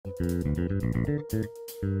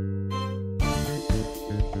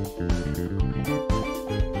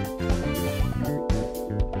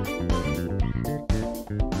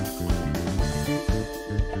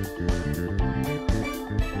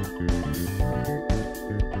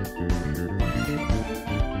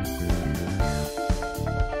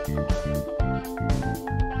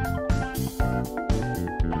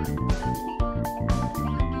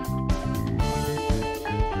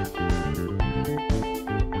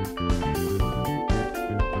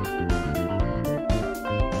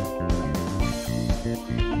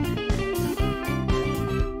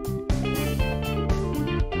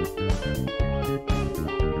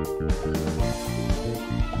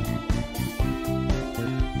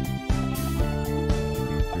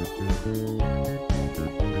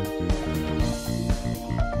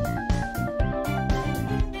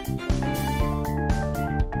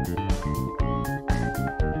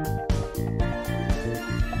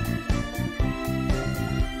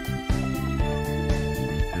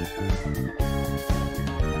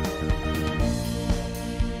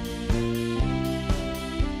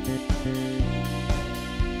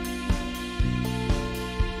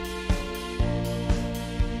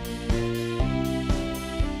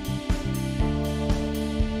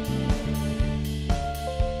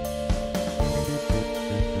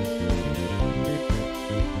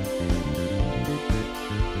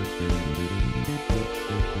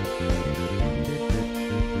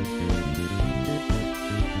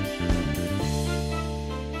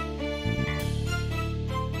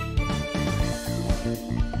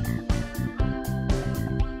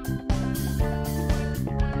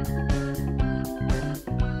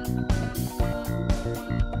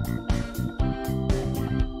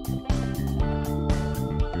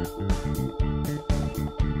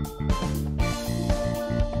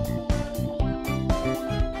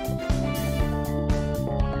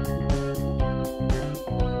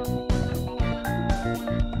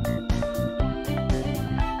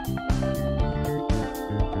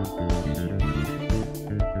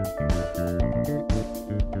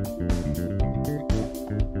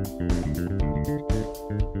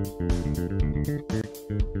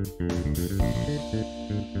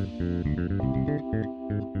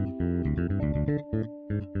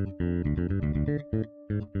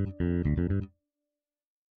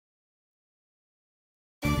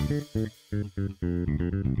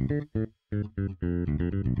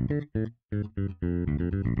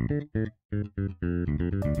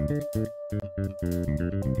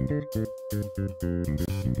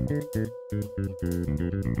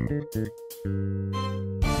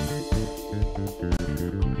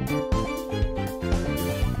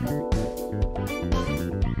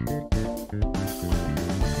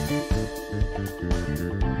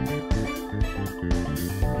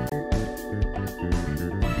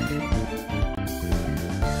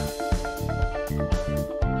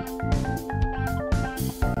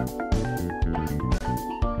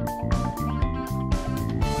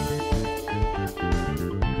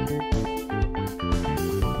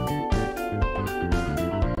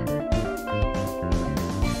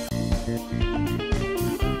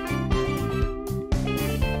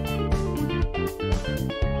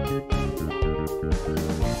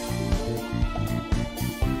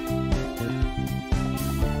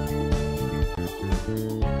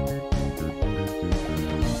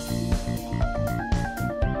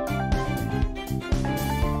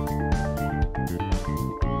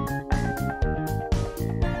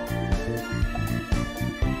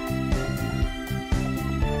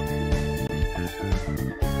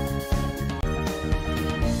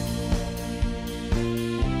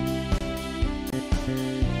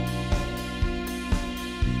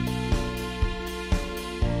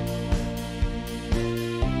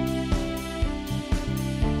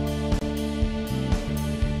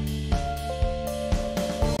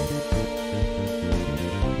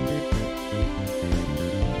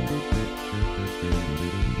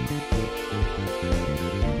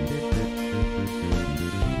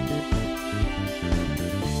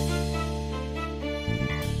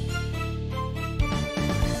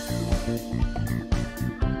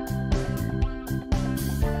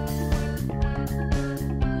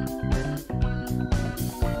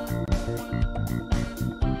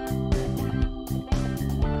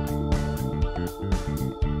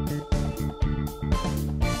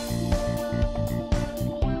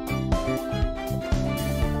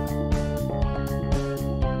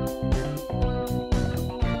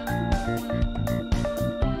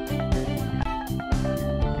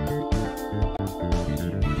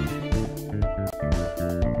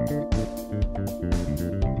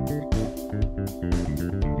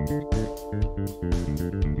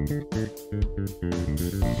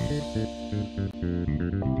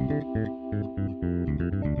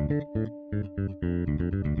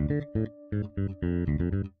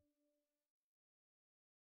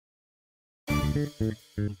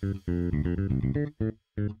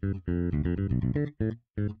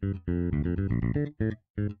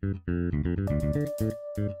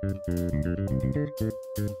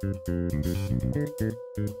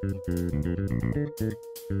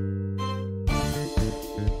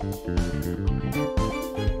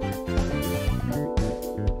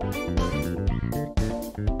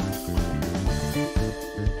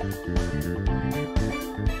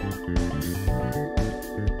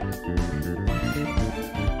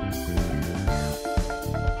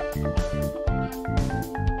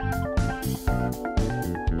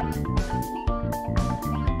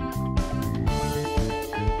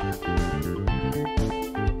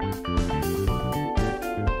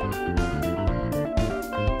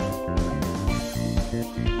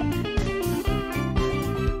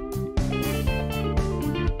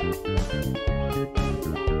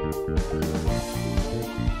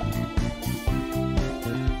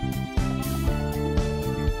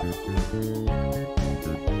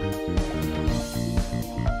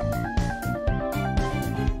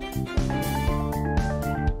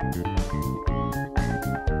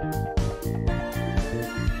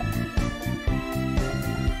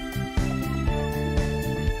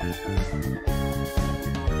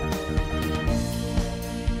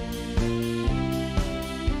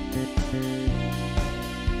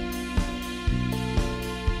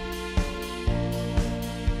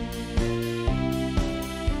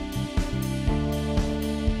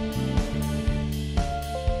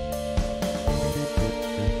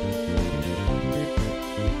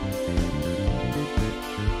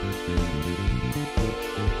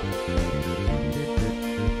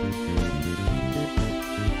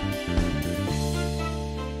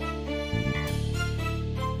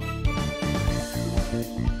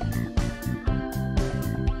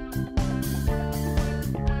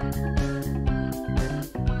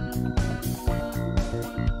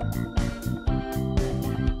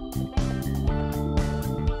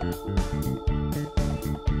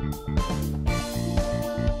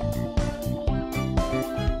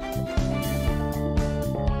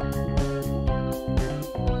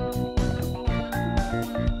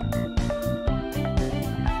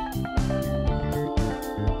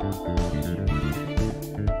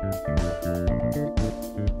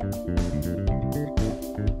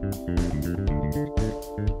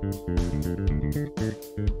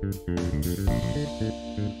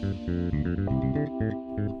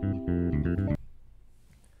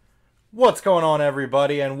What's going on,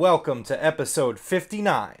 everybody, and welcome to episode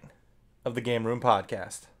 59 of the Game Room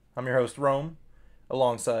Podcast. I'm your host, Rome,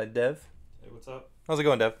 alongside Dev. Hey, what's up? How's it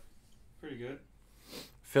going, Dev? Pretty good.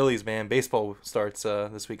 Phillies, man. Baseball starts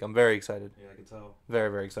this week. I'm very excited. Yeah, I can tell.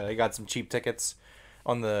 Very, very excited. I got some cheap tickets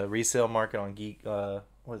on the resale market on Geek.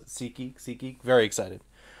 What is it? SeatGeek. Very excited.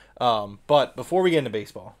 But before we get into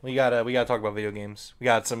baseball, we gotta talk about video games. We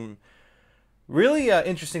got some really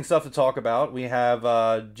interesting stuff to talk about. We have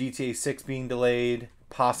GTA 6 being delayed,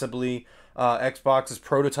 possibly. Xbox is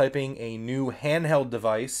prototyping a new handheld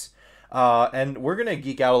device. And we're going to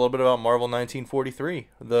geek out a little bit about Marvel 1943,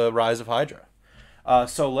 The Rise of Hydra.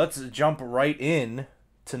 So let's jump right in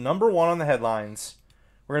to number one on the headlines.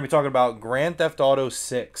 We're going to be talking about Grand Theft Auto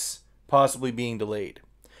 6 possibly being delayed.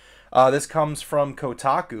 This comes from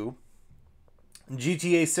Kotaku.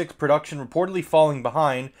 GTA 6 production reportedly falling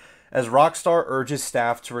behind as Rockstar urges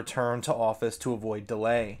staff to return to office to avoid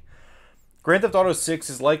delay. Grand Theft Auto 6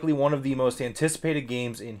 is likely one of the most anticipated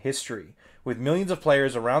games in history, with millions of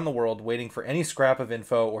players around the world waiting for any scrap of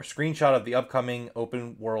info or screenshot of the upcoming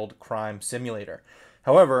open-world crime simulator.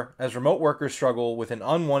 However, as remote workers struggle with an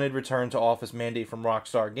unwanted return-to-office mandate from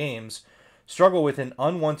Rockstar Games,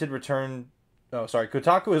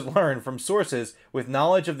 Kotaku has learned from sources with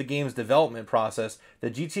knowledge of the game's development process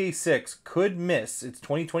that GTA 6 could miss its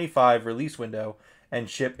 2025 release window and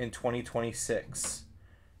ship in 2026.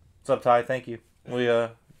 What's up, Ty? Thank you.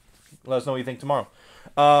 Let us know what you think tomorrow.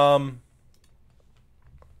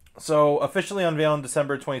 So, officially unveiled in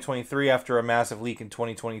December 2023 after a massive leak in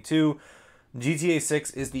 2022, GTA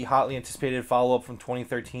 6 is the hotly anticipated follow-up from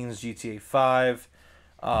 2013's GTA 5.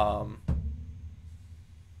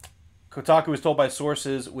 Kotaku was told by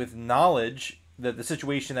sources with knowledge that the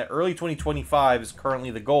situation that early 2025 is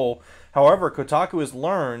currently the goal. However, Kotaku has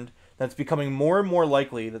learned that it's becoming more and more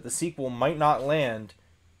likely that the sequel might not land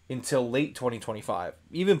until late 2025.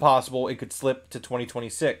 Even possible it could slip to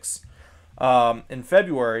 2026. In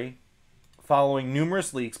February, following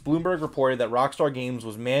numerous leaks, Bloomberg reported that Rockstar Games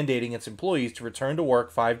was mandating its employees to return to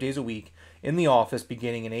work 5 days a week in the office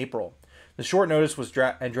beginning in April. The short notice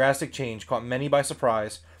and drastic change caught many by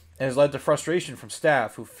surprise, and has led to frustration from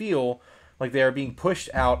staff who feel like they are being pushed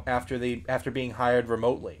out after being hired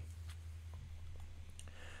remotely.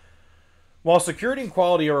 While security and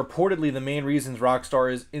quality are reportedly the main reasons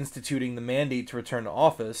Rockstar is instituting the mandate to return to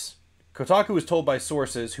office, Kotaku was told by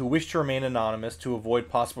sources who wish to remain anonymous to avoid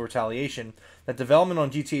possible retaliation that development on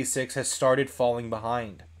GTA 6 has started falling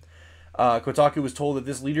behind. Kotaku was told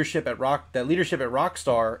that leadership at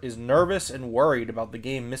Rockstar is nervous and worried about the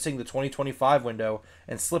game missing the 2025 window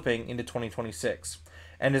and slipping into 2026,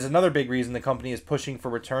 and is another big reason the company is pushing for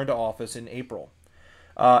return to office in April.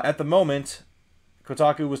 At the moment,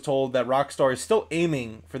 Kotaku was told that Rockstar is still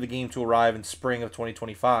aiming for the game to arrive in spring of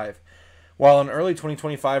 2025. While an early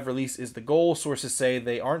 2025 release is the goal, sources say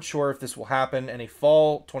they aren't sure if this will happen, and a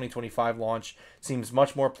fall 2025 launch seems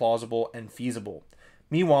much more plausible and feasible.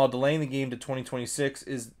 Meanwhile, delaying the game to 2026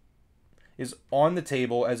 is on the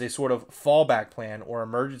table as a sort of fallback plan or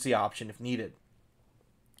emergency option if needed.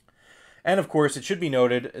 And of course, it should be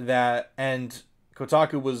noted that, and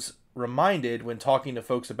Kotaku was reminded when talking to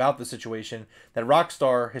folks about the situation, that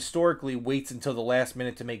Rockstar historically waits until the last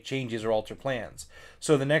minute to make changes or alter plans.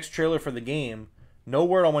 So the next trailer for the game, no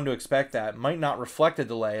word on when to expect that, might not reflect a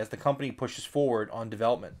delay as the company pushes forward on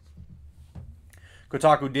development.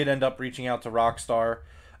 Kotaku did end up reaching out to Rockstar.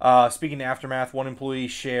 Speaking to Aftermath, one employee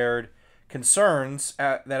shared concerns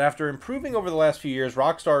that after improving over the last few years,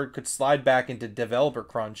 Rockstar could slide back into developer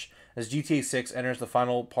crunch as GTA 6 enters the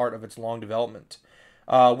final part of its long development.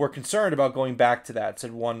 We're concerned about going back to that,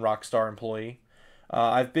 said one Rockstar employee.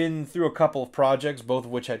 I've been through a couple of projects, both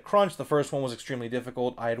of which had crunch. The first one was extremely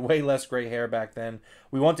difficult. I had way less gray hair back then.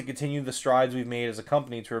 We want to continue the strides we've made as a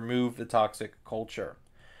company to remove the toxic culture.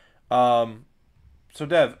 So,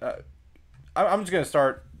 Dev, I'm just going to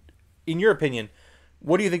start. In your opinion,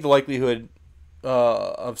 what do you think the likelihood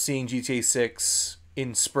of seeing GTA 6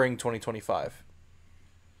 in spring 2025?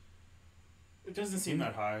 It doesn't seem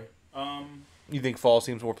that high. You think fall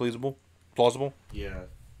seems more plausible? Yeah.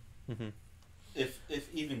 Mm-hmm.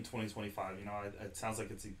 If even 2025, it sounds like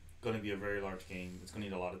it's going to be a very large game. It's going to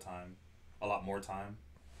need a lot of time, a lot more time.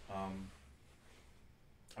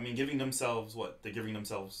 Giving themselves They're giving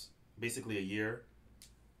themselves basically a year.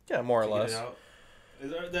 Yeah, more or less.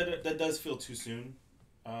 That does feel too soon.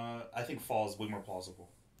 I think fall is way more plausible.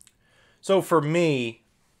 So for me,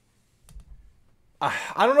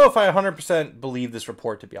 I don't know if I 100% believe this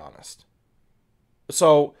report, to be honest.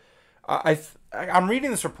 So I'm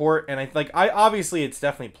reading this report, and I obviously it's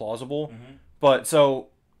definitely plausible. Mm-hmm. But so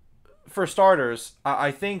for starters,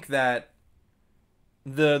 I think that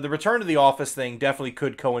the return to the office thing definitely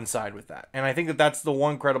could coincide with that, and I think that that's the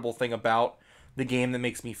one credible thing about the game that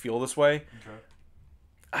makes me feel this way.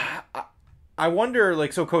 Okay. I wonder,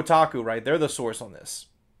 so Kotaku, right? They're the source on this,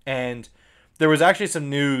 and there was actually some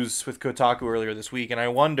news with Kotaku earlier this week, and I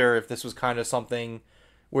wonder if this was kind of something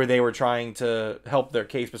where they were trying to help their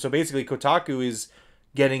case. But so basically, Kotaku is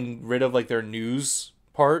getting rid of their news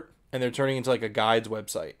part, and they're turning into a guides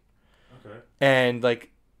website. Okay. And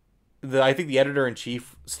I think the editor in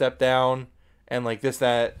chief stepped down, and this,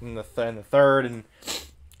 that, and the third,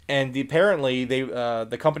 and apparently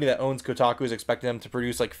the company that owns Kotaku is expecting them to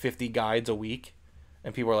produce 50 guides a week,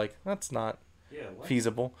 and people are like, that's not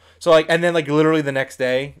feasible. So and then literally the next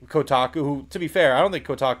day, Kotaku, who, to be fair, I don't think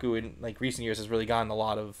Kotaku in recent years has really gotten a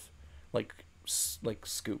lot of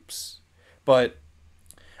scoops, but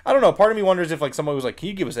I don't know. Part of me wonders if someone was can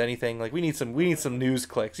you give us anything? We need some news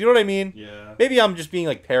clicks. You know what I mean? Yeah. Maybe I'm just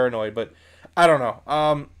being paranoid, but I don't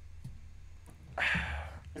know.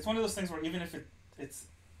 It's one of those things where even if it's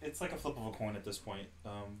like a flip of a coin at this point.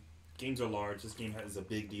 Games are large. This game is a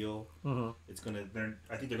big deal. Mm-hmm.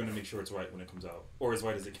 I think they're gonna make sure it's right when it comes out, or as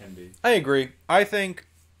right as it can be. I agree. I think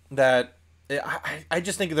that I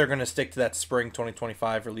just think they're gonna stick to that spring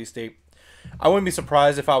 2025 release date. I wouldn't be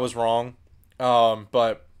surprised if I was wrong,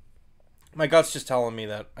 but my gut's just telling me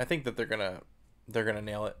that I think that they're gonna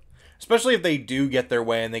nail it, especially if they do get their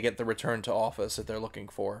way and they get the return to office that they're looking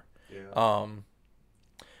for. Yeah.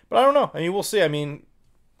 But I don't know. We'll see.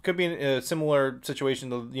 Could be in a similar situation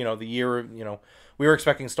to the year we were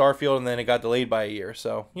expecting Starfield and then it got delayed by a year,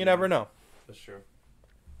 so you never know. That's true.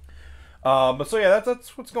 But so yeah,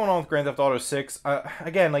 that's what's going on with Grand Theft Auto 6.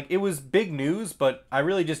 Again, it was big news, but I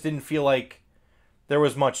really just didn't feel like there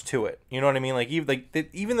was much to it. You know what I mean?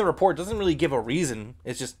 Even the report doesn't really give a reason.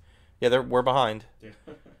 It's just we're behind. Yeah.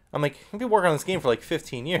 I'm we've been working on this game for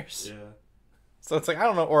 15 years. Yeah. So it's I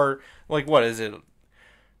don't know, or what is it?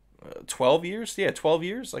 12 years? Yeah, 12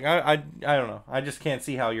 years. I don't know. I just can't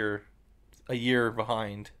see how you're a year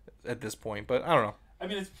behind at this point. But I don't know.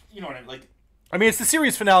 It's what I mean. It's the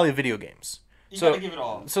series finale of video games. You gotta give it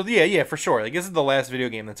all. So yeah, for sure. This is the last video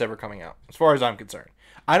game that's ever coming out, as far as I'm concerned.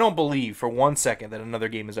 I don't believe for 1 second that another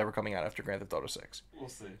game is ever coming out after Grand Theft Auto 6. We'll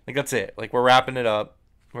see. That's it. We're wrapping it up.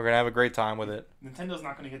 We're gonna have a great time with it. Nintendo's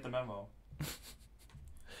not gonna get the memo.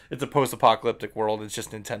 It's a post-apocalyptic world. It's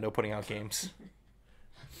just Nintendo putting out games.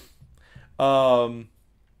 We'll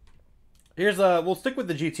stick with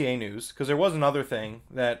the GTA news because there was another thing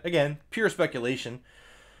that, again, pure speculation,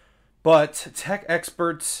 but tech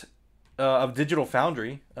experts of Digital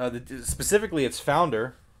Foundry, specifically its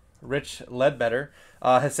founder, Rich Ledbetter,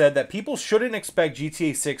 has said that people shouldn't expect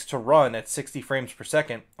GTA 6 to run at 60 frames per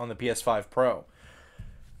second on the PS5 Pro.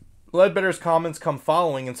 Ledbetter's comments come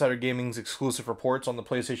following Insider Gaming's exclusive reports on the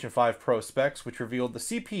PlayStation 5 Pro specs, which revealed the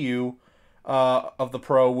CPU of the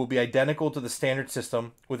Pro will be identical to the standard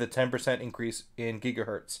system with a 10% increase in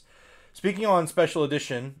gigahertz. Speaking on special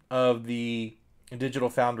edition of the Digital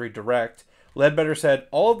Foundry Direct, Ledbetter said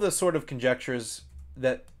all of the sort of conjectures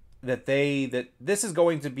that this is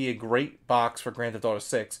going to be a great box for Grand Theft Auto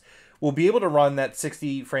 6 will be able to run that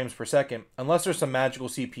 60 frames per second unless there's some magical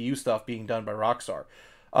CPU stuff being done by Rockstar.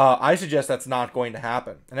 I suggest that's not going to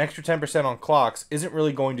happen. An extra 10% on clocks isn't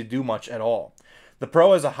really going to do much at all. The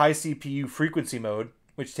Pro has a high CPU frequency mode,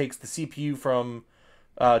 which takes the CPU from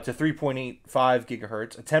to 3.85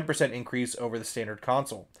 gigahertz, a 10% increase over the standard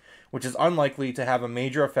console, which is unlikely to have a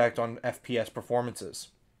major effect on FPS performances.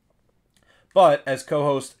 But, as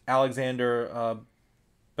co-host Alexander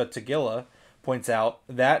Batagilla points out,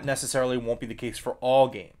 that necessarily won't be the case for all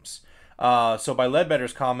games. So by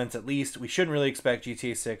Ledbetter's comments, at least, we shouldn't really expect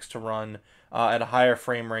GTA 6 to run at a higher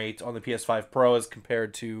frame rate on the PS5 Pro as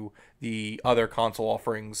compared to the other console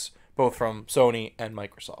offerings, both from Sony and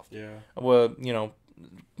Microsoft. Yeah. Well,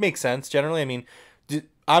 makes sense generally. I mean,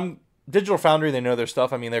 Digital Foundry, they know their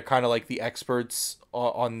stuff. I mean, they're kind of like the experts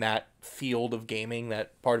on that field of gaming,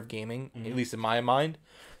 that part of gaming, at least in my mind.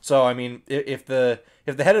 So, I mean, if the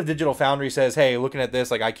head of Digital Foundry says, hey, looking at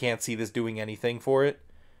this, like, I can't see this doing anything for it,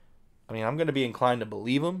 I mean, I'm going to be inclined to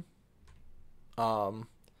believe him.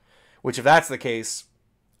 Which, if that's the case,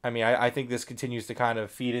 I mean, I think this continues to kind of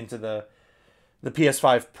feed into the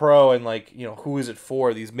PS5 Pro and, like, who is it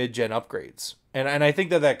for, these mid-gen upgrades. And I think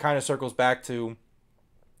that kind of circles back to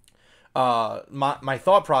my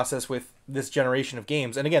thought process with this generation of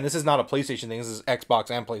games. And again, this is not a PlayStation thing. This is Xbox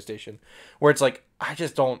and PlayStation. Where it's like, I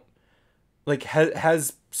just don't... Like,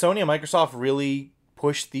 has Sony and Microsoft really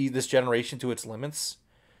pushed this generation to its limits?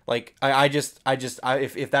 Like,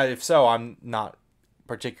 if so, I'm not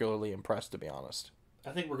particularly impressed, to be honest.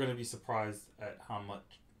 I think we're going to be surprised at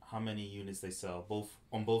how many units they sell,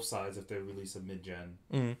 on both sides, if they release a mid-gen.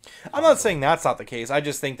 Mm-hmm. I'm not saying that's not the case. I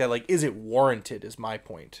just think that, like, is it warranted is my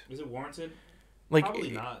point. Is it warranted? Like, probably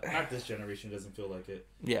not. Not this generation doesn't feel like it.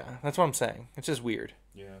 Yeah, that's what I'm saying. It's just weird.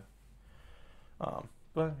 Yeah.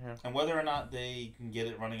 But yeah. And whether or not they can get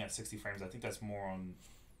it running at 60 frames, I think that's more on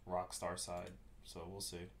Rockstar's side. So we'll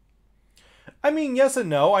see. I mean, yes and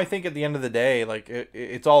no. I think at the end of the day, like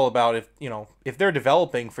it's all about if they're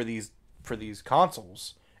developing for these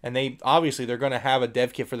consoles, and they're going to have a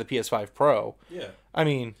dev kit for the PS5 Pro. Yeah. I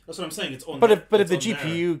mean, that's what I'm saying. It's on. But if the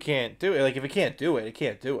GPU can't do it, like if it can't do it, it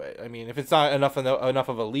can't do it. I mean, if it's not enough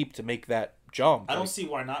of a leap to make that jump, I don't see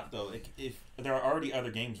why not though. If there are already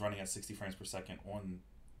other games running at 60 frames per second on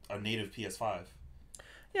a native PS5.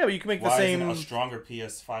 Yeah, but you can make the why same. Isn't a stronger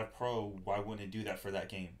PS5 Pro? Why wouldn't it do that for that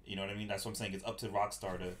game? You know what I mean? That's what I'm saying. It's up to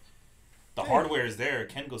Rockstar to. The hardware is there. It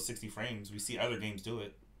can go 60 frames. We see other games do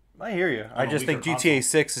it. I hear you. I just think GTA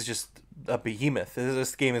 6 is just a behemoth.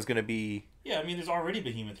 This game is going to be. Yeah, I mean, there's already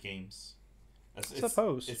behemoth games. I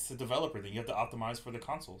suppose it's the developer thing. You have to optimize for the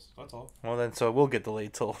consoles. That's all. Well, then, so we'll get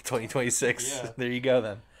delayed till 2026. Yeah. There you go,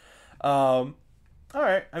 then. All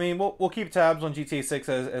right. I mean, we'll keep tabs on GTA 6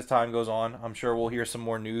 as time goes on. I'm sure we'll hear some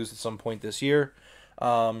more news at some point this year.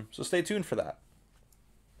 So stay tuned for that.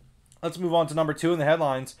 Let's move on to number 2 in the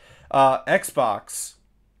headlines. Xbox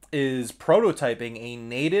is prototyping a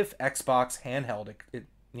native Xbox handheld.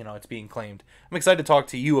 It's being claimed. I'm excited to talk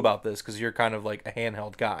to you about this because you're kind of like a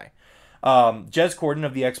handheld guy. Jez Corden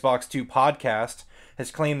of the Xbox 2 podcast has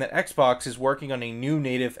claimed that Xbox is working on a new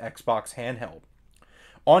native Xbox handheld.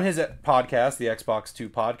 On his podcast, the Xbox 2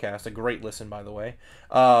 podcast, a great listen, by the way,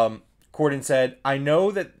 Corden said, I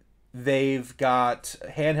know that they've got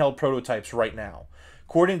handheld prototypes right now.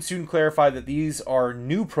 Corden soon clarified that these are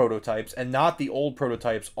new prototypes and not the old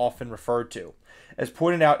prototypes often referred to. As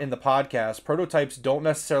pointed out in the podcast, prototypes don't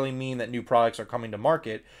necessarily mean that new products are coming to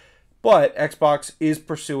market, but Xbox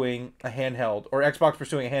pursuing a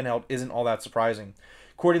handheld isn't all that surprising.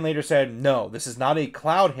 Corden later said, no, this is not a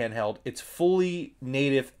cloud handheld. It's fully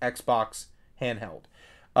native Xbox handheld.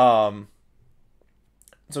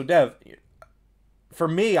 So, Dev, for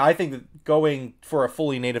me, I think that going for a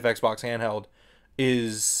fully native Xbox handheld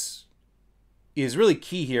is is really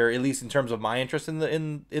key here, at least in terms of my interest in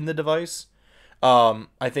the device.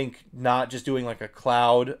 I think not just doing like a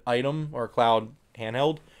cloud item or a cloud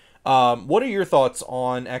handheld. What are your thoughts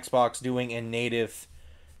on Xbox doing a native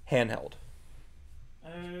handheld?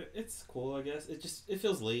 It's cool, I guess. It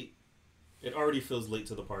feels late. It already feels late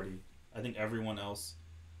to the party. I think everyone else,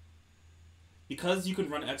 because you can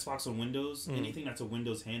run Xbox on Windows, anything that's a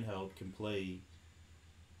Windows handheld can play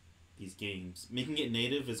these games. Making it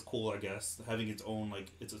native is cool, I guess. Having its own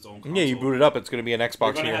its own console. Yeah, you boot it up, it's going to be an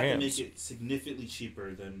Xbox in your hands. You're going to have to make it significantly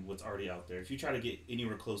cheaper than what's already out there. If you try to get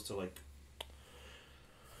anywhere close to like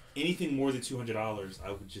anything more than $200, I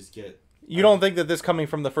would just get. You don't think that this coming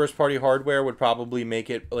from the first party hardware would probably make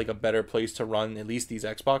it like a better place to run at least these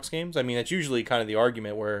Xbox games? I mean, it's usually kind of the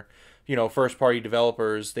argument where, first party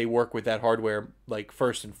developers, they work with that hardware like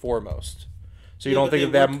first and foremost. So you don't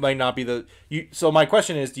think that might not be so my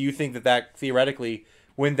question is, do you think that theoretically,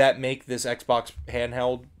 wouldn't that make this Xbox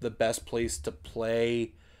handheld the best place to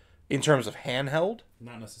play in terms of handheld?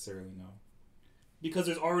 Not necessarily, no. Because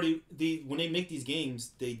there's already when they make these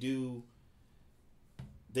games, they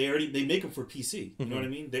make them for PC. You know what I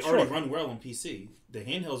mean? They already run well on PC. The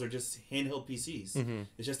handhelds are just handheld PCs. Mm-hmm.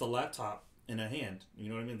 It's just a laptop in a hand. You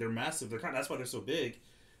know what I mean? They're massive. That's why they're so big.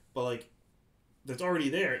 But like, that's already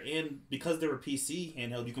there, and because they're a PC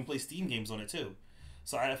handheld, you can play Steam games on it too.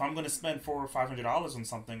 So if I'm going to spend $400 or $500 on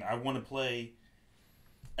something, I want to play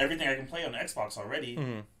everything I can play on the Xbox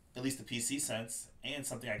already, at least the PC sense, and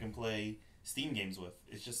something I can play Steam games with.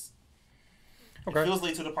 It's just it feels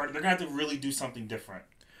late to the party. They're going to have to really do something different.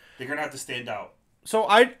 They're going to have to stand out. So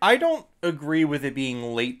I don't agree with it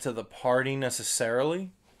being late to the party necessarily.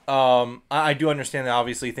 I do understand that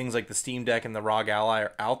obviously things like the Steam Deck and the ROG Ally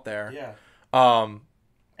are out there. Yeah.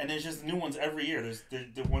 And there's just new ones every year. There's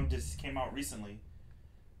the one just came out recently,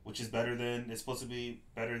 which is it's supposed to be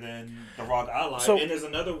better than the ROG Ally. And there's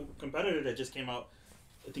another competitor that just came out,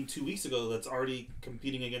 I think 2 weeks ago, that's already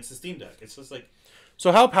competing against the Steam Deck. It's just like.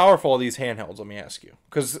 So how powerful are these handhelds? Let me ask you,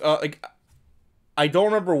 because I don't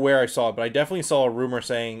remember where I saw it, but I definitely saw a rumor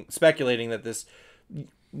speculating that this.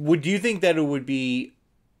 Do you think that it would be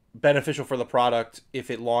beneficial for the product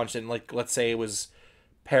if it launched and let's say it was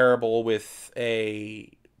parable with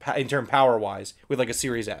in term power wise with like a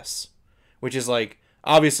Series S, which is like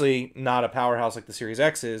obviously not a powerhouse like the Series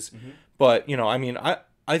X is, but I mean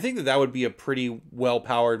I think that would be a pretty well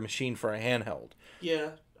powered machine for a handheld. Yeah,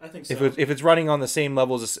 I think so. If it's running on the same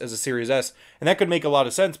levels as a Series S, and that could make a lot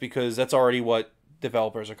of sense because that's already what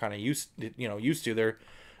developers are kind of used to.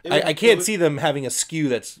 I can't see them having a SKU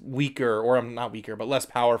that's weaker, or I'm not weaker, but less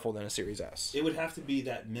powerful than a Series S. It would have to be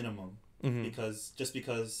that minimum. Because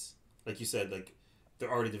like you said, like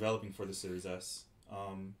they're already developing for the Series S,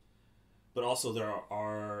 but also there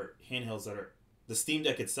are handhelds that are the Steam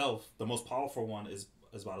Deck itself. The most powerful one is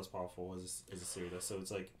about as powerful as a Series S. So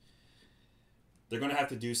it's like they're gonna have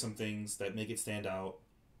to do some things that make it stand out.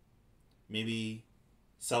 Maybe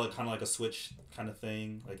sell it kind of like a Switch kind of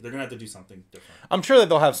thing. Like they're gonna have to do something different. I'm sure that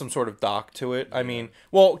they'll have some sort of dock to it. I mean,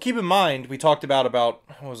 well, keep in mind we talked about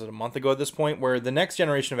what was it, a month ago at this point, where the next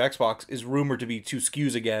generation of Xbox is rumored to be 2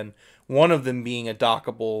 SKUs again. One of them being a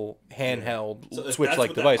dockable handheld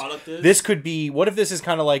Switch-like device. This could be. What if this is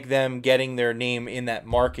kind of like them getting their name in that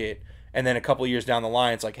market, and then a couple of years down the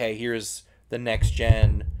line, it's like, hey, here's the next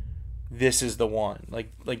gen. This is the one.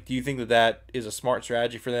 Like, do you think that is a smart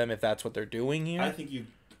strategy for them if that's what they're doing here? I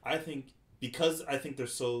think because I think they're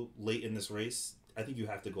so late in this race, I think you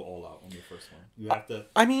have to go all out on your first one. You have to.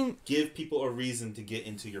 Give people a reason to get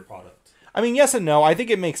into your product. I mean, yes and no. I think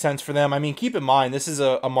it makes sense for them. I mean, keep in mind this is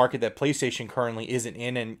a market that PlayStation currently isn't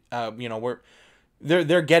in, and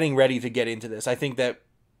they're getting ready to get into this. I think that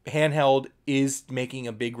handheld is making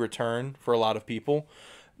a big return for a lot of people.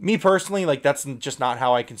 Me personally, like that's just not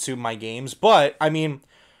how I consume my games. But I mean,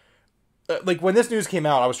 like when this news came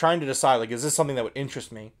out, I was trying to decide like, is this something that would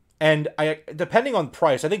interest me? And depending on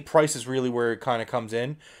price, I think price is really where it kind of comes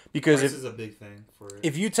in because price is a big thing for it.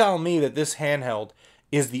 If you tell me that this handheld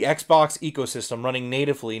is the Xbox ecosystem running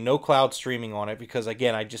natively, no cloud streaming on it, because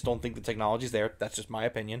again, I just don't think the technology's there. That's just my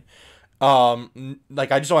opinion.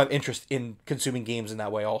 Like I just don't have interest in consuming games in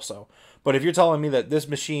that way also. But if you're telling me that this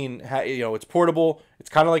machine, it's portable, it's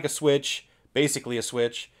kind of like a Switch, basically a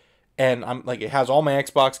Switch, and I'm like it has all my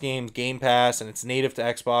Xbox games, Game Pass, and it's native to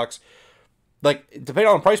Xbox. Like depending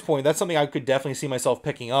on the price point, that's something I could definitely see myself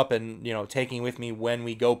picking up and taking with me when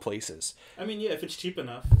we go places. I mean, yeah, if it's cheap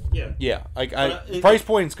enough, yeah. Yeah, price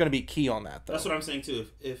point is going to be key on that though. That's what I'm saying too.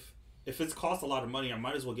 If it's cost a lot of money, I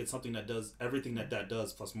might as well get something that does everything that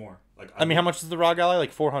does plus more. Like I mean, how much is the ROG Ally?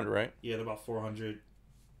 Like $400, right? Yeah, they're about $400.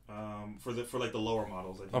 For like the lower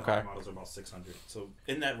models, I think the higher models are about 600. So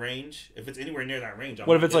in that range, if it's anywhere near that range,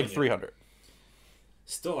 what if it's like 300?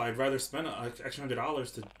 Still, I'd rather spend an extra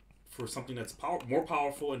 $100 for something that's more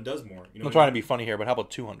powerful and does more. I'm trying to be funny here, but how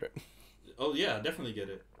about 200? Oh yeah, definitely get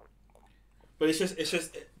it. But it's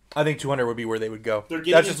just. I think 200 would be where they would go.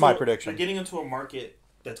 That's just my prediction. They're getting into a market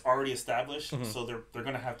that's already established, so they're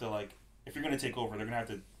gonna have to, like, if you're gonna take over, they're gonna have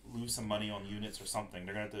to lose some money on units or something.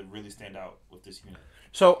 They're gonna have to really stand out with this unit.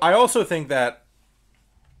 So I also think that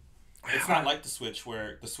it's not like the Switch,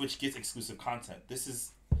 where the Switch gets exclusive content. This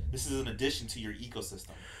is an addition to your ecosystem.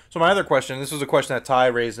 So my other question, this was a question that Ty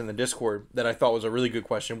raised in the Discord that I thought was a really good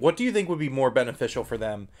question. What do you think would be more beneficial for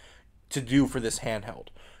them to do for this handheld?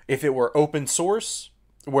 If it were open source,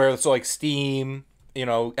 where it's like Steam,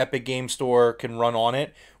 Epic Game Store can run on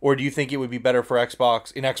it, or do you think it would be better for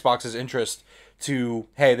Xbox, in Xbox's interest, to,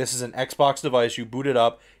 hey, this is an Xbox device, you boot it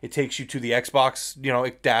up, it takes you to the Xbox,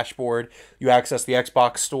 dashboard, you access the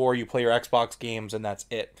Xbox store, you play your Xbox games, and that's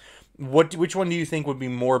it. Which one do you think would be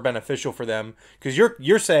more beneficial for them? Because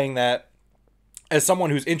you're saying that, as someone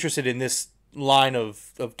who's interested in this line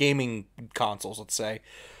of gaming consoles, let's say,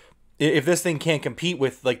 if this thing can't compete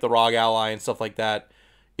with like the ROG Ally and stuff like that,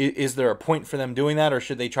 is there a point for them doing that, or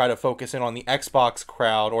should they try to focus in on the Xbox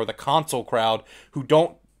crowd or the console crowd who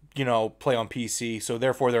don't play on PC, so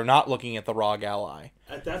therefore they're not looking at the ROG Ally?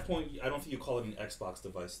 At that point, I don't think you call it an Xbox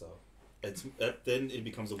device, though. Then it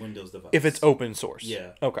becomes a Windows device. If it's open source.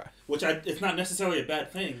 Yeah. Okay. It's not necessarily a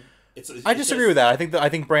bad thing. I disagree with that. I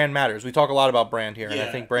think brand matters. We talk a lot about brand here, and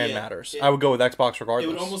I think brand matters. I would go with Xbox regardless. It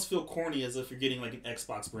would almost feel corny as if you're getting like an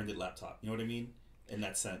Xbox branded laptop. You know what I mean? In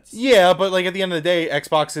that sense. Yeah, but like at the end of the day,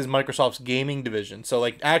 Xbox is Microsoft's gaming division. So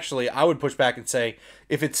like actually, I would push back and say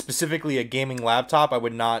if it's specifically a gaming laptop, I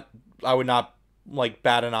would not like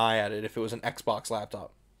bat an eye at it if it was an Xbox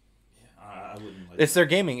laptop. Yeah, I wouldn't. It's their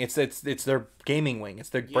gaming. It's their gaming wing. It's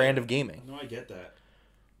their brand of gaming. No, I get that.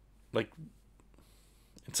 Like,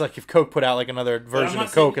 it's like if Coke put out like another version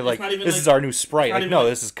of Coke and like this is our new Sprite. Like, no,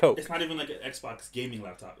 this is Coke. It's not even like an Xbox gaming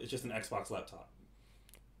laptop. It's just an Xbox laptop.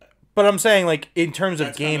 But I'm saying, like, in terms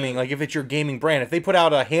of gaming, like, if it's your gaming brand, if they put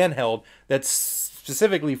out a handheld that's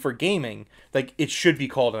specifically for gaming, like, it should be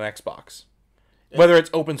called an Xbox. Yeah. Whether it's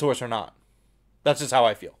open source or not. That's just how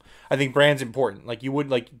I feel. I think brand's important. Like, you would,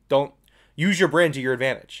 like, don't use your brand to your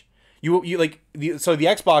advantage. So the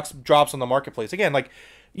Xbox drops on the marketplace. Again, like,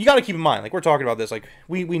 you got to keep in mind, like, we're talking about this, like,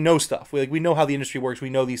 we know stuff. We know how the industry works. We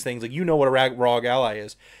know these things. Like, what a ROG Ally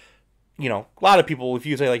is. A lot of people, if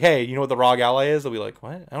you say, like, hey, you know what the ROG Ally is? They'll be like,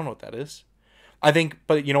 what? I don't know what that is. I think,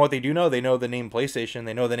 but you know what they do know? They know the name PlayStation.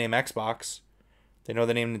 They know the name Xbox. They know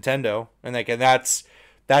the name Nintendo. And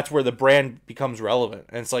that's where the brand becomes relevant.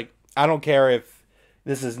 And it's like, I don't care if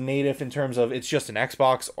this is native in terms of it's just an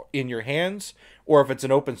Xbox in your hands, or if it's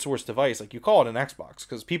an open source device, like you call it an Xbox,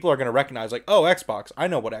 because people are going to recognize, like, oh, Xbox, I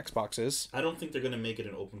know what Xbox is. I don't think they're going to make it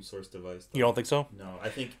an open source device, though. You don't think so? No, I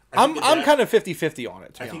think I'm kind of 50-50 on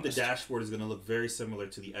it, to be honest. think the dashboard is going to look very similar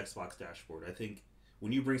to the Xbox dashboard. I think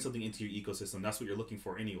when you bring something into your ecosystem, that's what you're looking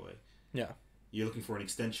for anyway. Yeah. You're looking for an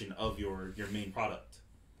extension of your main product,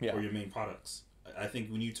 or your main products. I think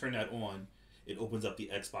when you turn that on, it opens up the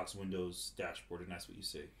Xbox Windows dashboard, and that's what you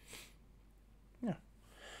see. Yeah.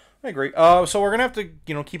 I agree. So we're going to have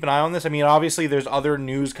to, keep an eye on this. I mean, obviously there's other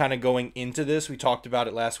news kind of going into this. We talked about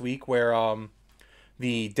it last week where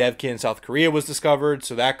the dev kit in South Korea was discovered.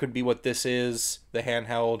 So that could be what this is, the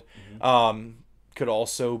handheld. Mm-hmm. Could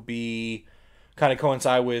also be kind of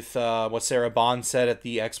coincide with what Sarah Bond said at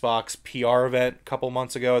the Xbox PR event a couple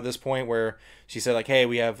months ago at this point, where she said, like, hey,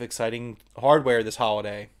 we have exciting hardware this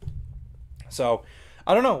holiday. So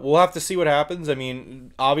I don't know. We'll have to see what happens. I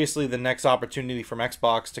mean, obviously the next opportunity from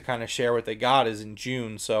Xbox to kind of share what they got is in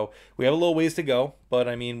June. So we have a little ways to go. But,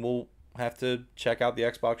 I mean, we'll have to check out the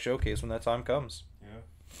Xbox showcase when that time comes. Yeah.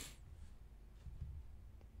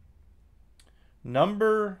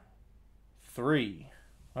 Number 3.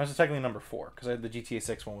 Well, this is technically number 4 because the GTA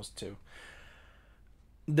 6 one was 2.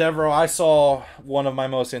 Devro, I saw one of my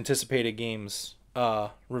most anticipated games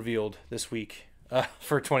revealed this week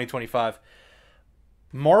for 2025.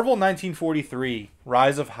 Marvel 1943,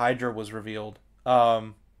 Rise of Hydra was revealed.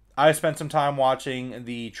 I spent some time watching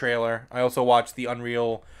the trailer. I also watched the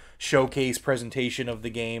Unreal showcase presentation of the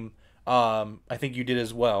game. I think you did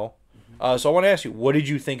as well. So I want to ask you, what did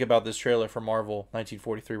you think about this trailer for Marvel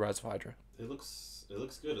 1943, Rise of Hydra? It looks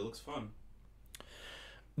good. It looks fun.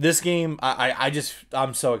 This game,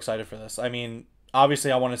 I'm so excited for this. I mean,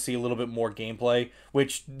 obviously I want to see a little bit more gameplay,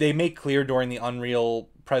 which they make clear during the Unreal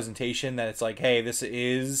presentation that it's like, hey, this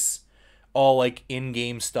is all like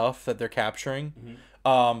in-game stuff that they're capturing.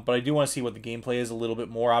 But I do want to see what the gameplay is a little bit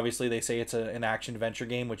more. Obviously, they say it's an action adventure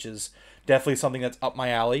game, which is definitely something that's up my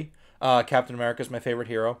alley. Captain America is my favorite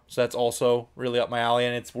hero, so that's also really up my alley,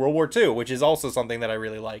 and it's World War II, which is also something that I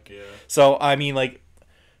really like. Yeah. So I mean, like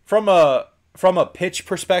from a pitch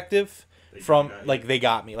perspective, they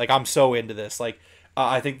got me. Like I'm so into this. Like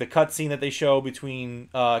I think the cutscene that they show between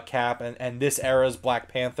Cap and this era's Black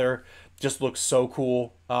Panther just looks so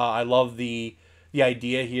cool. I love the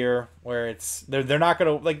idea here where they're not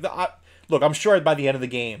gonna like look. I'm sure by the end of the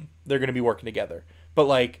game they're gonna be working together, but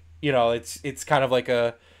like it's kind of like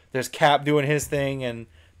there's Cap doing his thing and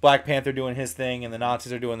Black Panther doing his thing and the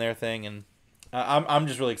Nazis are doing their thing, and I'm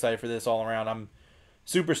just really excited for this all around. I'm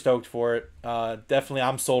super stoked for it. Definitely,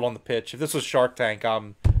 I'm sold on the pitch. If this was Shark Tank,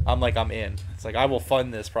 I'm in. It's like I will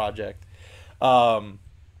fund this project. But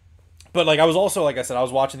like I was also, like I said, I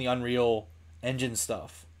was watching the Unreal Engine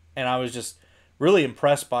stuff, and I was just really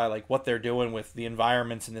impressed by like what they're doing with the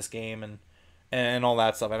environments in this game and all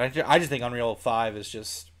that stuff. And I just think Unreal 5 is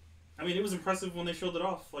just. I mean, it was impressive when they showed it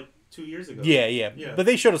off like 2 years ago. Yeah. But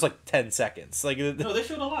they showed us like 10 seconds. Like no, they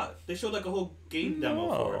showed a lot. They showed like a whole game demo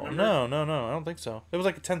for it. Remember? No. I don't think so. It was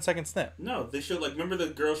like a 10-second snip. No, they showed like remember the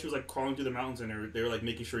girl? She was like crawling through the mountains and they were like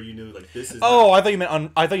making sure you knew like this is. Oh, I thought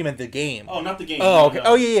you meant the game. Oh, not the game. Oh, okay. No.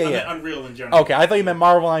 Oh, yeah. I meant Unreal in general. Okay, I thought you meant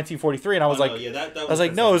Marvel 1943, and I was like, no, yeah, that was I was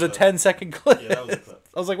like, no, it was a 10-second clip. Yeah, that was a clip.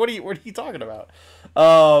 I was like, what are you talking about?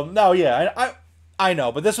 No, yeah, I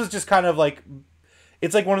know, but this was just kind of like.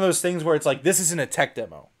 It's like one of those things where it's like, this isn't a tech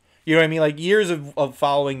demo. You know what I mean? Like, years of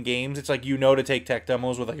following games, it's like, to take tech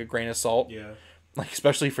demos with, like, a grain of salt. Yeah. Like,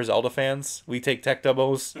 especially for Zelda fans. We take tech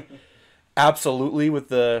demos absolutely with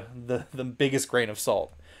the biggest grain of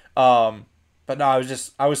salt. But no,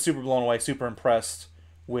 I was super blown away, super impressed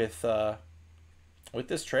with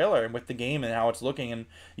this trailer and with the game and how it's looking. And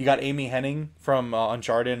you got Amy Hennig from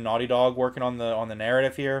Uncharted and Naughty Dog working on the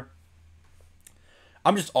narrative here.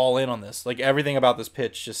 I'm just all in on this. Like everything about this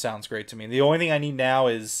pitch just sounds great to me. The only thing I need now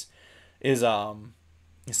is some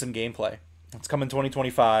gameplay. It's coming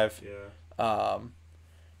 2025. Yeah.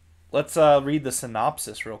 Let's read the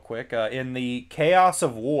synopsis real quick. In the chaos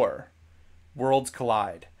of war, worlds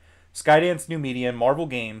collide. Skydance New Media and Marvel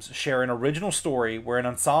Games share an original story where an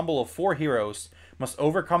ensemble of 4 heroes must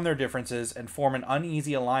overcome their differences and form an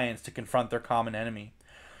uneasy alliance to confront their common enemy.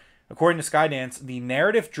 According to Skydance, the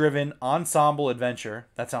narrative-driven ensemble adventure,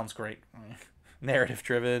 that sounds great,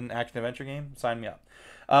 narrative-driven action-adventure game, sign me up,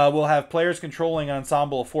 will have players controlling an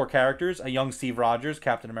ensemble of 4 characters, a young Steve Rogers,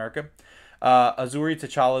 Captain America, Azuri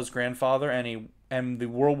T'Challa's grandfather, and the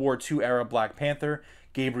World War II era Black Panther,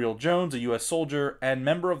 Gabriel Jones, a U.S. soldier, and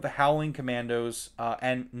member of the Howling Commandos,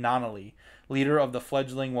 and Nanali, leader of the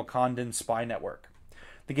fledgling Wakandan spy network.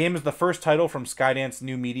 The game is the first title from Skydance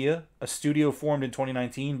New Media, a studio formed in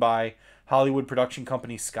 2019 by Hollywood production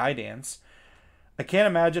company Skydance. I can't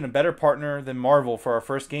imagine a better partner than Marvel for our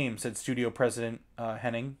first game, said studio president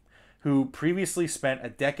Hennig, who previously spent a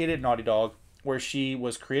decade at Naughty Dog, where she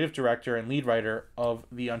was creative director and lead writer of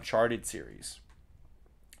the Uncharted series.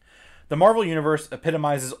 The Marvel Universe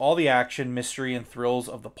epitomizes all the action, mystery, and thrills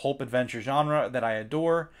of the pulp adventure genre that I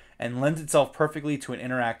adore, and lends itself perfectly to an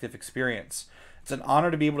interactive experience. It's an honor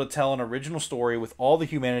to be able to tell an original story with all the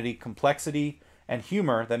humanity, complexity, and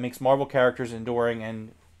humor that makes Marvel characters enduring,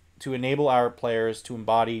 and to enable our players to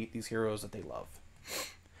embody these heroes that they love.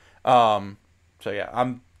 So yeah,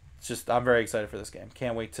 I'm very excited for this game.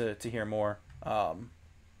 Can't wait to hear more.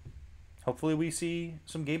 Hopefully we see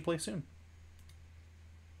some gameplay soon.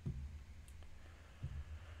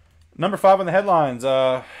 Number 5 on the headlines.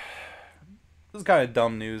 This is kind of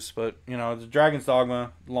dumb news, but, the Dragon's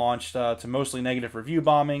Dogma launched to mostly negative review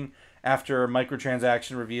bombing after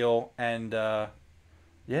microtransaction reveal, and,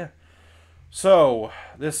 yeah. So,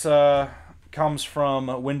 this comes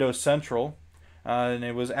from Windows Central, and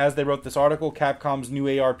it was, as they wrote this article, Capcom's new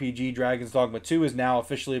ARPG Dragon's Dogma 2 is now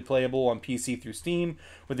officially playable on PC through Steam,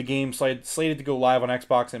 with the game slated to go live on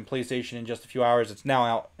Xbox and PlayStation in just a few hours. It's now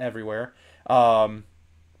out everywhere.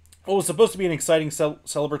 What was supposed to be an exciting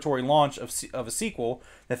celebratory launch of a sequel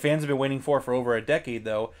that fans have been waiting for over a decade,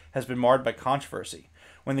 though, has been marred by controversy.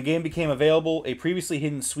 When the game became available, a previously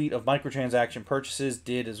hidden suite of microtransaction purchases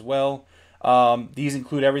did as well. These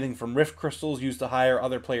include everything from rift crystals used to hire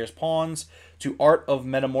other players' pawns, to Art of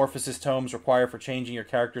Metamorphosis tomes required for changing your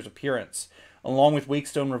character's appearance, along with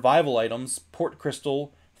Wakestone revival items, port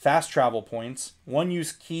crystal, fast travel points,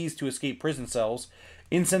 one-use keys to escape prison cells,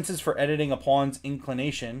 incenses for editing a pawn's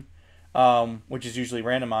inclination, which is usually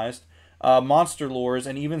randomized, monster lures,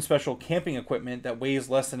 and even special camping equipment that weighs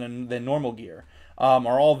less than normal gear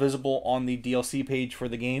are all visible on the DLC page for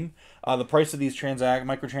the game. The price of these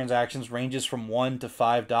microtransactions ranges from $1 to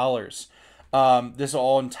 $5. This is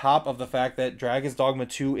all on top of the fact that Dragon's Dogma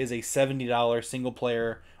 2 is a $70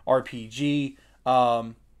 single-player RPG.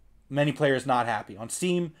 Many players not happy. On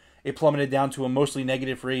Steam, it plummeted down to a mostly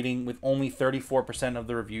negative rating with only 34% of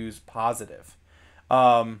the reviews positive.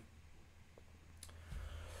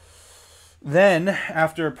 Then,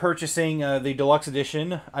 after purchasing the deluxe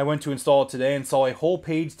edition, I went to install it today and saw a whole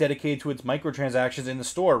page dedicated to its microtransactions in the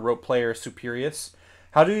store, wrote player Superius.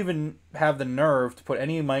 How do you even have the nerve to put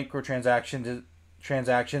any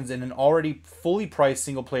transactions in an already fully priced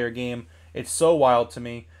single-player game? It's so wild to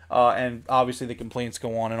me. And obviously the complaints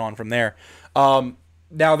go on and on from there.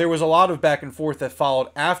 Now, there was a lot of back and forth that followed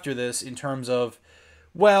after this in terms of,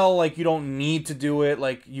 well, like, you don't need to do it.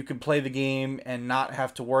 Like, you can play the game and not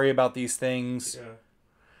have to worry about these things.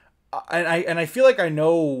 Yeah. And I feel like I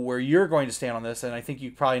know where you're going to stand on this, and I think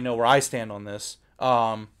you probably know where I stand on this.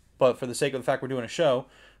 But for the sake of the fact we're doing a show,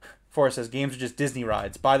 Forrest says, games are just Disney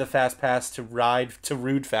rides. Buy the Fast Pass to ride to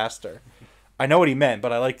Rude faster. I know what he meant,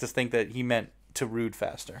 but I like to think that he meant to Rude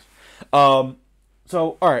faster.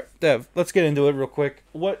 So, all right, Dev, let's get into it real quick.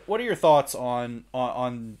 What are your thoughts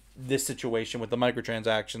on this situation with the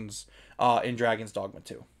microtransactions in Dragon's Dogma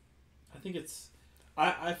 2? I think it's...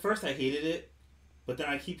 I first I hated it, but then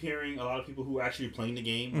I keep hearing a lot of people who are actually playing the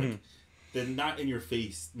game, like, they're not in your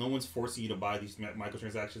face. No one's forcing you to buy these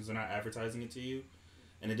microtransactions. They're not advertising it to you,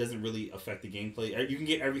 and it doesn't really affect the gameplay. You can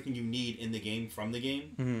get everything you need in the game from the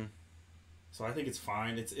game. Mm-hmm. So I think it's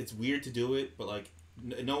fine. It's weird to do it, but like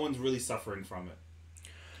no one's really suffering from it,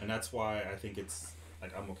 and that's why I think it's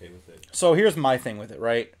like I'm okay with it. So here's my thing with it,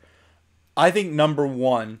 right? I think number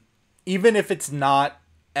one, even if it's not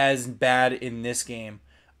as bad in this game,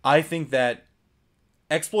 I think that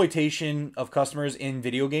exploitation of customers in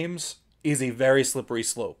video games is a very slippery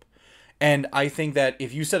slope, and I think that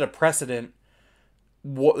if you set a precedent,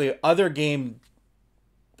 what the other game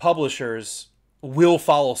publishers will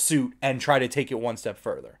follow suit and try to take it one step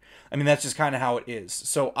further. I mean, that's just kind of how it is.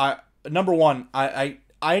 So, number one, I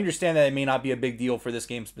understand that it may not be a big deal for this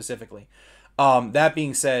game specifically. That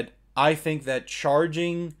being said, I think that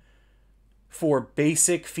charging for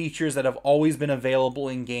basic features that have always been available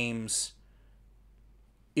in games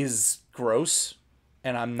is gross,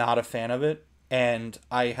 and I'm not a fan of it. And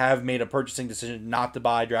I have made a purchasing decision not to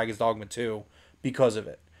buy Dragon's Dogma 2 because of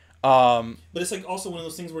it. But it's like also one of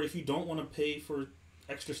those things where if you don't want to pay for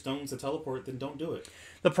extra stones to teleport, then don't do it.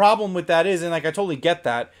 The problem with that is, and like I totally get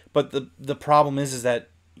that, but the problem is that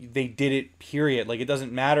they did it, period. Like, it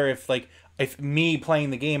doesn't matter if me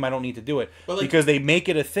playing the game, I don't need to do it. Like, because they make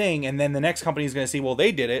it a thing, and then the next company is going to see, well,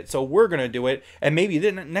 they did it, so we're going to do it. And maybe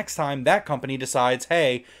next time that company decides,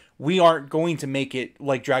 hey, we aren't going to make it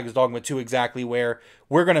like Dragon's Dogma 2 exactly, where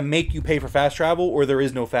we're going to make you pay for fast travel or there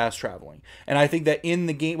is no fast traveling. And I think that in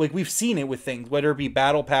the game, like, we've seen it with things, whether it be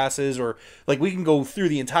battle passes or, like, we can go through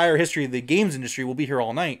the entire history of the games industry. We'll be here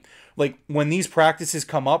all night. Like, when these practices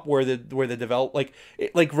come up where the develop, like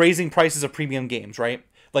raising prices of premium games, right?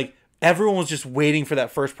 Like, everyone was just waiting for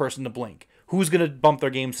that first person to blink. Who's going to bump their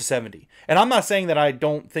games to 70? And I'm not saying that I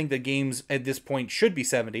don't think that games at this point should be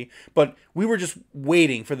 70, but we were just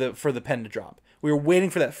waiting for the pen to drop. We were waiting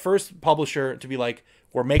for that first publisher to be like,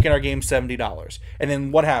 we're making our game $70. And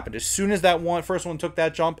then what happened? As soon as that first one took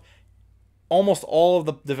that jump, almost all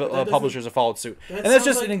of the publishers have followed suit. And that's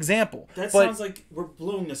just an example. Sounds like we're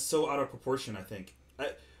blowing this so out of proportion, I think.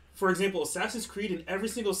 For example, Assassin's Creed, in every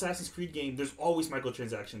single Assassin's Creed game, there's always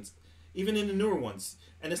microtransactions. Even in the newer ones.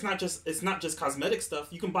 And it's not just cosmetic stuff.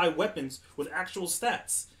 You can buy weapons with actual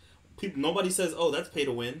stats. Nobody says, "Oh, that's pay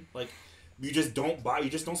to win." Like, you just don't buy. You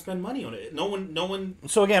just don't spend money on it. No one.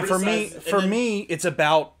 So again, for me, it's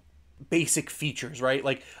about basic features, right?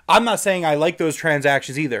 Like, I'm not saying I like those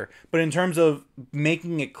transactions either, but in terms of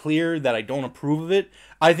making it clear that I don't approve of it,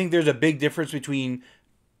 I think there's a big difference between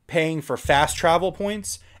paying for fast travel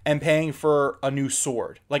points and paying for a new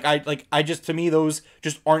sword. To me, those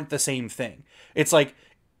just aren't the same thing. It's like,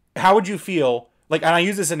 how would you feel, like, and I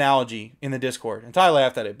use this analogy in the Discord, and Ty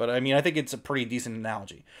laughed at it, but I mean, I think it's a pretty decent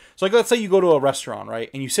analogy. So, like, let's say you go to a restaurant, right,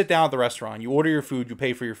 and you sit down at the restaurant, you order your food, you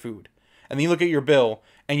pay for your food, and then you look at your bill,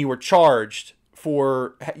 and you were charged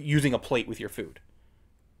for using a plate with your food.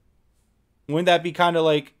 Wouldn't that be kind of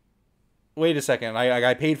like, wait a second,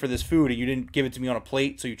 I paid for this food, and you didn't give it to me on a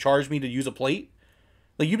plate, so you charged me to use a plate?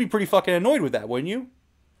 Like, you'd be pretty fucking annoyed with that, wouldn't you?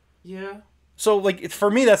 Yeah. So, like,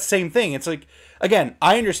 for me, that's the same thing. It's like, again,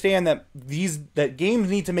 I understand that games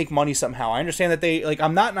need to make money somehow. I understand that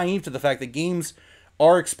I'm not naive to the fact that games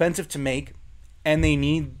are expensive to make, and they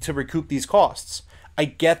need to recoup these costs. I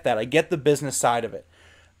get that. I get the business side of it.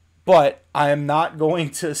 But I am not going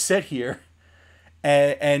to sit here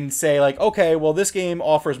and say, like, okay, well, this game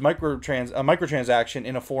offers a microtransaction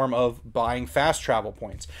in a form of buying fast travel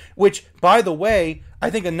points. Which, by the way,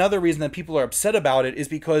 I think another reason that people are upset about it is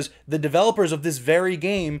because the developers of this very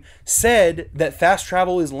game said that fast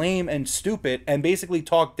travel is lame and stupid and basically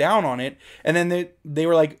talked down on it. And then they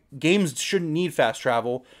were like, games shouldn't need fast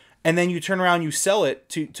travel. And then you turn around, you sell it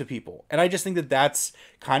to people. And I just think that that's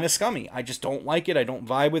kind of scummy. I just don't like it. I don't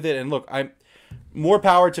vibe with it. And look, more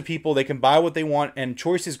power to people. They can buy what they want, and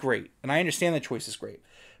choice is great. And I understand that choice is great.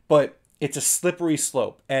 But it's a slippery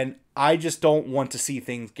slope. And I just don't want to see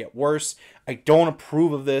things get worse. I don't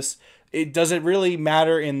approve of this. Does it really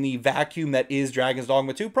matter in the vacuum that is Dragon's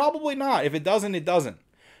Dogma 2? Probably not. If it doesn't, it doesn't.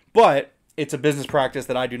 But it's a business practice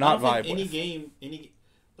that I do not vibe with.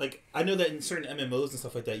 Like, I know that in certain MMOs and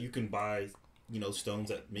stuff like that, you can buy, stones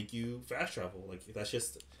that make you fast travel. Like, that's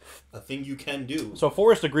just a thing you can do. So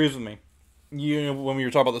Forrest agrees with me. When we were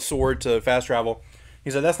talking about the sword to fast travel, he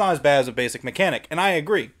said that's not as bad as a basic mechanic, and I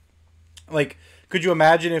agree. Like, could you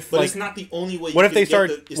imagine if? But it's not the only way. What if they start?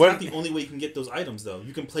 It's not the only way you can get those items, though.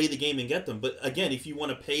 You can play the game and get them, but again, if you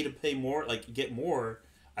want to pay more, like get more,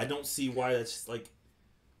 I don't see why that's just like.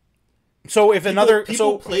 So if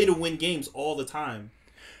people play to win games all the time.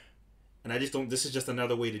 And I just don't. This is just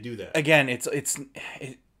another way to do that. Again,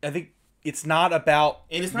 I think it's not about.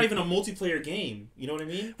 And it's not even a multiplayer game. You know what I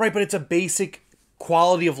mean? Right, but it's a basic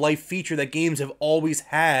quality of life feature that games have always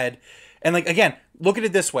had. And like again, look at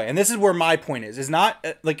it this way. And this is where my point is. Is not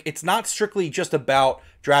like it's not strictly just about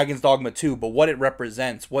Dragon's Dogma 2, but what it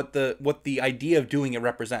represents, what the idea of doing it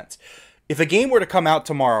represents. If a game were to come out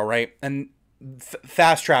tomorrow, right, and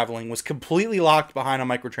fast traveling was completely locked behind a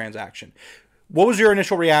microtransaction. What was your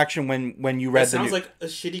initial reaction when you read the sounds like a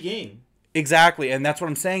shitty game. Exactly, and that's what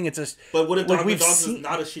I'm saying. But what if Dogma Dogs is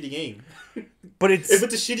not a shitty game? But if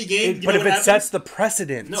it's a shitty game, but if it sets the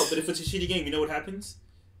precedent. No, but if it's a shitty game, you know what happens?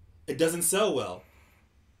 It doesn't sell well.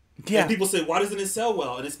 Yeah. And people say, why doesn't it sell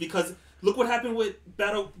well? And it's because look what happened with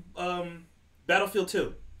Battlefield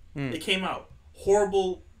 2. It came out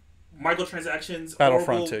horrible microtransactions.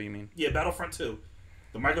 Battlefront 2, you mean? Yeah, Battlefront 2.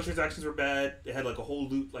 The microtransactions were bad. It had the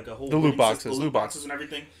loot boxes and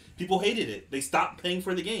everything. People hated it. They stopped paying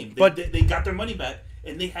for the game. They got their money back,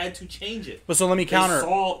 and they had to change it. But so let me counter.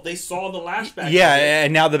 They saw the lashback. Yeah,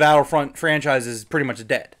 and now the Battlefront franchise is pretty much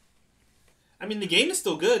dead. I mean, the game is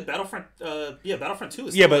still good. Battlefront 2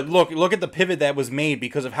 is. Yeah, but look at the pivot that was made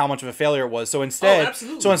because of how much of a failure it was. So instead,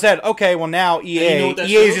 okay, well now EA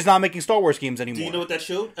is just not making Star Wars games anymore. Do you know what that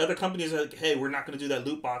showed? Other companies are like, hey, we're not going to do that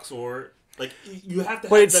loot box or. Like, you have to.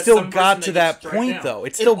 But it still got to that point, though.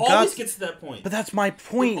 It always gets to that point. But that's my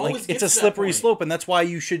point. Like, it's a slippery slope, and that's why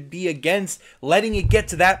you should be against letting it get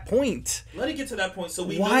to that point. Let it get to that point, so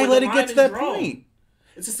we. Why let it get to that point?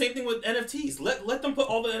 It's the same thing with NFTs. Let them put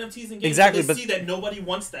all the NFTs in games. Exactly, but see that nobody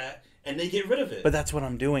wants that, and they get rid of it. But that's what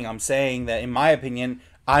I'm doing. I'm saying that, in my opinion,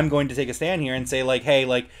 I'm going to take a stand here and say, like, hey,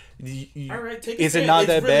 like, all right, take a is stand. it not it's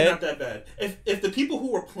that really bad? Not that bad. If the people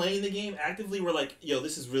who were playing the game actively were like, yo,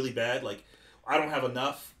 this is really bad. Like, I don't have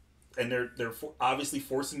enough, and they're obviously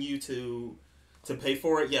forcing you to pay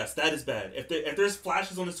for it. Yes, that is bad. If there's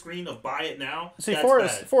flashes on the screen of buy it now, see,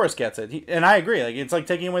 that's Forrest gets it, and I agree. Like, it's like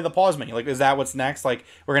taking away the pause menu. Like, is that what's next? Like,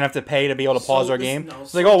 we're gonna have to pay to be able to pause our game. No,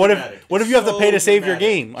 it's like, oh, what if you have to pay to save your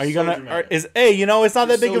game? Are you gonna? It's not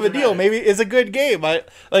that big of a deal. Maybe it's a good game.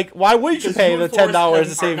 Why would you pay the $10 to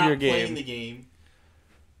save your game? Playing the game.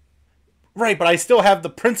 Right, but I still have the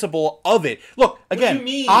principle of it. Look, again, what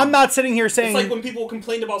do you mean? I'm not sitting here saying... It's like when people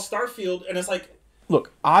complained about Starfield, and it's like...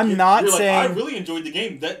 Look, I'm not saying... I really enjoyed the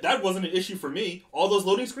game. That wasn't an issue for me. All those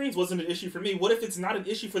loading screens wasn't an issue for me. What if it's not an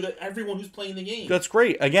issue for everyone who's playing the game? That's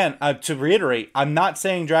great. Again, to reiterate, I'm not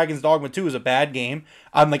saying Dragon's Dogma 2 is a bad game.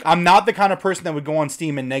 I'm not the kind of person that would go on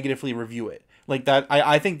Steam and negatively review it. Like that,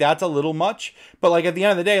 I think that's a little much. But like at the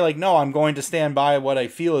end of the day, like no, I'm going to stand by what I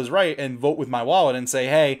feel is right and vote with my wallet and say,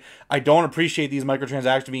 hey, I don't appreciate these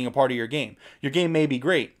microtransactions being a part of your game. Your game may be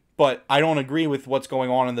great, but I don't agree with what's going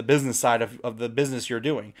on in the business side of the business you're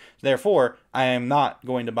doing. Therefore, I am not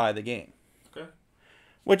going to buy the game. Okay.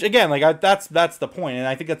 Which again, like that's the point, and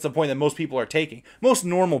I think that's the point that most people are taking. Most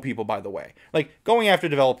normal people, by the way, like going after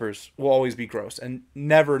developers will always be gross and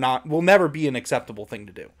will never be an acceptable thing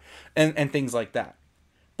to do, and things like that.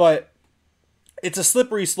 But it's a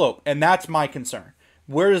slippery slope, and that's my concern.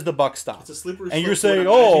 Where does the buck stop? It's a slippery slope. And you're saying,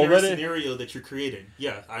 oh, let it scenario that you're creating.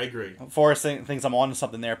 Yeah, I agree. Forrest thinks I'm onto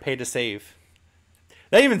something there. Pay to save.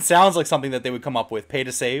 That even sounds like something that they would come up with. Pay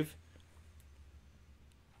to save.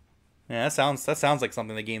 Yeah, that sounds like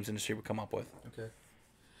something the games industry would come up with. Okay.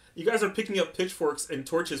 You guys are picking up pitchforks and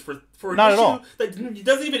torches for an Not at issue all. that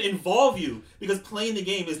doesn't even involve you, because playing the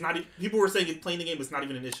game is not. People were saying playing the game is not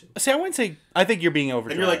even an issue. See, I wouldn't say. I think you're being over.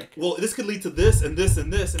 And you're like, well, this could lead to this and this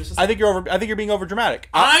and this, and it's just. I think you're being over dramatic.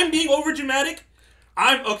 I'm being over dramatic.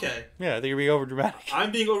 I'm okay. Yeah, I think you're being over dramatic.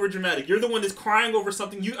 I'm being over dramatic. You're the one that's crying over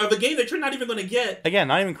something of a game that you're not even going to get. Again,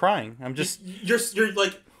 not even crying. I'm just. You're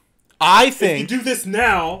like. I think if you do this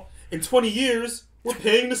now, in 20 years, we're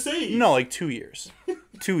paying to save. No, like 2 years.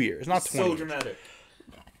 2 years, not 20. So dramatic.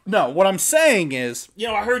 No, what I'm saying is.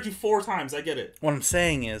 I heard you 4 times. I get it. What I'm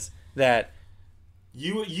saying is that.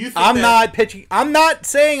 You think I'm not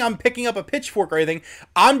saying I'm picking up a pitchfork or anything.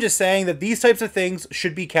 I'm just saying that these types of things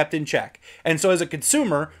should be kept in check. And so as a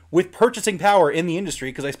consumer with purchasing power in the industry,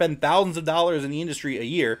 because I spend thousands of dollars in the industry a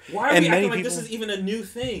year. Why are we acting like this is even a new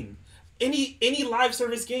thing? Any live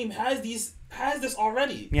service game has this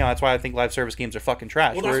already. Yeah, that's why I think live service games are fucking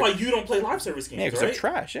trash. Well, that's why you don't play live service games, yeah, because right? they're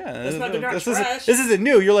trash. Yeah, they're not trash. This isn't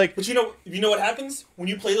new. You're like, but you know what happens when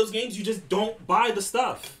you play those games? You just don't buy the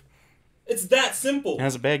stuff. It's that simple.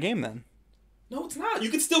 That's a bad game then. No, it's not. You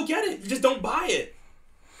can still get it. You just don't buy it.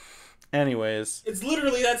 Anyways. It's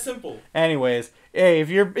literally that simple. Anyways. Hey, if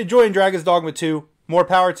you're enjoying Dragon's Dogma 2, more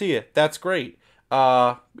power to you. That's great.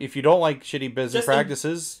 If you don't like shitty business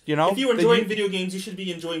practices, If you're enjoying video games, you should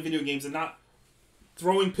be enjoying video games and not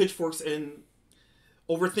throwing pitchforks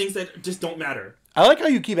over things that just don't matter. I like how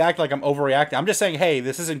you keep acting like I'm overreacting. I'm just saying, hey,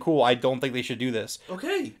 this isn't cool. I don't think they should do this.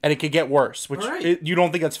 Okay. And it could get worse. Which you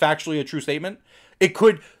don't think that's factually a true statement? It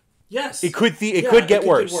could. Yes. It could get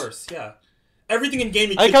worse. Yeah. Everything in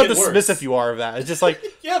gaming. I like how dismissive you are of that. It's just like.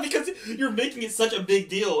 Yeah, because you're making it such a big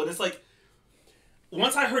deal, and it's like.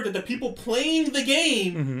 Once I heard that the people playing the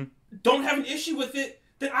game don't have an issue with it,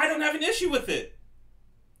 then I don't have an issue with it.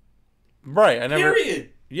 Right. Period.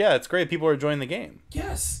 Yeah, it's great. People are enjoying the game.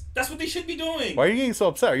 Yes, that's what they should be doing. Why are you getting so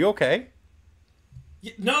upset? Are you okay?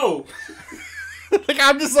 No.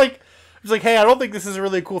 I'm just like, hey, I don't think this is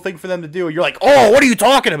really a cool thing for them to do. And you're like, oh, what are you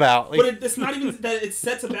talking about? Like, but it's not even that it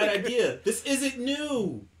sets a bad idea. This isn't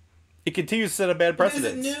new. It continues to set a bad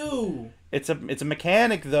precedent. It isn't new. It's a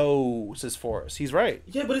mechanic, though, says Forrest. He's right.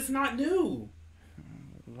 Yeah, but it's not new.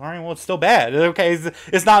 All right, well, it's still bad. Okay,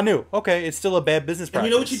 it's not new. Okay, it's still a bad business practice.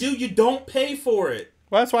 And you know what you do? You don't pay for it.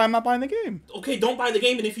 Well, that's why I'm not buying the game. Okay, don't buy the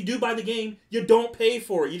game, and if you do buy the game, you don't pay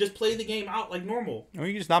for it. You just play the game out like normal. Or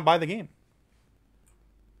you just not buy the game.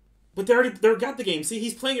 But they got the game. See,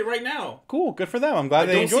 he's playing it right now. Cool, good for them. I'm glad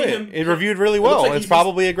they enjoy it. It reviewed really well. It's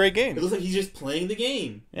probably a great game. It looks like he's just playing the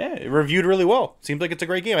game. Yeah, it reviewed really well. Seems like it's a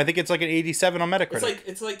great game. I think it's like an 87 on Metacritic.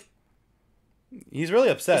 It's like he's really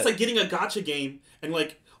upset. It's like getting a gacha game and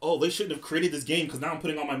like, oh, they shouldn't have created this game because now I'm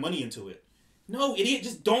putting all my money into it. No, idiot,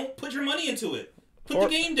 just don't put your money into it. Put the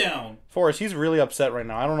game down. Forrest, he's really upset right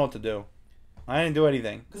now. I don't know what to do. I didn't do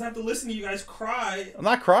anything. Because I have to listen to you guys cry. I'm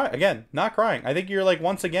not crying. Again, not crying. I think you're like,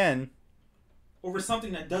 once again... over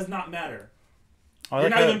something that does not matter. You're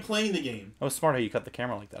not even playing the game. That was smart how you cut the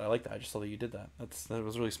camera like that. I like that. I just saw that you did that. That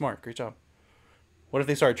was really smart. Great job. What if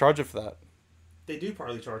they started charging for that? They do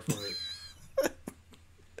probably charge for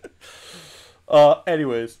it.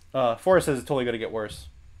 Anyways, Forrest says it's totally going to get worse.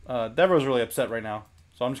 Devro's really upset right now.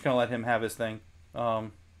 So I'm just going to let him have his thing. I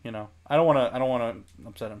don't want to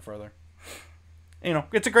upset him further.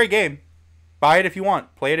 It's a great game. Buy it if you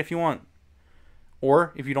want. Play it if you want.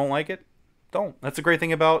 Or if you don't like it, don't. That's the great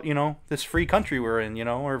thing about, this free country we're in,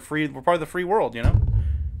 we're part of the free world,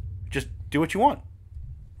 Just do what you want.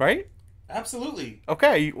 Right? Absolutely.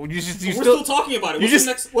 Okay. We're still talking about it.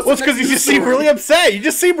 What's because you just seem really upset. You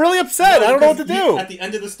just seem really upset. I don't know what to do. At the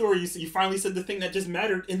end of the story, you finally said the thing that just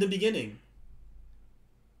mattered in the beginning.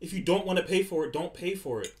 If you don't want to pay for it, don't pay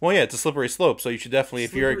for it. Well, yeah, it's a slippery slope. So you should definitely,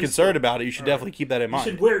 if you're concerned about it, you should definitely keep that in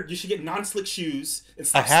mind. You should get non-slip shoes and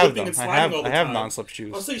stop slipping and sliding all the time. I have non-slip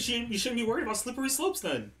shoes. Oh, so you shouldn't be worried about slippery slopes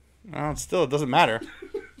then. Well, still, it doesn't matter.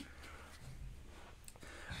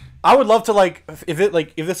 I would love to if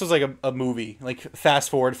this was like a movie, like fast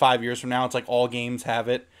forward 5 years from now, it's like all games have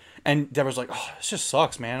it, and Deborah's like, oh, this just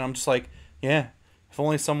sucks, man. And I'm just like, yeah, if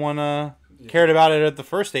only someone cared about it at the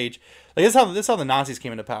first stage. Like this is how the Nazis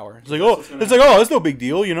came into power. It's like, it's no big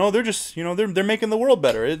deal, they're just they're making the world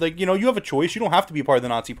better. It's like, you have a choice. You don't have to be part of the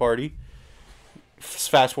Nazi party.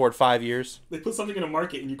 Fast forward 5 years. They put something in a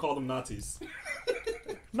market and you call them Nazis.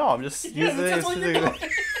 No, I'm just using that's what you're doing.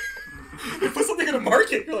 You put something in a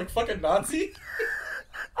market, you're like, fucking Nazi?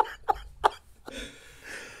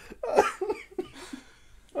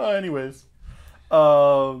 Anyways.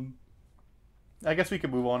 I guess we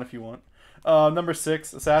can move on if you want. Number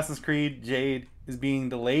 6, Assassin's Creed Jade is being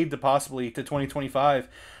delayed to possibly to 2025.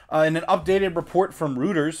 In an updated report from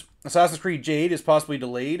Reuters, Assassin's Creed Jade is possibly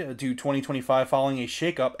delayed to 2025 following a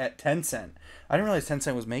shakeup at Tencent. I didn't realize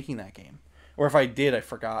Tencent was making that game. Or if I did, I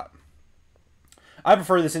forgot. I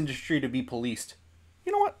prefer this industry to be policed.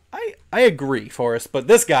 You know what? I agree, Forrest, but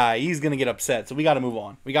this guy, he's going to get upset, so we got to move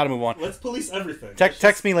on. Let's police everything.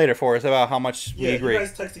 Text me later, Forrest, about how much we agree. You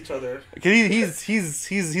guys text each other.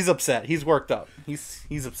 He's upset. He's worked up.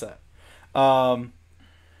 He's upset.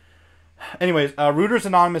 Anyways, Reuters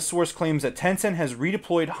anonymous source claims that Tencent has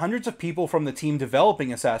redeployed hundreds of people from the team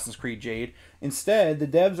developing Assassin's Creed Jade. Instead, the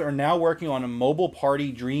devs are now working on a mobile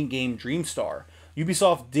party dream game Dreamstar.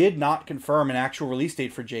 Ubisoft did not confirm an actual release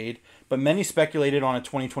date for Jade, but many speculated on a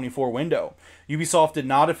 2024 window. Ubisoft did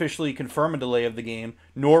not officially confirm a delay of the game,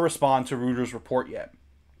 nor respond to Reuters' report yet.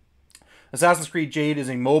 Assassin's Creed Jade is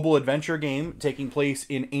a mobile adventure game taking place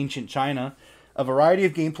in ancient China. A variety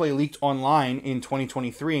of gameplay leaked online in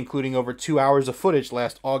 2023, including over 2 hours of footage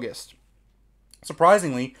last August.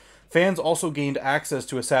 Surprisingly, fans also gained access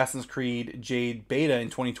to Assassin's Creed Jade beta in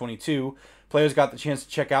 2022. Players got the chance to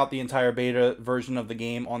check out the entire beta version of the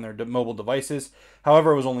game on their mobile devices.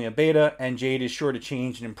 However, it was only a beta, and Jade is sure to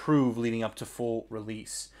change and improve leading up to full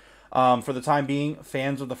release. For the time being,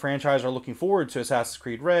 fans of the franchise are looking forward to Assassin's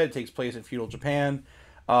Creed Red. It takes place in feudal Japan.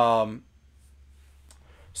 So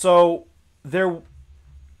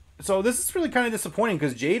this is really kind of disappointing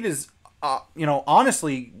because Jade is,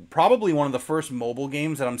 honestly, probably one of the first mobile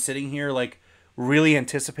games that I'm sitting here like really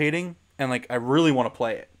anticipating and like I really want to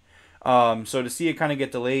play it. So to see it kind of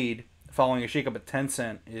get delayed following a shakeup at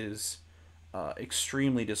Tencent is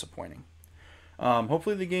extremely disappointing.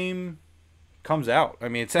 Hopefully the game comes out. I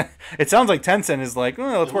mean, it sounds like Tencent is like,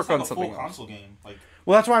 let's work on something else. Console game.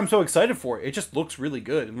 Well, that's why I'm so excited for it. It just looks really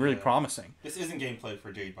good and really promising. This isn't gameplay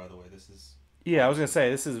for Jade, by the way. This is... Yeah, I was going to say,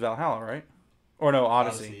 this is Valhalla, right? Or no,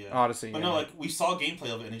 Odyssey. Odyssey, But no, we saw gameplay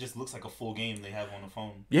of it, and it just looks like a full game they have on the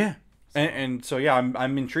phone. Yeah. So. And so, yeah,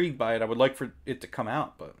 I'm intrigued by it. I would like for it to come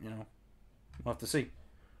out, but, we'll have to see.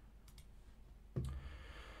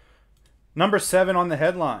 Number 7 on the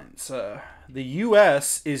headlines. The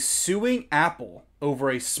U.S. is suing Apple over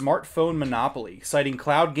a smartphone monopoly, citing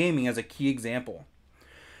cloud gaming as a key example.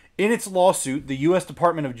 In its lawsuit, the U.S.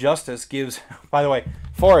 Department of Justice gives... By the way,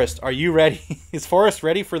 Forrest, are you ready? Is Forrest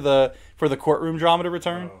ready for the courtroom drama to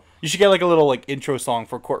return? Oh. You should get like a little intro song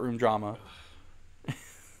for courtroom drama.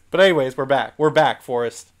 But anyways, we're back. We're back,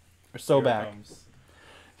 Forrest. We're so back.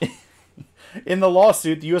 In the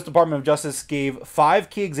lawsuit, the U.S. Department of Justice gave 5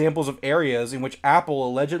 key examples of areas in which Apple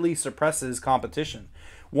allegedly suppresses competition.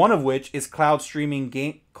 One of which is cloud streaming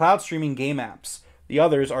game apps. The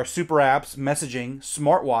others are super apps, messaging,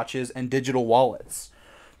 smartwatches, and digital wallets.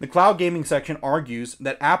 The cloud gaming section argues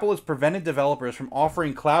that Apple has prevented developers from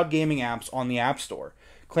offering cloud gaming apps on the App Store,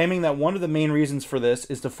 claiming that one of the main reasons for this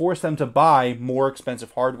is to force them to buy more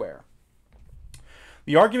expensive hardware.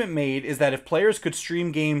 The argument made is that if players could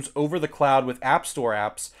stream games over the cloud with App Store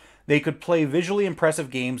apps, they could play visually impressive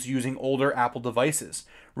games using older Apple devices,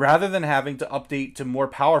 rather than having to update to more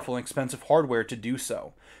powerful and expensive hardware to do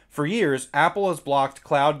so. For years, Apple has blocked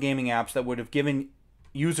cloud gaming apps that would have given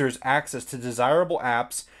users access to desirable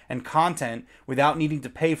apps and content without needing to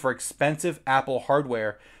pay for expensive Apple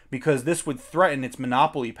hardware because this would threaten its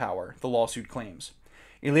monopoly power, the lawsuit claims.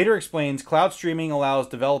 It later explains cloud streaming allows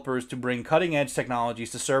developers to bring cutting-edge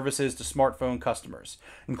technologies to services to smartphone customers,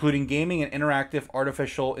 including gaming and interactive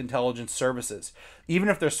artificial intelligence services, even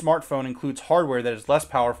if their smartphone includes hardware that is less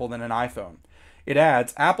powerful than an iPhone. It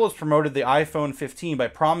adds, Apple has promoted the iPhone 15 by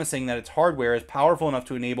promising that its hardware is powerful enough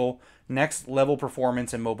to enable next-level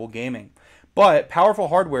performance in mobile gaming. But powerful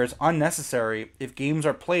hardware is unnecessary if games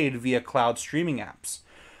are played via cloud streaming apps.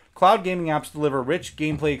 Cloud gaming apps deliver rich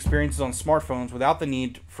gameplay experiences on smartphones without the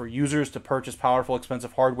need for users to purchase powerful,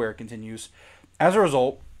 expensive hardware, continues. As a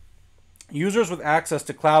result, users with access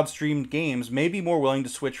to cloud-streamed games may be more willing to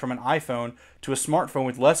switch from an iPhone to a smartphone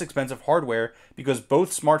with less expensive hardware because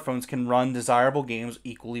both smartphones can run desirable games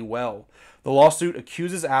equally well. The lawsuit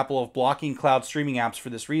accuses Apple of blocking cloud streaming apps for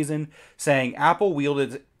this reason, saying Apple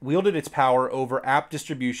wielded its power over app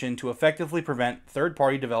distribution to effectively prevent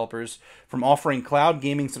third-party developers from offering cloud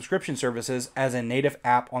gaming subscription services as a native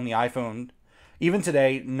app on the iPhone. Even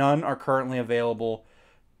today, none are currently available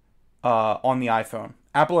on the iPhone.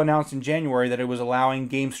 Apple announced in January that it was allowing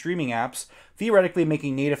game streaming apps, theoretically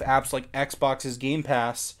making native apps like Xbox's Game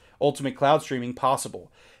Pass Ultimate Cloud Streaming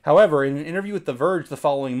possible. However, in an interview with The Verge the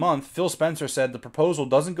following month, Phil Spencer said the proposal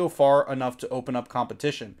doesn't go far enough to open up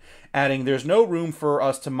competition, adding, "There's no room for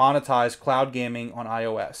us to monetize cloud gaming on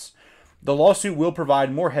iOS." The lawsuit will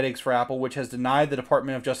provide more headaches for Apple, which has denied the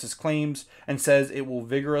Department of Justice claims and says it will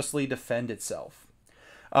vigorously defend itself.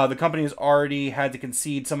 The company has already had to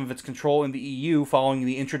concede some of its control in the EU following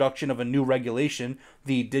the introduction of a new regulation,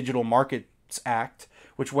 the Digital Markets Act,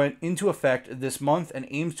 which went into effect this month and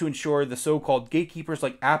aims to ensure the so-called gatekeepers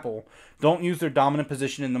like Apple don't use their dominant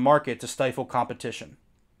position in the market to stifle competition.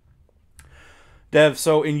 Dev,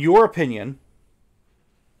 so in your opinion,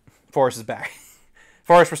 Forrest is back.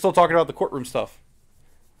 Forrest, we're still talking about the courtroom stuff.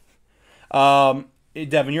 Dev,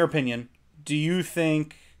 in your opinion, do you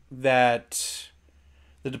think that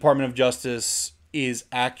the Department of Justice is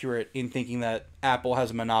accurate in thinking that Apple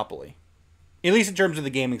has a monopoly? At least in terms of the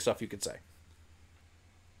gaming stuff, you could say.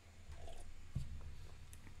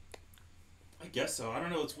 I guess so. I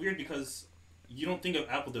don't know. It's weird because you don't think of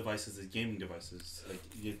Apple devices as gaming devices.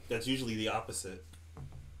 That's usually the opposite.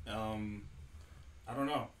 I don't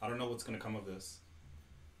know. I don't know what's going to come of this.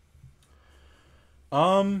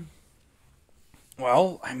 Well,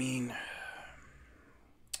 I mean,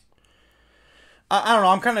 I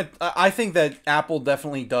don't know. I think that Apple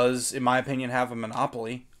definitely does, in my opinion, have a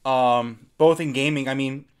monopoly. Both in gaming. I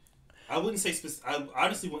mean, I wouldn't say. I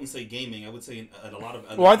honestly wouldn't say gaming. I would say in a lot of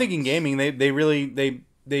other. Well, I think in gaming,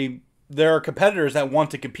 there are competitors that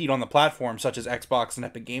want to compete on the platform, such as Xbox and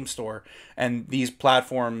Epic Game Store, and these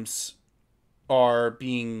platforms are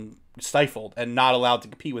being stifled and not allowed to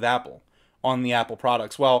compete with Apple on the Apple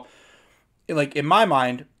products. Well, like in my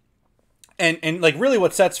mind, and like really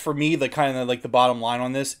what sets for me the kind of like the bottom line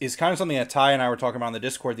on this is kind of something that Ty and I were talking about on the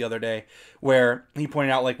Discord the other day, where he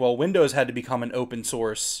pointed out like, well, Windows had to become an open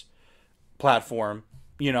source platform,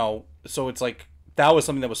 so it's like that was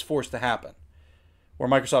something that was forced to happen, where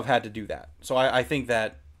Microsoft had to do that. So I think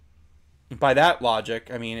that by that logic,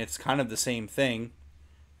 I mean, it's kind of the same thing.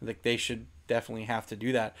 Like they should definitely have to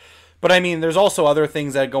do that. But I mean, there's also other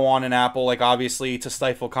things that go on in Apple, like obviously to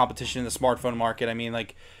stifle competition in the smartphone market. I mean,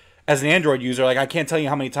 like as an Android user, like I can't tell you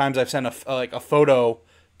how many times I've sent a photo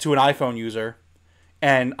to an iPhone user,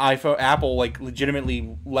 and Apple like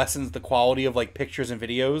legitimately lessens the quality of like pictures and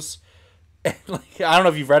videos. Like, I don't know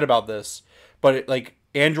if you've read about this, but like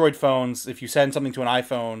Android phones, if you send something to an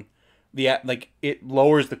iPhone, it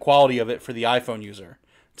lowers the quality of it for the iPhone user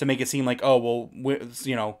to make it seem like, oh well,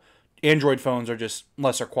 Android phones are just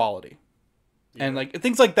lesser quality. Yeah. And like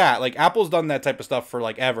things like that. Like Apple's done that type of stuff for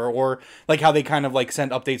like ever, or like how they kind of like send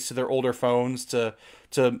updates to their older phones to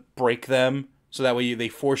break them so that way they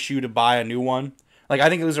force you to buy a new one. Like I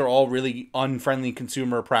think those are all really unfriendly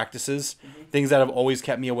consumer practices, things that have always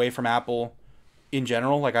kept me away from Apple in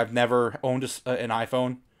general. Like I've never owned an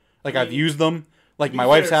iPhone. Like I've used them. Like my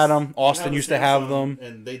wife's had them. Austin used to have them,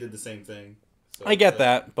 and they did the same thing. So I get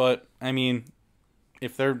that, but I mean,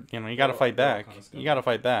 if they're you got to fight back. You got to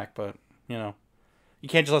fight back, but you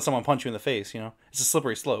can't just let someone punch you in the face. It's a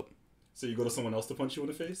slippery slope. So you go to someone else to punch you in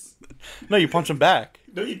the face? No, you punch them back.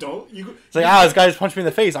 No, you don't. It's like, this guy just punched me in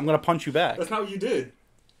the face. I'm gonna punch you back. That's not what you did.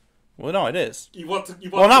 Well, no, it is. Well,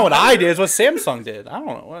 not what I did. It's what Samsung did. I don't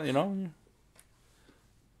know. Well,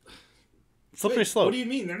 slippery slope. What do you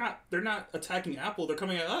mean? They're not attacking Apple. They're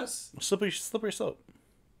coming at us. Slippery slope.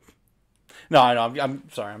 No, I know. I'm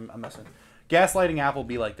sorry. I'm messing. Gaslighting Apple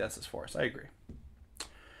be like this is for us. I agree.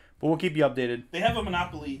 But we'll keep you updated. They have a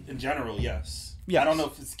monopoly in general, yes. Yes. I don't know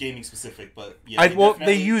if it's gaming specific, but yeah.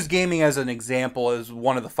 They use gaming as an example as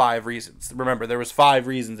one of the 5 reasons. Remember, there was 5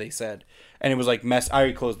 reasons they said, and it was like I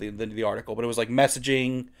already closed the article, but it was like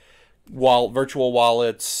messaging, virtual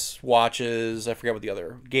wallets, watches. I forget what the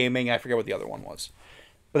other gaming. I forget what the other one was,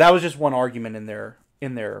 but that was just one argument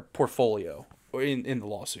in their portfolio or in the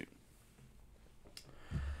lawsuit.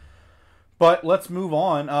 But let's move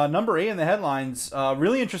on. Number 8 in the headlines.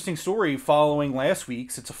 Really interesting story following last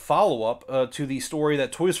week's. It's a follow-up to the story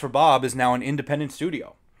that Toys for Bob is now an independent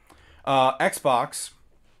studio. Xbox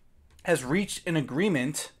has reached an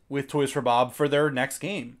agreement with Toys for Bob for their next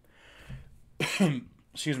game.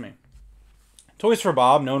 Excuse me. Toys for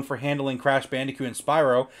Bob, known for handling Crash Bandicoot and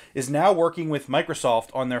Spyro, is now working with Microsoft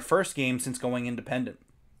on their first game since going independent.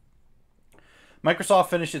 Microsoft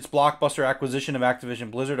finished its blockbuster acquisition of Activision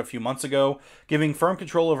Blizzard a few months ago, giving firm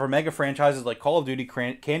control over mega franchises like Call of Duty,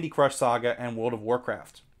 Candy Crush Saga, and World of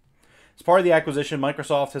Warcraft. As part of the acquisition,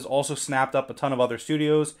 Microsoft has also snapped up a ton of other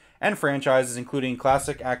studios and franchises, including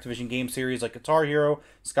classic Activision game series like Guitar Hero,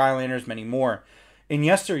 Skylanders, many more. In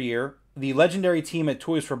yesteryear, the legendary team at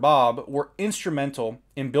Toys for Bob were instrumental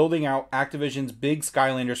in building out Activision's big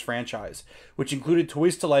Skylanders franchise, which included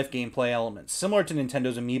toys-to-life gameplay elements, similar to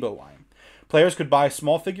Nintendo's Amiibo line. Players could buy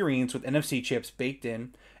small figurines with NFC chips baked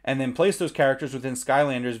in, and then place those characters within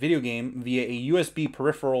Skylanders video game via a USB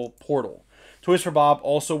peripheral portal. Toys for Bob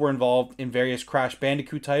also were involved in various Crash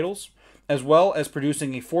Bandicoot titles, as well as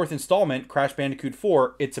producing a fourth installment, Crash Bandicoot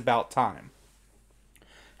 4, It's About Time.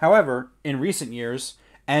 However, in recent years,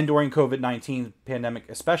 and during COVID-19 pandemic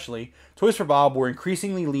especially, Toys for Bob were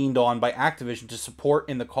increasingly leaned on by Activision to support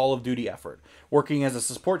in the Call of Duty effort, working as a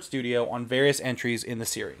support studio on various entries in the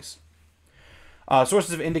series.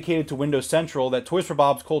 Sources have indicated to Windows Central that Toys for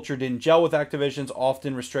Bob's culture didn't gel with Activision's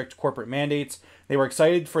often restrict corporate mandates. They were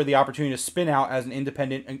excited for the opportunity to spin out as an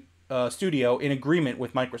independent studio in agreement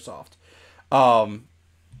with Microsoft.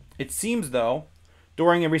 It seems, though,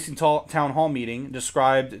 during a recent town hall meeting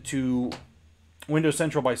described to Windows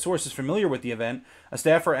Central by sources familiar with the event, a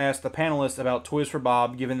staffer asked the panelists about Toys for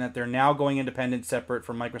Bob, given that they're now going independent separate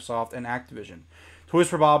from Microsoft and Activision. Toys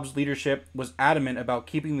for Bob's leadership was adamant about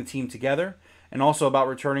keeping the team together, and also about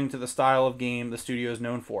returning to the style of game the studio is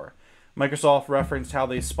known for. Microsoft referenced how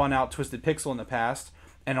they spun out Twisted Pixel in the past,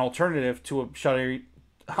 an alternative to a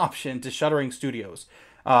option to shuttering studios.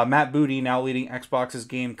 Matt Booty, now leading Xbox's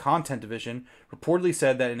game content division, reportedly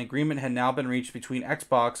said that an agreement had now been reached between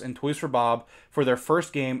Xbox and Toys for Bob for their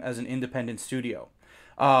first game as an independent studio.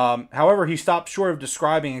 However, he stopped short of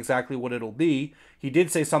describing exactly what it'll be. He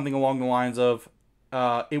did say something along the lines of,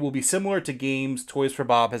 it will be similar to games Toys for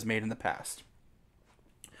Bob has made in the past.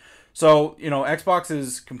 So, Xbox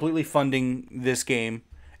is completely funding this game.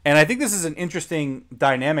 And I think this is an interesting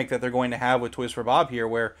dynamic that they're going to have with Toys for Bob here,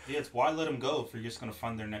 where... Yeah, it's why let them go if you're just going to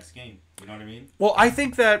fund their next game? You know what I mean? Well, I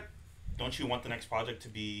think that... Don't you want the next project to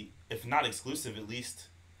be, if not exclusive, at least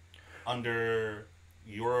under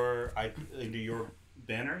your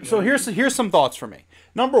banner? So here's some thoughts for me.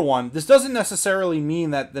 Number one, this doesn't necessarily mean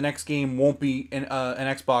that the next game won't be an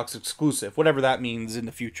Xbox exclusive, whatever that means in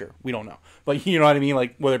the future. We don't know. But you know what I mean?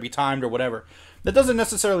 Like, whether it be timed or whatever. That doesn't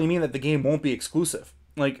necessarily mean that the game won't be exclusive.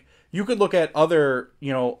 Like, you could look at other,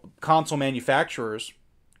 console manufacturers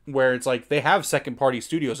where it's like they have second-party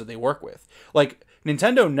studios that they work with. Like,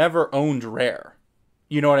 Nintendo never owned Rare.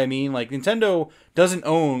 You know what I mean? Like, Nintendo doesn't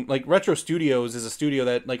own... Like, Retro Studios is a studio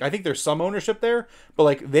that... Like, I think there's some ownership there, but,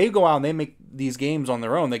 like, they go out and they make these games on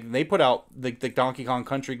their own. Like, they put out the Donkey Kong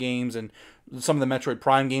Country games and some of the Metroid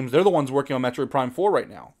Prime games. They're the ones working on Metroid Prime 4 right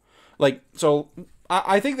now. Like, so,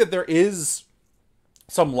 I think that there is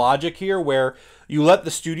some logic here where you let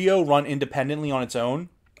the studio run independently on its own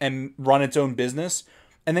and run its own business,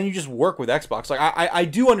 and then you just work with Xbox. Like, I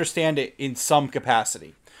do understand it in some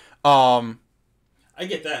capacity. I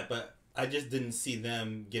get that, but I just didn't see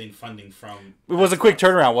them getting funding from... It was Xbox. A quick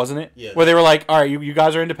turnaround, wasn't it? Yeah. Where they were like, all right, you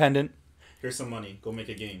guys are independent. Here's some money. Go make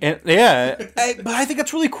a game. And, yeah. But I think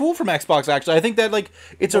that's really cool from Xbox, actually. I think that, like,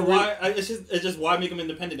 it's but why? It's just why make them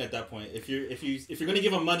independent at that point? If you're going to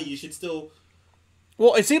give them money, you should still...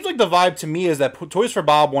 Well, it seems like the vibe to me is that Toys for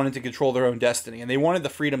Bob wanted to control their own destiny, and they wanted the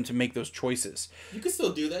freedom to make those choices. You can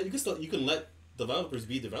still do that. You can let developers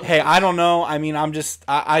be developers. Hey, I don't know. I mean,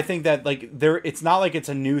 I think that, like, it's not like it's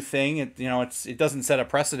a new thing. It doesn't set a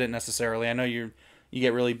precedent necessarily. I know you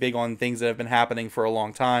get really big on things that have been happening for a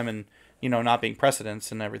long time and, not being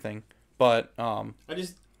precedents and everything. But I'm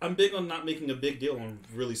big on not making a big deal on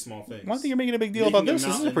really small things. Well, I think you're making a big deal about this.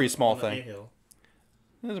 This is a pretty small thing.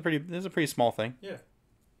 This is a pretty small thing. Yeah.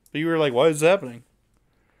 But you were like, why is this happening?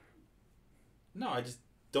 No, I just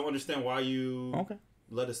don't understand why you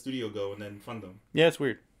let a studio go and then fund them. Yeah, it's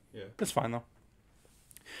weird. Yeah. That's fine, though.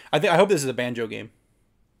 I hope this is a Banjo game.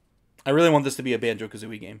 I really want this to be a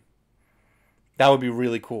Banjo-Kazooie game. That would be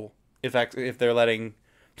really cool if they're letting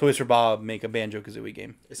Toys for Bob make a Banjo-Kazooie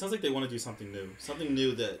game. It sounds like they want to do something new. Something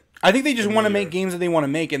new that... I think they just want to make games that they want to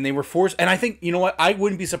make, and they were forced... And I think, you know what? I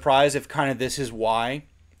wouldn't be surprised if kind of this is why.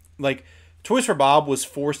 Like, Toys for Bob was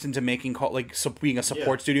forced into making being a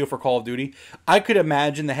support studio for Call of Duty. I could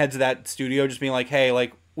imagine the heads of that studio just being like, hey,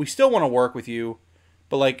 like, we still want to work with you,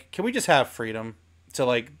 but, like, can we just have freedom to,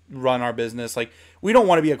 like, run our business? Like, we don't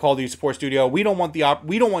want to be a Call of Duty support studio. We don't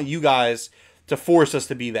want you guys to force us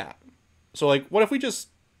to be that. So, like, what if we just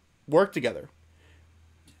work together?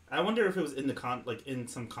 I wonder if it was in in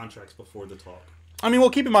some contracts before the talk. I mean, well,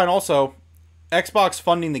 keep in mind also, Xbox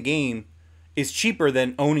funding the game is cheaper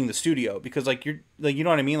than owning the studio because, like, you know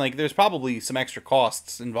what I mean? Like, there's probably some extra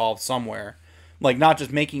costs involved somewhere. Like, not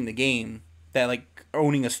just making the game, that, like,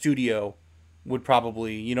 owning a studio would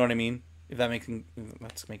probably, you know what I mean? If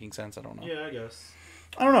that's making sense, I don't know. Yeah, I guess.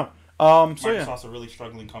 I don't know. Microsoft's a really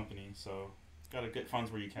struggling company, so gotta get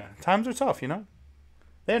funds where you can. Times are tough,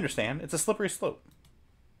 They understand. It's a slippery slope.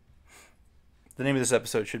 The name of this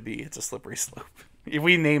episode should be It's a Slippery Slope. If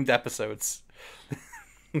we named episodes...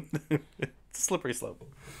 It's a slippery slope.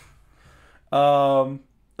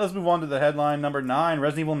 Let's move on to the headline number 9.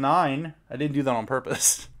 Resident Evil 9. I didn't do that on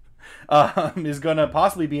purpose. is going to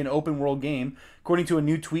possibly be an open world game. According to a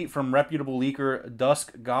new tweet from reputable leaker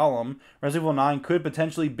Dusk Golem, Resident Evil 9 could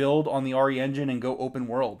potentially build on the RE engine and go open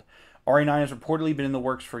world. RE9 has reportedly been in the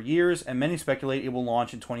works for years, and many speculate it will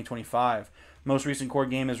launch in 2025. Most recent core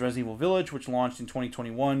game is Resident Evil Village, which launched in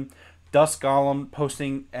 2021. Dusk Golem,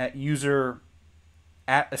 posting at user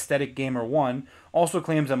at Aesthetic Gamer 1, also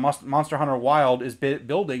claims that Monster Hunter Wild is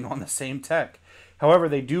building on the same tech. However,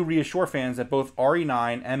 they do reassure fans that both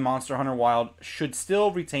RE9 and Monster Hunter Wild should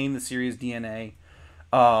still retain the series DNA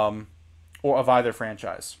or of either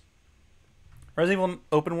franchise. Resident Evil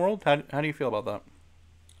open world, how do you feel about that?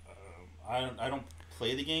 I don't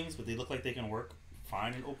play the games, but they look like they can work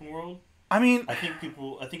fine in open world. I mean, I think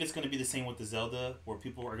it's going to be the same with the Zelda, where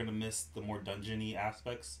people are going to miss the more dungeony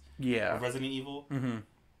aspects of Resident Evil.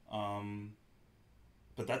 Mm-hmm.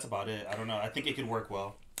 But that's about it. I don't know. I think it could work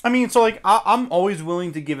well. I mean, so like I'm always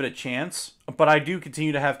willing to give it a chance, but I do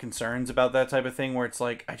continue to have concerns about that type of thing where it's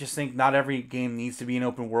like I just think not every game needs to be an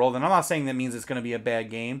open world, and I'm not saying that means it's going to be a bad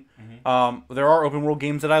game. Mm-hmm. There are open world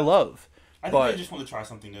games that I love. I think they just want to try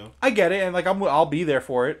something new. I get it, and like I'll be there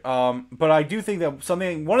for it. But I do think that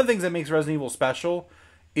one of the things that makes Resident Evil special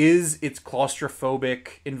is its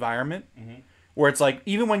claustrophobic environment, where it's like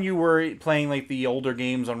even when you were playing like the older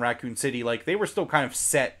games on Raccoon City, like they were still kind of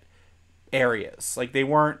set areas, like they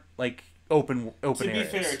weren't like open areas. To be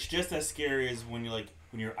fair, it's just as scary as when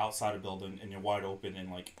you're outside a building and you're wide open and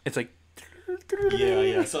like it's like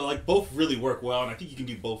yeah. So like both really work well, and I think you can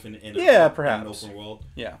do both in an open world.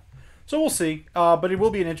 Yeah. So we'll see, but it will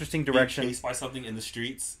be an interesting direction. Being chased by something in the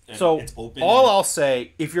streets, and so it's open. I'll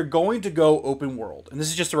say, if you're going to go open world, and this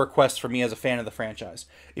is just a request for me as a fan of the franchise,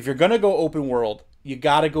 if you're going to go open world, you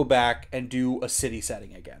got to go back and do a city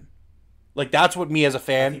setting again. Like, that's what me as a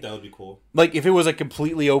fan... I think that would be cool. Like, if it was a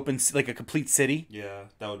completely open, like a complete city... Yeah,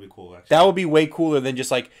 that would be cool, actually. That would be way cooler than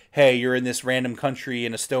just like, hey, you're in this random country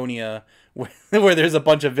in Estonia where there's a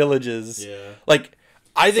bunch of villages. Yeah. Like...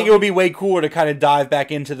 I think it would be way cooler to kind of dive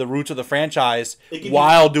back into the roots of the franchise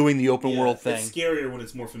while doing the open world thing. It's scarier when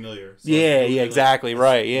it's more familiar. So exactly,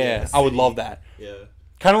 right, yeah. I would love that. Yeah.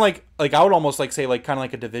 Kind of like I would almost like say like kind of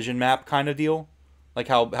like a Division map kind of deal. Like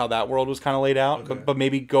how that world was kind of laid out, okay. but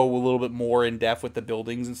maybe go a little bit more in depth with the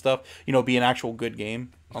buildings and stuff. You know, be an actual good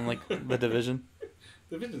game on like the Division.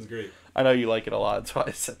 Division's great. I know you like it a lot, that's why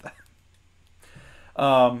I said that.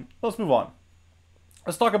 Let's move on.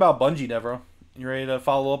 Let's talk about Bungie, Devro. You ready to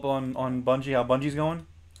follow up on Bungie, how Bungie's going?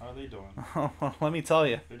 How are they doing? Well, let me tell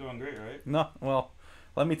you. They're doing great, right? No, well,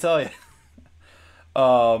 let me tell you.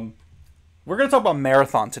 We're going to talk about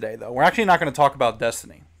Marathon today, though. We're actually not going to talk about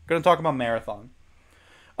Destiny. We're going to talk about Marathon.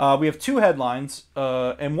 We have two headlines,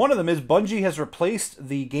 and one of them is Bungie has replaced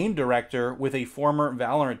the game director with a former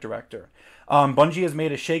Valorant director. Bungie has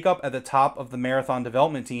made a shakeup at the top of the Marathon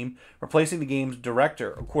development team, replacing the game's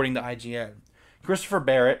director, according to IGN. Christopher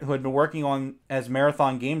Barrett, who had been working on as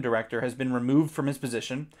Marathon game director, has been removed from his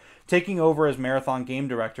position. Taking over as Marathon game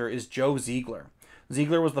director is Joe Ziegler.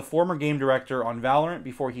 Ziegler was the former game director on Valorant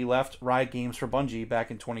before he left Riot Games for Bungie back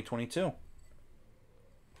in 2022.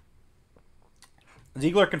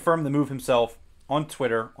 Ziegler confirmed the move himself on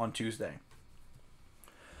Twitter on Tuesday.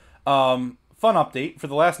 Fun update. For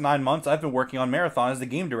the last 9 months, I've been working on Marathon as the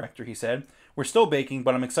game director, he said. We're still baking,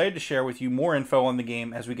 but I'm excited to share with you more info on the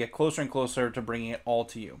game as we get closer and closer to bringing it all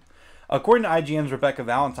to you. According to IGN's Rebecca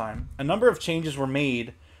Valentine, a number of changes were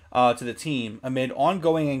made to the team amid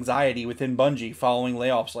ongoing anxiety within Bungie following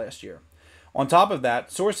layoffs last year. On top of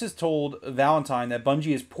that, sources told Valentine that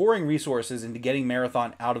Bungie is pouring resources into getting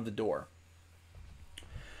Marathon out of the door.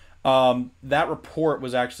 That report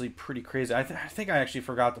was actually pretty crazy. I think I actually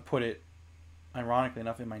forgot to put it, ironically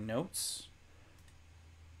enough, in my notes.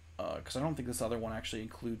 Because I don't think this other one actually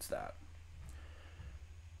includes that.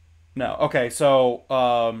 No. Okay, so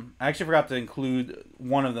I actually forgot to include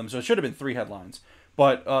one of them. So it should have been 3 headlines.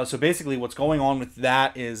 But so basically what's going on with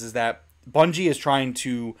that is that Bungie is trying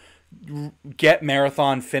to get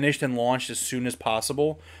Marathon finished and launched as soon as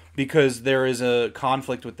possible because there is a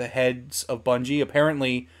conflict with the heads of Bungie.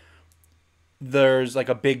 Apparently, there's like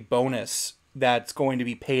a big bonus that's going to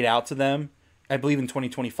be paid out to them, I believe in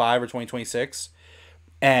 2025 or 2026.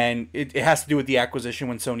 And it has to do with the acquisition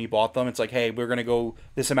when Sony bought them. It's like, hey, we're going to go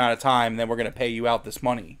this amount of time, and then we're going to pay you out this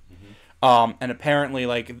money. Mm-hmm. And apparently,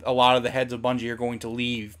 like, a lot of the heads of Bungie are going to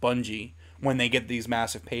leave Bungie when they get these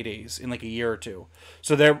massive paydays in, like, a year or two.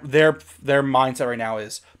 So their mindset right now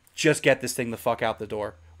is, just get this thing the fuck out the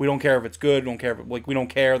door. We don't care if it's good. We don't care we don't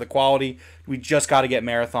care the quality. We just got to get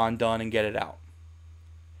Marathon done and get it out.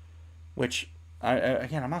 Which...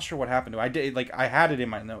 I'm not sure what happened to it. I had it in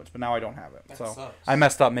my notes, but now I don't have it. That so sucks. I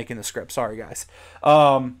messed up making the script. Sorry, guys.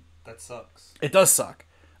 That That sucks. It does suck.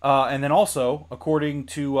 And then also, according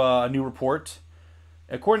to a new report,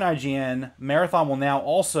 according to IGN, Marathon will now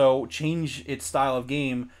also change its style of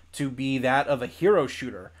game to be that of a hero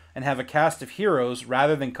shooter and have a cast of heroes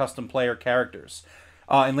rather than custom player characters.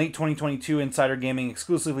 In late 2022, Insider Gaming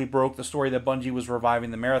exclusively broke the story that Bungie was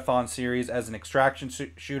reviving the Marathon series as an extraction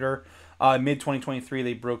shooter. In mid-2023,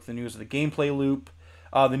 they broke the news of the gameplay loop.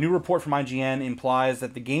 The new report from IGN implies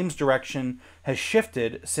that the game's direction has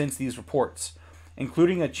shifted since these reports,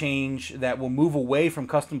 including a change that will move away from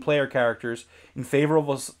custom player characters in favor of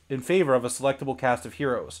a selectable cast of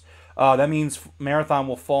heroes. That means Marathon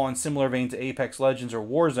will fall in similar vein to Apex Legends or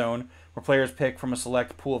Warzone, where players pick from a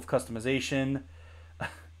select pool of customization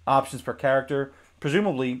options per character.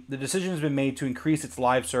 Presumably, the decision has been made to increase its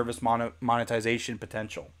live service monetization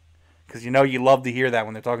potential. Because you love to hear that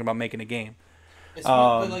when they're talking about making a game. It's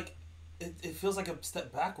weird, but it feels like a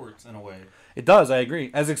step backwards in a way. It does, I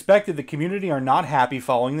agree. As expected, the community are not happy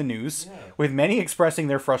following the news, with many expressing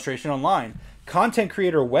their frustration online. Content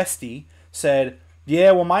creator Westy said,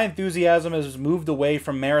 "Yeah, well, my enthusiasm has moved away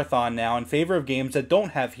from Marathon now in favor of games that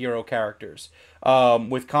don't have hero characters."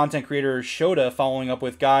 With content creator Shota following up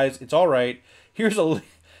with, "Guys, it's all right. Here's a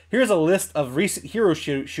list of recent hero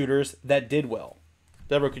shooters that did well."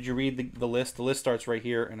 Devro, could you read the list? The list starts right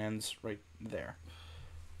here and ends right there.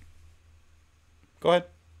 Go ahead.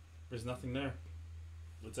 There's nothing there.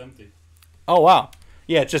 It's empty. Oh, wow.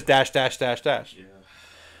 Yeah, it's just dash, dash, dash, dash.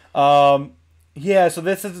 Yeah. Yeah, so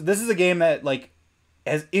this is a game that,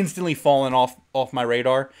 has instantly fallen off my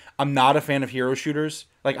radar. I'm not a fan of hero shooters.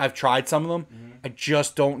 I've tried some of them. Mm-hmm. I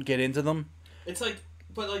just don't get into them. It's I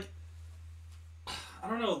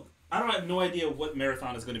don't know. I have no idea what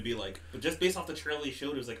Marathon is going to be like. But just based off the trailer they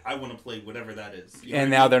showed, it was I want to play whatever that is. And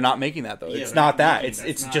now they're not making that, though. Yeah, it's not that.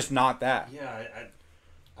 It's just not that. Yeah,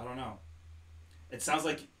 I don't know. It sounds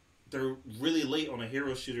like they're really late on a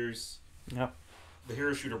hero shooters. Yeah. The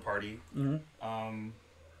hero shooter party. Mm-hmm.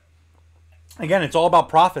 Again, it's all about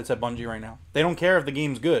profits at Bungie right now. They don't care if the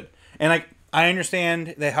game's good. And I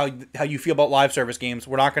understand that how you feel about live service games.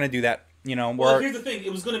 We're not going to do that. Well, here's the thing.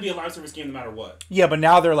 It was going to be a live service game no matter what. Yeah, but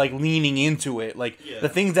now they're leaning into it. The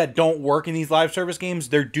things that don't work in these live service games,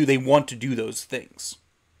 they want to do those things.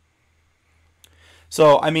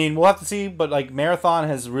 So, we'll have to see, but Marathon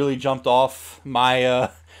has really jumped off my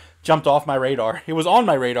radar. It was on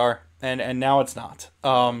my radar, and now it's not.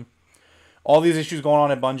 All these issues going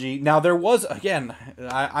on at Bungie. Now, there was, again,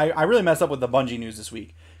 I really messed up with the Bungie news this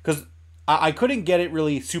week, because I couldn't get it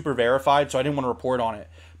really super verified, so I didn't want to report on it.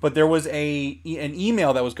 But there was an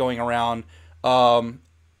email that was going around. I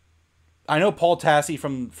know Paul Tassi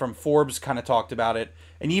from Forbes kind of talked about it,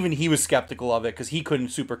 and even he was skeptical of it because he couldn't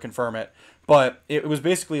super confirm it. But it was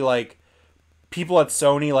basically people at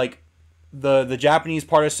Sony, the Japanese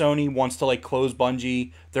part of Sony wants to close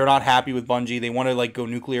Bungie. They're not happy with Bungie. They want to go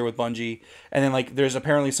nuclear with Bungie. And then there's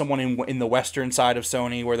apparently someone in the western side of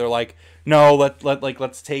Sony where they're no,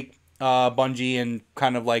 let's take Bungie and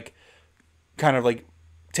kind of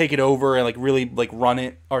take it over and really run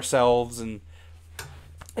it ourselves. And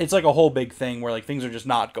it's a whole big thing where things are just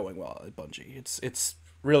not going well at Bungie. It's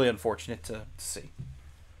really unfortunate to see.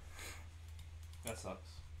 That sucks.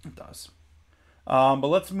 It does. But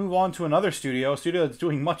let's move on to another studio, a studio that's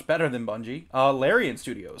doing much better than Bungie, Larian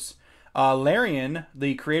Studios. Larian,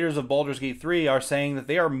 the creators of Baldur's Gate 3, are saying that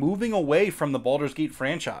they are moving away from the Baldur's Gate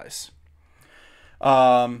franchise.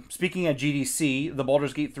 Speaking at GDC, the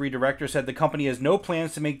Baldur's Gate 3 director said the company has no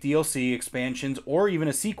plans to make DLC, expansions, or even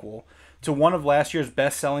a sequel to one of last year's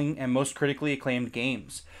best-selling and most critically acclaimed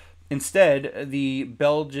games. Instead, the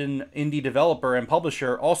Belgian indie developer and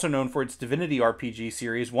publisher, also known for its Divinity RPG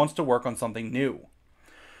series, wants to work on something new.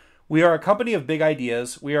 "We are a company of big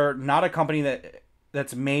ideas. We are not a company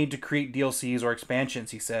that's made to create DLCs or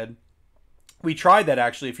expansions," he said. "We tried that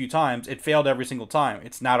actually a few times. It failed every single time.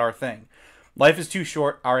 It's not our thing. Life is too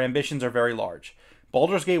short. Our ambitions are very large.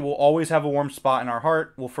 Baldur's Gate will always have a warm spot in our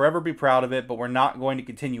heart. We'll forever be proud of it, but we're not going to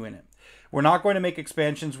continue in it. We're not going to make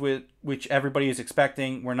expansions which everybody is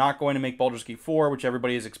expecting. We're not going to make Baldur's Gate 4, which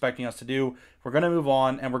everybody is expecting us to do. We're going to move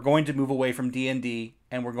on, and we're going to move away from D&D,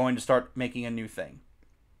 and we're going to start making a new thing."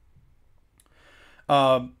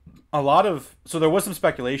 So there was some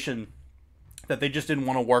speculation that they just didn't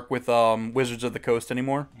want to work with Wizards of the Coast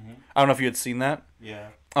anymore. Mm-hmm. I don't know if you had seen that.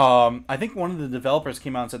 Yeah. I think one of the developers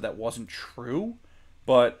came out and said that wasn't true,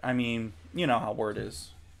 but you know how word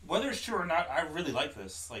is. Whether it's true or not, I really like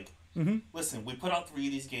this. Listen, we put out 3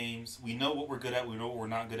 of these games. We know what we're good at. We know what we're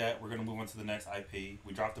not good at. We're going to move on to the next IP.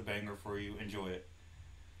 We dropped a banger for you. Enjoy it.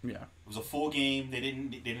 Yeah. It was a full game. They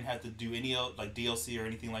didn't have to do any DLC or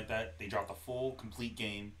anything like that. They dropped a full, complete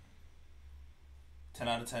game. 10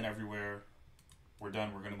 out of 10 everywhere. We're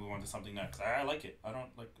done. We're gonna move on to something next. I like it. I don't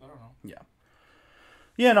know. Yeah.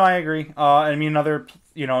 Yeah, no, I agree. I mean,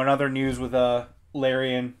 another news with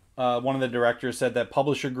Larian. One of the directors said that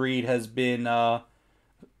publisher greed has been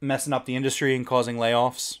messing up the industry and causing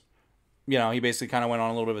layoffs. He basically kind of went on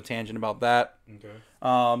a little bit of a tangent about that. Okay.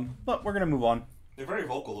 But we're gonna move on. They're very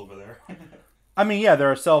vocal over there. I mean, yeah,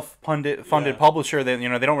 they're a self-funded publisher. That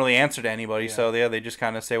they don't really answer to anybody, so they just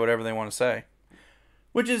kind of say whatever they want to say.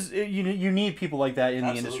 Which is you need people like that in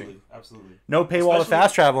the industry. Absolutely. No paywall to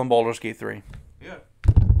fast travel in Baldur's Gate 3. Yeah.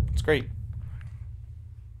 It's great.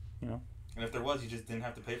 And if there was, you just didn't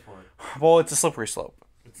have to pay for it. Well, it's a slippery slope.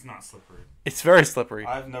 It's not slippery. It's very slippery.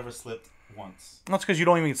 I've never slipped once. That's because you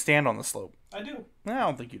don't even stand on the slope. I do. No, I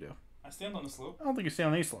don't think you do. I stand on the slope. I don't think you stand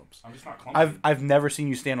on any slopes. I'm just not clumsy. I've never seen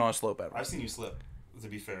you stand on a slope ever. I've seen you slip, to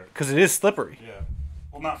be fair. Because it is slippery. Yeah.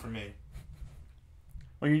 Well, not for me.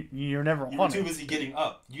 Well, you're never on it. You were too busy getting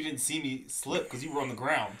up. You didn't see me slip because you were on the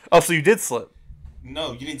ground. Oh, so you did slip?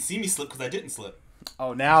 No, you didn't see me slip because I didn't slip.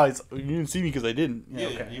 Oh, now you didn't see me because I didn't. Yeah,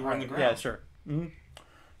 okay. you were on the ground. Yeah, sure. Mm-hmm.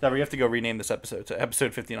 Devro, you have to go rename this episode to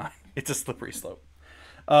episode 59. It's a slippery slope.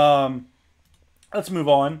 Let's move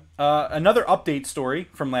on. Another update story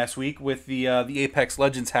from last week with the Apex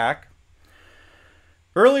Legends hack.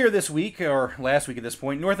 Earlier this week, or last week at this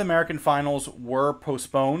point, North American finals were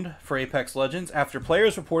postponed for Apex Legends after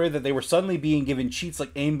players reported that they were suddenly being given cheats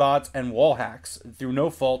like aimbots and wall hacks through no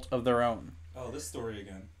fault of their own. Oh, this story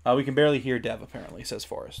again. We can barely hear Dev, apparently, says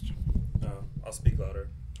Forrest. Oh, I'll speak louder.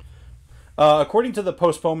 According to the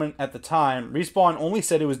postponement at the time, Respawn only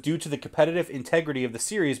said it was due to the competitive integrity of the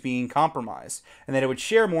series being compromised, and that it would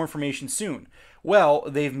share more information soon. Well,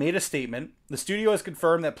 they've made a statement. The studio has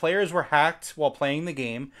confirmed that players were hacked while playing the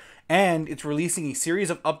game, and it's releasing a series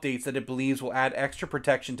of updates that it believes will add extra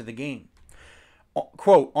protection to the game.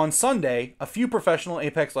 Quote, on Sunday, a few professional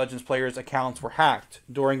Apex Legends players' accounts were hacked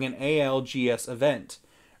during an ALGS event.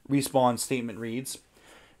 Respawn's statement reads,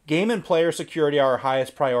 game and player security are our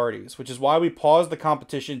highest priorities, which is why we paused the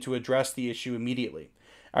competition to address the issue immediately.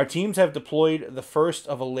 Our teams have deployed the first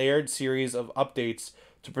of a layered series of updates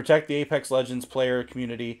to protect the Apex Legends player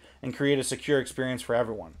community and create a secure experience for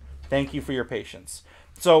everyone. Thank you for your patience.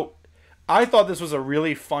 So, I thought this was a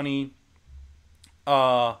really funny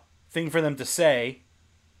thing for them to say,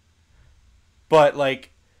 but,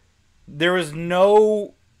 like, there was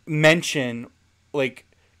no mention, like,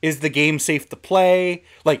 is the game safe to play?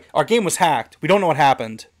 Like, our game was hacked. We don't know what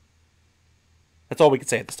happened. That's all we could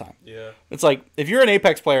say at this time. Yeah. It's like, if you're an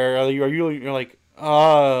Apex player, you're like,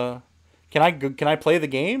 can I play the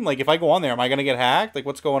game? Like, if I go on there, am I going to get hacked? Like,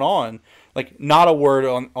 what's going on? Like, not a word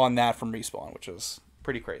on that from Respawn, which is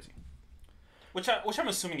pretty crazy. Which I'm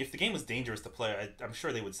assuming if the game was dangerous to play, I'm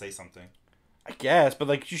sure they would say something. I guess, but,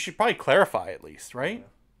 like, you should probably clarify at least, right?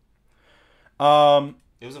 Yeah.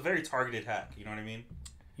 It was a very targeted hack, you know what I mean?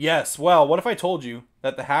 Yes. Well, what if I told you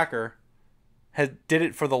that the hacker did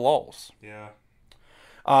it for the lulz? Yeah.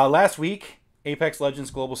 Last week, Apex Legends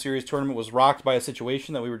Global Series Tournament was rocked by a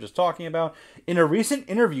situation that we were just talking about. In a recent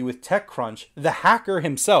interview with TechCrunch, the hacker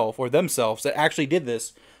himself, or themselves, that actually did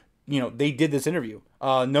this, they did this interview,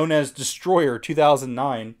 known as Destroyer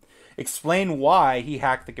 2009, explained why he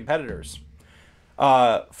hacked the competitors.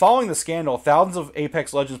 Following the scandal, thousands of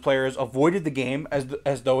Apex Legends players avoided the game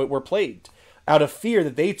as though it were plagued, out of fear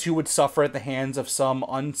that they too would suffer at the hands of some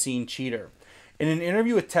unseen cheater. In an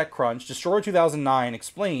interview with TechCrunch, Destroyer 2009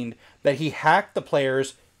 explained that he hacked the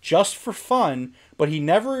players just for fun, but he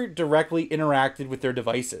never directly interacted with their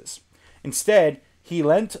devices. Instead, he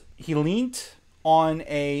leaned on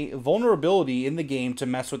a vulnerability in the game to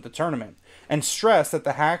mess with the tournament, and stressed that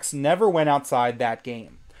the hacks never went outside that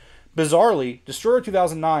game. Bizarrely, Destroyer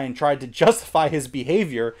 2009 tried to justify his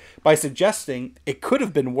behavior by suggesting it could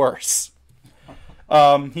have been worse.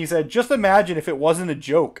 He said, just imagine if it wasn't a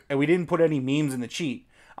joke and we didn't put any memes in the cheat.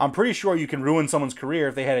 I'm pretty sure you can ruin someone's career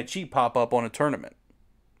if they had a cheat pop up on a tournament.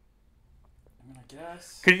 I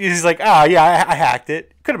guess. He's like, yeah, I hacked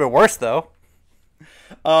it. Could have been worse, though.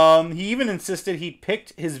 He even insisted he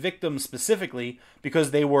picked his victims specifically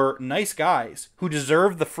because they were nice guys who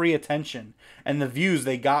deserved the free attention and the views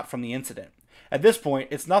they got from the incident. At this point,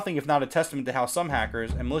 it's nothing if not a testament to how some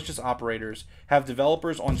hackers and malicious operators have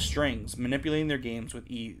developers on strings manipulating their games with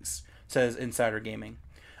ease, says Insider Gaming.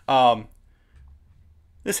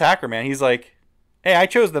 This hacker, man, he's like, hey, I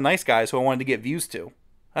chose the nice guys who I wanted to get views to.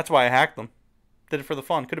 That's why I hacked them. Did it for the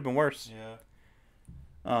fun. Could have been worse.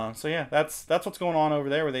 Yeah. So yeah, that's what's going on over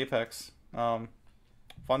there with Apex. Fun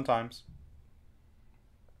times.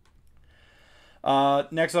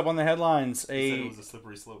 Next up on the headlines, He said it was a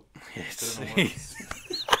slippery slope.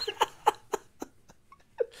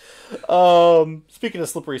 Speaking of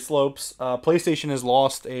slippery slopes, PlayStation has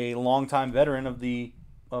lost a longtime veteran of the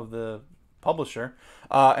publisher,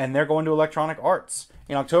 and they're going to Electronic Arts.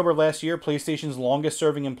 In October of last year, PlayStation's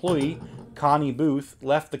longest-serving employee, Connie Booth,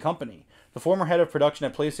 left the company. The former head of production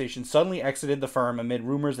at PlayStation suddenly exited the firm amid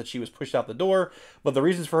rumors that she was pushed out the door, but the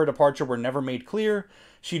reasons for her departure were never made clear.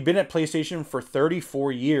 She'd been at PlayStation for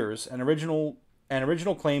 34 years. An original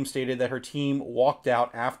claim stated that her team walked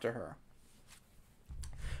out after her.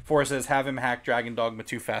 Forrest says, have him hack Dragon Dogma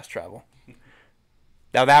 2 Fast Travel.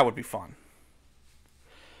 Now that would be fun.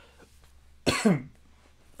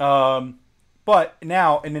 But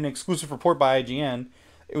now, in an exclusive report by IGN,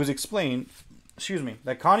 it was explained,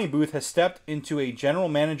 that Connie Booth has stepped into a general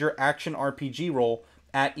manager action RPG role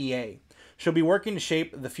at EA. She'll be working to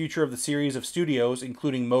shape the future of the series of studios,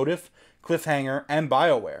 including Motive, Cliffhanger, and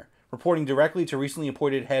BioWare, reporting directly to recently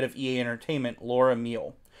appointed head of EA Entertainment, Laura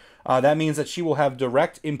Meal. That means that she will have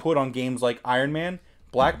direct input on games like Iron Man,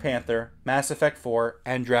 Black Panther, Mass Effect 4,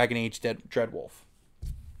 and Dragon Age Dreadwolf.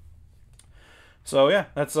 So yeah,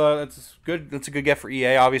 that's good. That's a good get for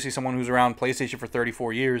EA. Obviously, someone who's around PlayStation for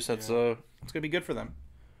 34 years. It's gonna be good for them.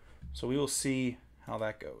 So we will see how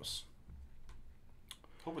that goes.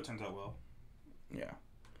 Hope it turns out well. Yeah.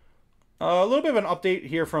 A little bit of an update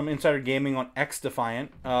here from Insider Gaming on X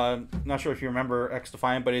Defiant. Not sure if you remember X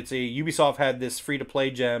Defiant, but it's Ubisoft had this free-to-play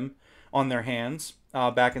gem on their hands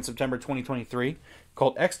back in September 2023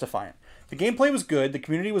 called X Defiant. The gameplay was good, the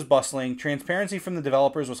community was bustling, transparency from the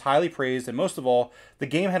developers was highly praised, and most of all, the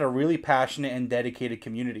game had a really passionate and dedicated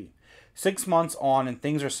community. 6 months on, and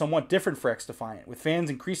things are somewhat different for X Defiant, with fans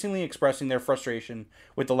increasingly expressing their frustration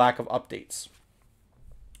with the lack of updates.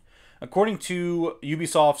 According to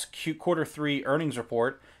Ubisoft's Quarter 3 earnings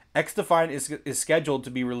report, X Defiant is scheduled to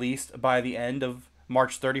be released by the end of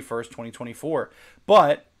March 31st, 2024.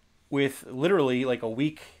 But with literally like a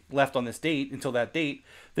week left on this date, until that date,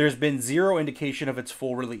 there's been zero indication of its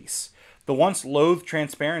full release. The once loathed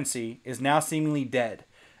transparency is now seemingly dead,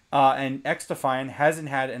 and X Defiant hasn't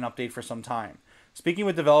had an update for some time. Speaking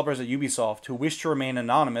with developers at Ubisoft who wish to remain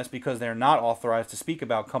anonymous because they're not authorized to speak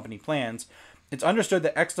about company plans, it's understood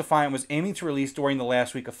that X Defiant was aiming to release during the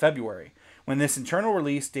last week of February, when this internal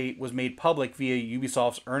release date was made public via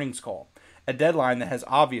Ubisoft's earnings call, a deadline that has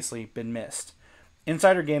obviously been missed.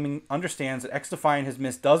 Insider Gaming understands that X Defiant has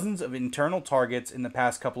missed dozens of internal targets in the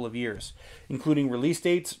past couple of years, including release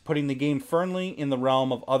dates, putting the game firmly in the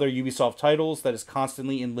realm of other Ubisoft titles that is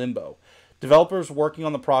constantly in limbo. Developers working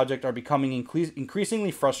on the project are becoming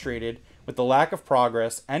increasingly frustrated with the lack of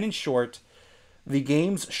progress, and in short, the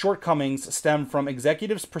game's shortcomings stem from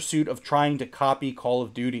executives' pursuit of trying to copy Call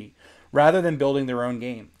of Duty, rather than building their own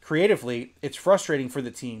game. Creatively, it's frustrating for the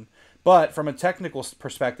team, but from a technical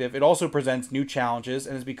perspective, it also presents new challenges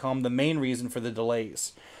and has become the main reason for the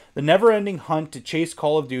delays. The never-ending hunt to chase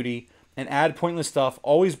Call of Duty and add pointless stuff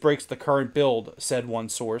always breaks the current build, said one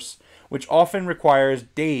source, which often requires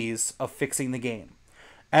days of fixing the game.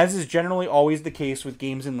 As is generally always the case with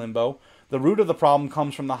games in limbo, the root of the problem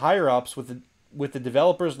comes from the higher-ups with the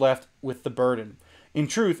developers left with the burden. In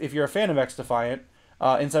truth, if you're a fan of X Defiant,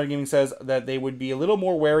 Insider Gaming says that they would be a little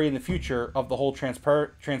more wary in the future of the whole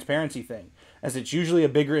transparency thing, as it's usually a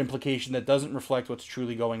bigger implication that doesn't reflect what's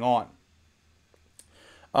truly going on.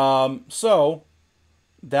 So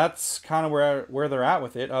that's kind of where they're at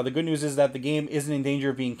with it. The good news is that the game isn't in danger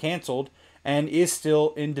of being canceled and is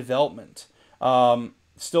still in development.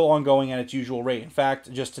 Still ongoing at its usual rate. In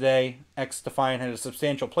fact, just today, X Defiant had a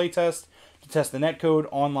substantial playtest to test the netcode,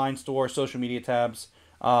 online store, social media tabs,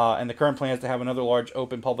 and the current plan is to have another large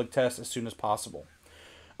open public test as soon as possible.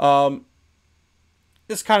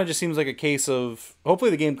 This kind of just seems like a case of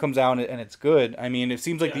hopefully the game comes out and it's good. I mean, it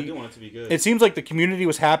seems like I do want it to be good. It seems like the community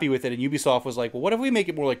was happy with it, and Ubisoft was like, "Well, what if we make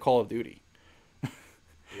it more like Call of Duty?" Yeah.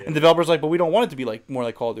 And developers like, "But we don't want it to be like more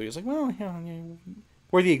like Call of Duty." It's like, well, yeah,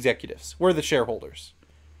 we're the executives, we're the shareholders.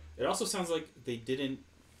 It also sounds like they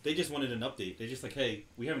just wanted an update. They're just like, hey,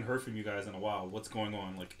 we haven't heard from you guys in a while. What's going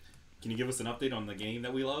on? Like, can you give us an update on the game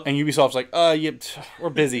that we love? And Ubisoft's like, yeah,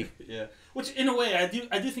 we're busy. Yeah. Which, in a way, I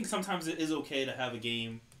do think sometimes it is okay to have a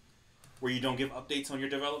game where you don't give updates on your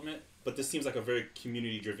development, but this seems like a very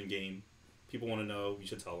community-driven game. People want to know, you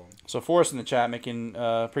should tell them. So Forrest in the chat making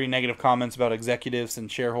pretty negative comments about executives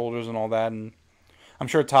and shareholders and all that, and I'm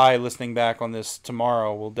sure Ty, listening back on this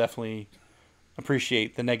tomorrow, will definitely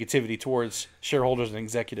appreciate the negativity towards shareholders and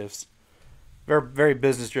executives. Very, very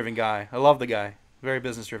business-driven guy. I love the guy. Very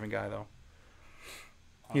business-driven guy, though.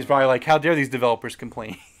 He's probably like, how dare these developers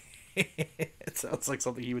complain? It sounds like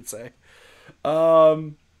something he would say.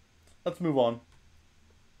 Let's move on.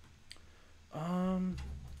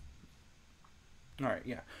 All right,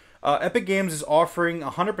 yeah. Epic Games is offering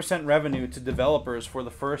 100% revenue to developers for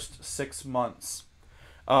the first 6 months.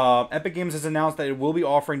 Epic Games has announced that it will be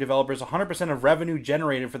offering developers 100% of revenue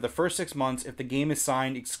generated for the first 6 months if the game is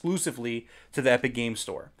signed exclusively to the Epic Games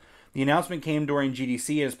Store. The announcement came during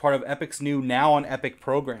GDC as part of Epic's new Now on Epic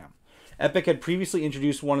program. Epic had previously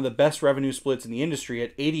introduced one of the best revenue splits in the industry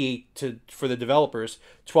at 88% for the developers,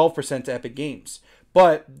 12% to Epic Games.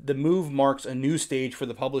 But the move marks a new stage for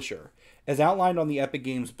the publisher. As outlined on the Epic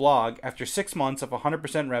Games blog, after 6 months of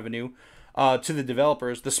 100% revenue to the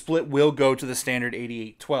developers, the split will go to the standard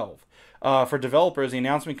 88-12. For developers, the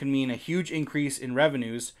announcement could mean a huge increase in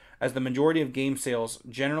revenues, as the majority of game sales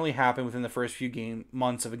generally happen within the first few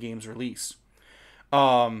months of a game's release.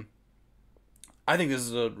 I think this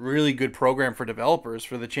is a really good program for developers,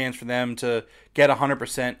 for the chance for them to get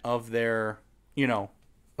 100% of their,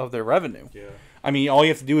 of their revenue. Yeah. I mean, all you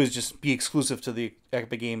have to do is just be exclusive to the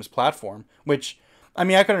Epic Games platform, which, I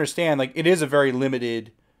mean, I can understand. Like, it is a very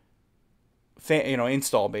limited,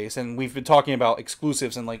 install base, and we've been talking about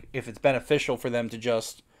exclusives and like if it's beneficial for them to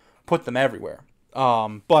just put them everywhere.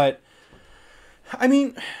 But I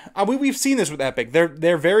mean, we've seen this with Epic.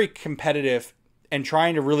 They're very competitive and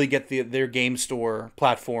trying to really get their game store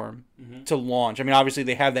platform to launch. I mean, obviously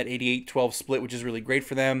they have that 88-12 split, which is really great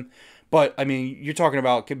for them. But, I mean, you're talking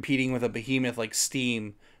about competing with a behemoth like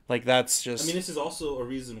Steam. Like, that's just... I mean, this is also a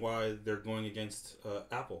reason why they're going against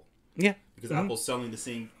Apple. Yeah. Because Apple's selling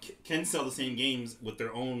can sell the same games with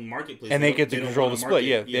their own marketplace. And they get to control the split,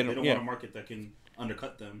 yeah. They don't want a market that can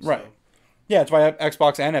undercut them. Right. So. Yeah, that's why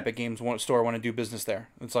Xbox and Epic Games Store want to do business there.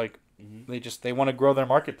 It's like, they want to grow their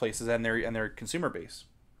marketplaces and their consumer base.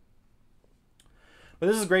 But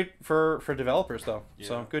this is great for developers, though. Yeah.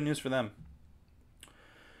 So, good news for them.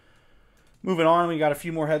 Moving on, we got a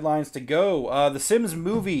few more headlines to go. The Sims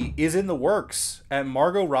movie is in the works at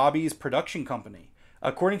Margot Robbie's production company.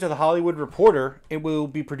 According to The Hollywood Reporter, it will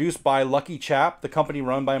be produced by Lucky Chap, the company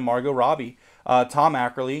run by Margot Robbie, Tom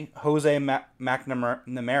Ackerley, Jose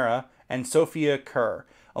McNamara, and Sophia Kerr,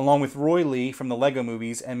 along with Roy Lee from the Lego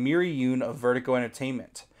Movies and Miri Yoon of Vertigo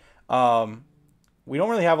Entertainment. We don't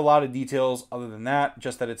really have a lot of details other than that,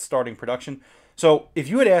 just that it's starting production. So, if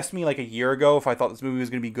you had asked me like a year ago if I thought this movie was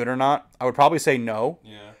going to be good or not, I would probably say no.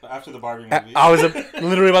 Yeah, but after the Barbie movie. I was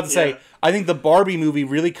literally about to say, I think the Barbie movie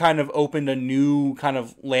really kind of opened a new kind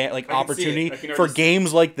of opportunity for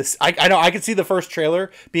games like this. I know, I could see the first trailer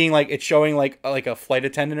being like, it's showing like a flight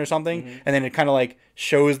attendant or something, and then it kind of like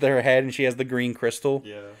shows their head and she has the green crystal.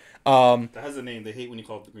 Yeah. That has a name. They hate when you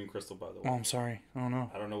call it the green crystal, by the way. Oh, I'm sorry. I don't know.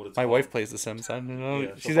 I don't know what it's called. My wife plays The Sims. I don't know.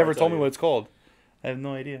 Yeah, she's never told me what it's called. I have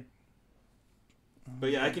no idea.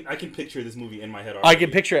 But yeah, I can picture this movie in my head already. I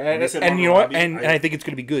can picture it, and you know what? And I think it's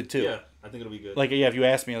going to be good too. Yeah, I think it'll be good. Like, yeah, if you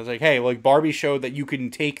asked me, I was like, hey, like Barbie showed that you can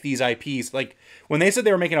take these IPs. Like when they said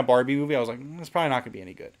they were making a Barbie movie, I was like, it's probably not going to be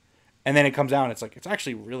any good. And then it comes out, and it's like it's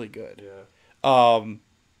actually really good. Yeah.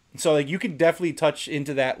 So like you could definitely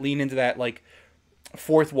lean into that like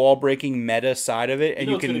fourth wall breaking meta side of it, and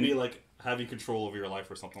you can. It's going to be like having control over your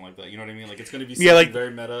life or something like that. You know what I mean? Like it's going to be something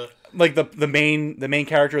very meta. Like the main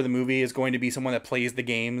character of the movie is going to be someone that plays the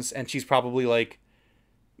games, and she's probably like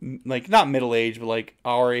not middle age, but like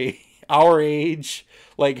our age,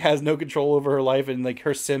 like has no control over her life, and like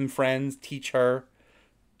her sim friends teach her,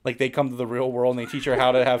 like they come to the real world and they teach her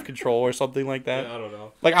how to have control or something like that. Yeah, I don't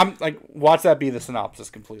know. Like I'm like watch that be the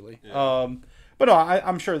synopsis completely. Yeah. But no,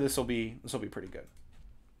 I'm sure this will be pretty good.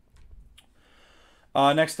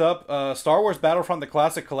 Next up, Star Wars Battlefront: The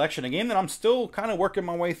Classic Collection, a game that I'm still kind of working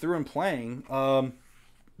my way through and playing.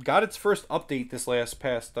 Got its first update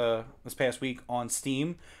this past week on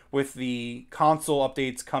Steam, with the console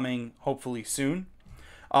updates coming hopefully soon.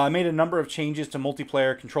 I made a number of changes to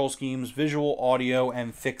multiplayer control schemes, visual, audio,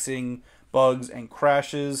 and fixing bugs and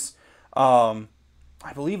crashes. I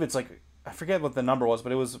believe it's like, I forget what the number was,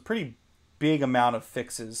 but it was a pretty big amount of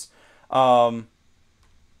fixes.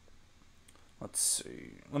 Let's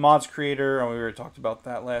see. The mods creator, we already talked about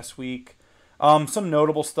that last week. Some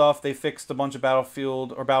notable stuff. They fixed a bunch of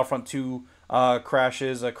Battlefront 2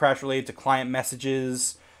 crashes. A crash related to client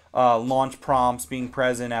messages, launch prompts being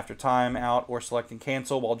present after timeout or selecting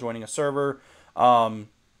cancel while joining a server.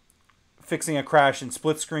 Fixing a crash in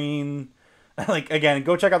split screen. Like, again,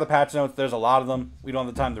 go check out the patch notes. There's a lot of them. We don't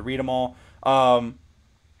have the time to read them all.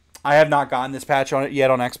 I have not gotten this patch on it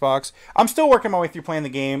yet on Xbox. I'm still working my way through playing the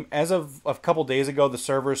game. As of a couple days ago, the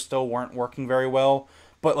servers still weren't working very well.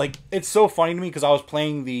 But like, it's so funny to me because I was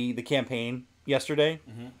playing the campaign yesterday,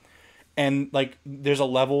 and like, there's a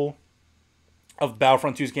level of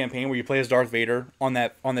Battlefront 2's campaign where you play as Darth Vader on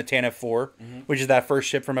the TANF 4, which is that first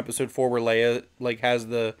ship from Episode 4 where Leia like has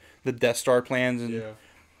the Death Star plans and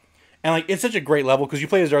like it's such a great level because you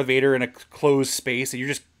play as Darth Vader in a closed space and you're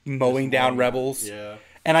just mowing down rebels. Yeah.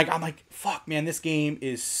 And I'm like, fuck, man, this game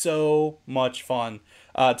is so much fun.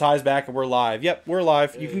 Ty's back and we're live. Yep, we're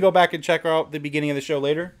live. You can go back and check out the beginning of the show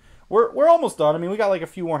later. We're almost done. I mean, we got like a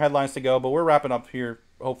few more headlines to go, but we're wrapping up here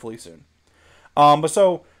hopefully soon.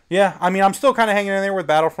 Yeah, I mean, I'm still kind of hanging in there with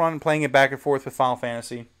Battlefront and playing it back and forth with Final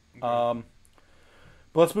Fantasy. But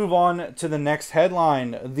let's move on to the next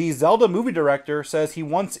headline. The Zelda movie director says he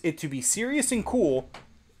wants it to be serious and cool,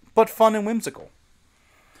 but fun and whimsical.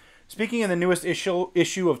 Speaking in the newest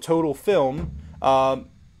issue of Total Film,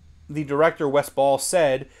 the director, Wes Ball,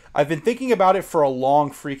 said, "I've been thinking about it for a long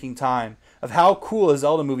freaking time, of how cool a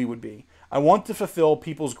Zelda movie would be. I want to fulfill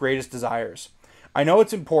people's greatest desires. I know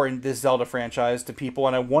it's important, this Zelda franchise, to people,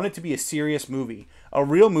 and I want it to be a serious movie, a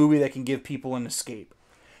real movie that can give people an escape."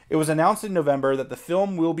 It was announced in November that the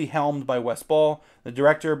film will be helmed by Wes Ball, the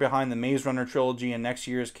director behind the Maze Runner trilogy and next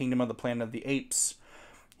year's Kingdom of the Planet of the Apes.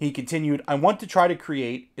 He continued, "I want to try to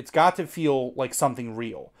create, it's got to feel like something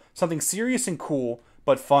real, something serious and cool,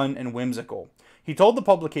 but fun and whimsical." He told the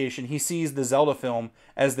publication he sees the Zelda film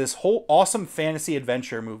as this whole awesome fantasy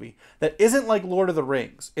adventure movie that isn't like Lord of the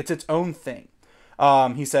Rings. It's its own thing.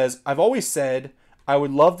 He says, "I've always said I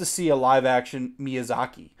would love to see a live-action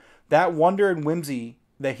Miyazaki. That wonder and whimsy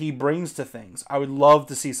that he brings to things, I would love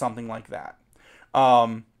to see something like that."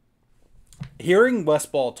 Hearing Wes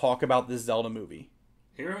Ball talk about this Zelda movie,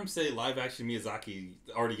 Hear him say live action Miyazaki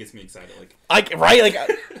already gets me excited.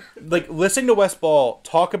 Like listening to Wes Ball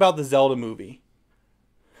talk about the Zelda movie.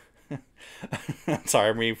 Sorry,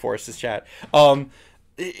 I'm reading Forrest's chat.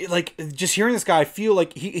 Just hearing this guy feel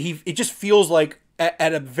like it just feels like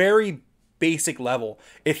at a very basic level,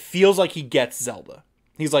 it feels like he gets Zelda.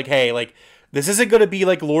 He's like, hey, like this isn't going to be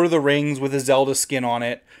like Lord of the Rings with a Zelda skin on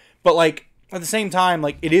it, but like at the same time,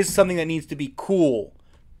 like it is something that needs to be cool.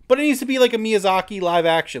 But it needs to be like a Miyazaki live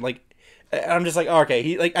action. Like, I'm just like,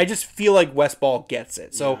 okay, I just feel like Wes Ball gets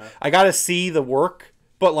it. So I got to see the work,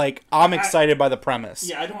 but like I'm excited by the premise.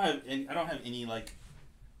 Yeah, I don't have any like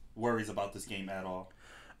worries about this game at all.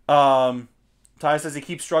 Ty says he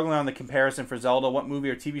keeps struggling on the comparison for Zelda. What movie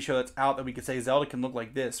or TV show that's out that we could say Zelda can look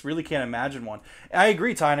like this? Really can't imagine one. I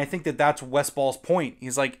agree, Ty, and I think that that's Wes Ball's point.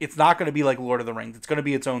 He's like, it's not going to be like Lord of the Rings. It's going to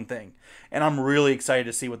be its own thing, and I'm really excited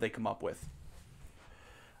to see what they come up with.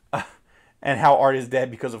 And how art is dead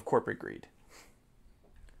because of corporate greed.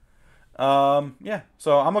 Yeah,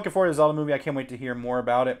 so I'm looking forward to the Zelda movie. I can't wait to hear more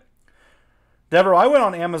about it. Devro, I went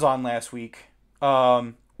on Amazon last week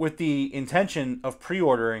with the intention of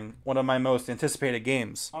pre-ordering one of my most anticipated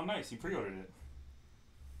games. Oh, nice. You pre-ordered it.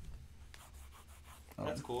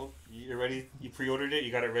 That's cool. You're ready? You pre-ordered it?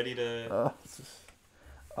 You got it ready to...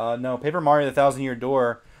 No, Paper Mario The Thousand Year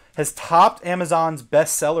Door has topped Amazon's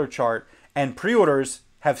bestseller chart, and pre-orders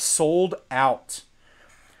have sold out.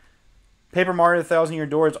 Paper Mario The Thousand Year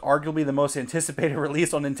Door is arguably the most anticipated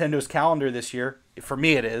release on Nintendo's calendar this year. For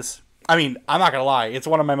me, it is. I mean, I'm not going to lie. It's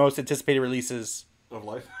one of my most anticipated releases of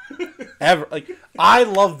life. Ever. Like, I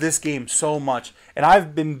love this game so much, and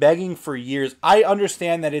I've been begging for years. I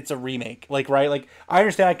understand that it's a remake. Like, right? Like, I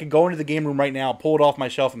understand I could go into the game room right now, pull it off my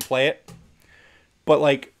shelf, and play it. But,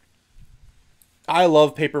 like, I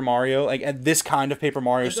love Paper Mario, like, and this kind of Paper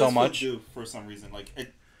Mario so much. It does feel due for some reason. Like,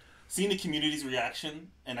 seeing the community's reaction,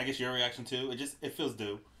 and I guess your reaction too, it feels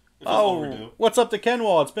due. It feels overdue. What's up to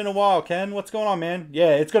Kenwall? It's been a while, Ken. What's going on, man?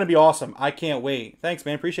 Yeah, it's going to be awesome. I can't wait. Thanks,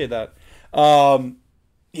 man. Appreciate that.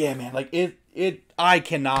 Yeah, man, like, I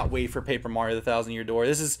cannot wait for Paper Mario The Thousand Year Door.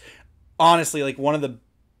 This is honestly, like, one of the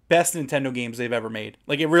best Nintendo games they've ever made.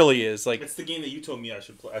 Like, it really is. Like, it's the game that you told me I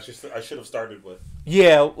should play. I should have started with.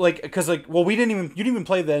 Yeah, like, because, like, well, you didn't even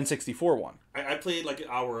play the N64 one. I played like an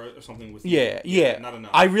hour or something with you. Yeah. Not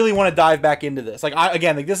enough. I really want to dive back into this. Like,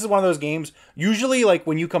 this is one of those games. Usually, like,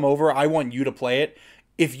 when you come over, I want you to play it.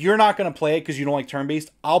 If you're not going to play it because you don't like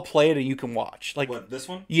turn-based, I'll play it and you can watch. Like, what, this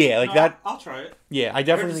one? Yeah, like that. I'll try it. Yeah, I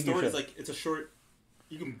definitely think you should. Is like, it's a short.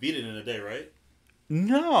 You can beat it in a day, right?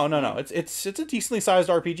 No. It's a decently sized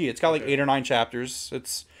RPG. It's got like 8 or 9 chapters.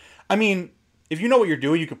 I mean, if you know what you're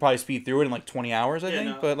doing, you could probably speed through it in like 20 hours, I think.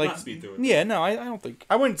 No, but like, not speed through it. Yeah, no, I don't think.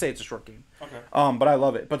 I wouldn't say it's a short game. Okay. But I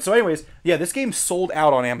love it. But so, anyways, yeah, this game sold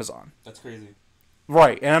out on Amazon. That's crazy.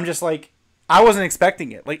 Right, and I'm just like, I wasn't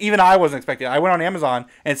expecting it. Like, even I wasn't expecting it. I went on Amazon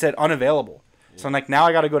and it said unavailable. Yeah. So I'm like, now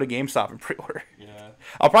I got to go to GameStop and pre-order. Yeah.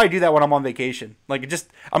 I'll probably do that when I'm on vacation. Like,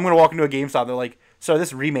 I'm gonna walk into a GameStop. They're like, so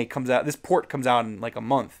this port comes out in like a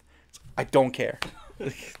month. I don't care.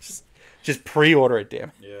 just pre-order it, damn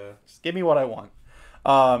it. Yeah. Give me what I want.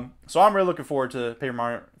 So I'm really looking forward to Paper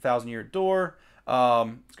Mario Thousand Year Door. It's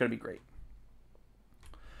going to be great.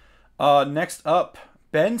 Next up,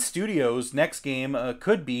 Ben Studios' next game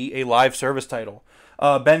could be a live service title.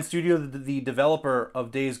 Ben Studio, the developer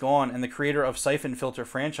of Days Gone and the creator of Siphon Filter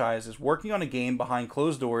franchise, is working on a game behind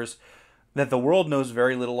closed doors that the world knows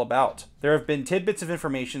very little about. There have been tidbits of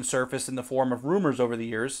information surfaced in the form of rumors over the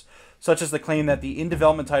years, such as the claim that the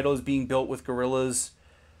in-development title is being built with Guerrilla's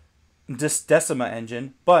Decima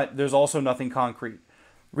engine, but there's also nothing concrete.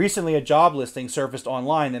 Recently, a job listing surfaced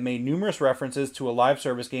online that made numerous references to a live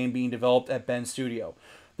service game being developed at Ben's studio.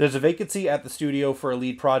 There's a vacancy at the studio for a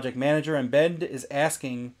lead project manager, and Ben is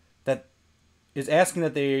asking that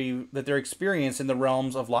their experience in the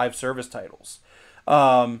realms of live service titles.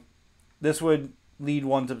 This would lead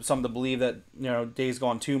some to believe that Days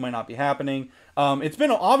Gone 2 might not be happening. It's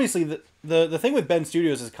been obviously the thing with Ben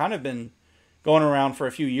Studios has kind of been going around for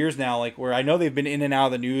a few years now, like where I know they've been in and out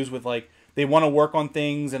of the news with like they want to work on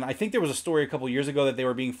things, and I think there was a story a couple years ago that they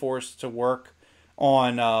were being forced to work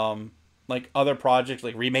on like other projects,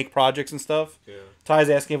 like remake projects and stuff. Yeah. Ty's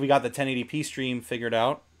asking if we got the 1080p stream figured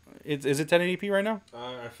out. Is it 1080p right now?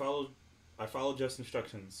 I followed Jeff's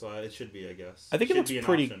instructions, so it should be, I guess. I think it looks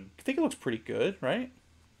pretty. I think it looks pretty good, right?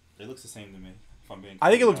 It looks the same to me. If I'm being. I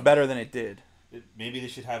think it looks honest. better than it did. Maybe they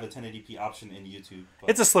should have a 1080p option in YouTube.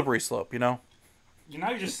 But It's a slippery slope, you know.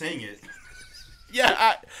 Now you're just saying it.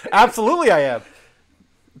 Yeah, absolutely, I am.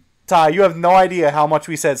 Ty, you have no idea how much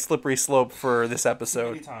we said slippery slope for this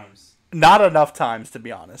episode. Many times. Not enough times, to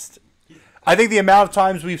be honest. I think the amount of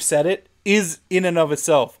times we've said it is in and of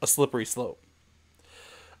itself a slippery slope.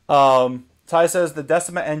 Ty says the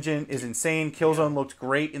Decima engine is insane. Killzone looked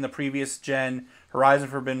great in the previous gen. Horizon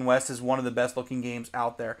Forbidden West is one of the best looking games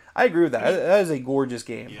out there. I agree with that. That is a gorgeous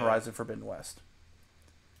game, Yeah. Horizon Forbidden West.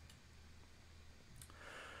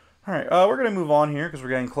 All right, we're going to move on here because we're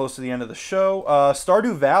getting close to the end of the show.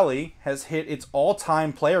 Stardew Valley has hit its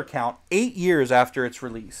all-time player count 8 years after its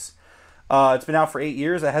release. It's been out for 8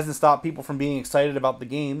 years. That hasn't stopped people from being excited about the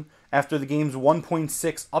game. After the game's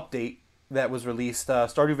 1.6 update that was released,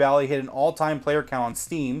 Stardew Valley hit an all-time player count on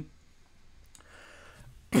Steam.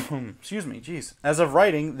 Excuse me, jeez. As of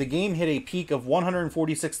writing, the game hit a peak of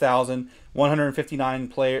 146,159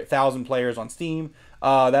 players on Steam.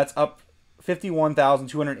 That's up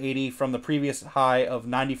 51,280 from the previous high of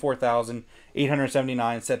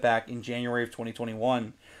 94,879 set back in January of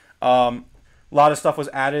 2021. A lot of stuff was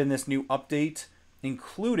added in this new update,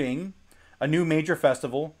 including a new major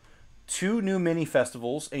festival, 2 new mini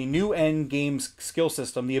festivals, a new end games skill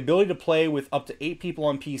system, the ability to play with up to 8 people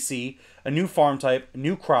on PC, a new farm type,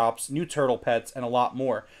 new crops, new turtle pets, and a lot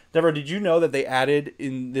more. Devro, did you know that they added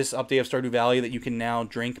in this update of Stardew Valley that you can now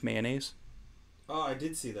drink mayonnaise? Oh, I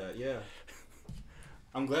did see that. Yeah.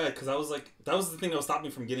 I'm glad, because I was like, that was the thing that was stopping me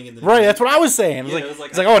from getting into the Right, game. that's what I was saying. Yeah, It's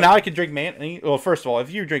like, oh, now I can drink mayonnaise. Well, first of all,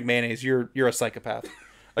 if you drink mayonnaise, you're a psychopath.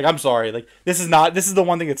 Like, I'm sorry. Like, this is the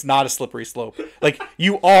one thing that's not a slippery slope. Like,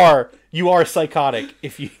 you are psychotic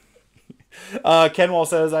if you. Kenwall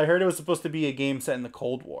says, I heard it was supposed to be a game set in the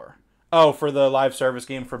Cold War. Oh, for the live service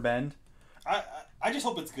game for Bend. I just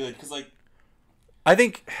hope it's good, because like, I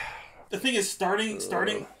think the thing is starting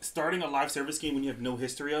a live service game when you have no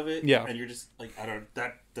history of it. Yeah. And you're just like,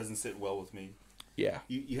 that doesn't sit well with me. yeah.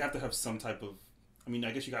 You have to have some type of. I mean,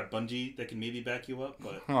 I guess you got Bungie that can maybe back you up,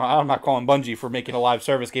 but I'm not calling Bungie for making a live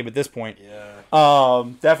service game at this point. yeah.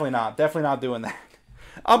 Definitely not doing that.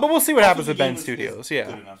 But we'll see what happens with Ben Studios. Yeah.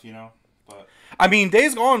 Good enough, you know. But I mean,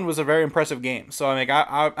 Days Gone was a very impressive game. So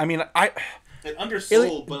I mean, it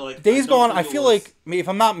undersold, but like Days Gone, I think feel like, if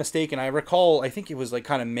I'm not mistaken, I think it was like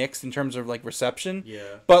kind of mixed in terms of like reception.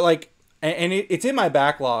 Yeah. But like, and it's in my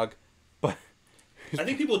backlog, but I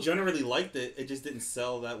think people generally liked it. It just didn't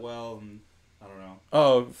sell that well, and I don't know.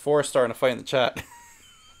 oh, Forrest starting to fight in the chat.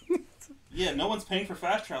 Yeah, no one's paying for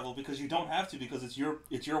fast travel because you don't have to, because it's your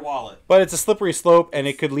wallet. But it's a slippery slope, and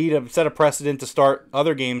it could set a precedent to start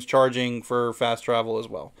other games charging for fast travel as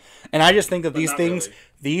well. And I just think that these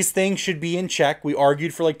things should be in check. We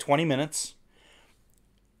argued for like 20 minutes.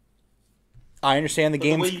 I understand the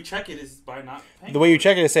way you check it is by not paying. The way you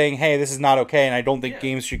check it is saying, hey, this is not okay, and I don't think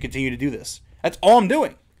games should continue to do this. That's all I'm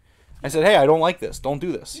doing. I said, hey, I don't like this. Don't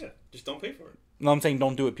do this. Yeah, just don't pay for it. No, I'm saying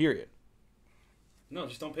don't do it, period. No,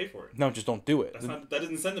 just don't pay for it. No, just don't do it. That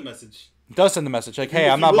doesn't send a message. It does send a message like, hey,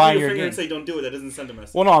 I'm not buying your game. And say don't do it, that doesn't send a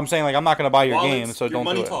message. Well, no, I'm saying like I'm not going to buy your Wallets, game, so don't do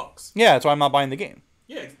money it. talks. Yeah, that's why I'm not buying the game.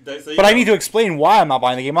 Yeah, but I need to explain why I'm not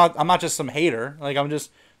buying the game. I'm not just some hater. Like I'm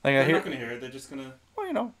just like they're not going to hear it. They're just going to. Well,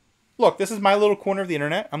 you know, look, this is my little corner of the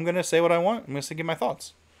internet. I'm going to say what I want. I'm going to give my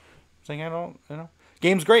thoughts. I'm saying I don't,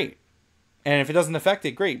 game's great. And if it doesn't affect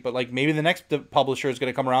it, great. But like maybe the next publisher is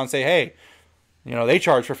going to come around and say, hey, they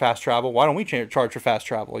charge for fast travel. Why don't we charge for fast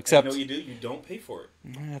travel? Except what you do? You don't pay for it.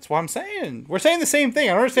 That's what I'm saying. We're saying the same thing.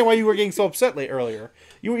 I don't understand why you were getting so upset earlier.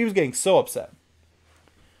 He was getting so upset.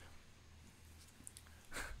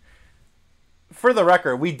 For the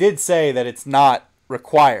record, we did say that it's not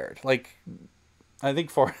required. Like, I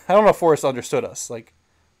think I don't know if Forrest understood us. Like,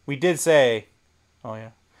 we did say, oh yeah,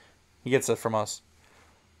 he gets it from us.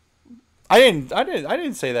 I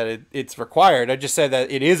didn't say that it's required. I just said that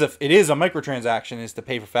it is a microtransaction is to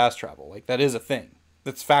pay for fast travel. Like, that is a thing.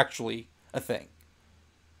 That's factually a thing.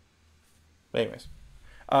 But anyways,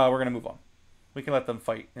 we're gonna move on. We can let them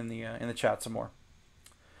fight in the chat some more.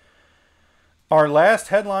 Our last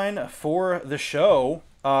headline for the show,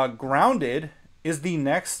 Grounded is the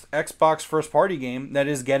next Xbox first-party game that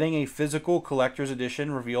is getting a physical collector's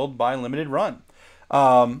edition revealed by Limited Run.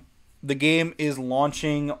 The game is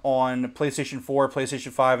launching on PlayStation 4,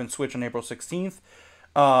 PlayStation 5, and Switch on April 16th.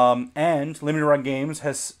 And Limited Run Games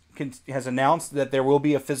has announced that there will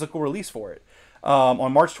be a physical release for it.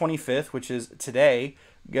 On March 25th, which is today,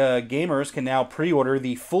 gamers can now pre-order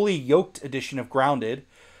the fully yoked edition of Grounded.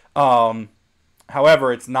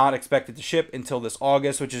 However, it's not expected to ship until this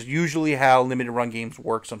August, which is usually how Limited Run Games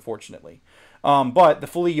works, unfortunately. But the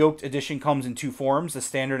fully yoked edition comes in two forms, the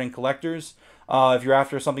standard and collectors. If you're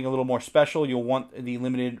after something a little more special, you'll want the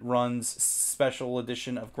Limited Run's special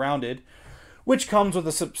edition of Grounded, which comes with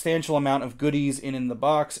a substantial amount of goodies in the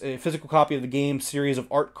box, a physical copy of the game, series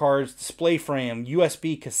of art cards, display frame,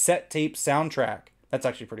 USB cassette tape soundtrack. That's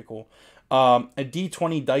actually pretty cool. A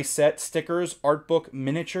D20 dice set, stickers, art book,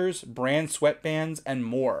 miniatures, brand sweatbands, and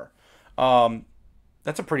more.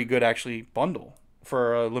 That's a pretty good, actually, bundle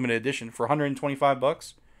for a limited edition for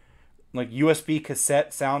 $125. Like USB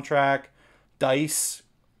cassette soundtrack, dice,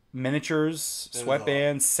 miniatures,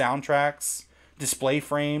 sweatbands, soundtracks, display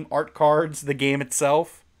frame, art cards, the game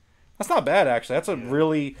itself. That's not bad, actually. That's a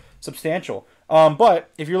really substantial. But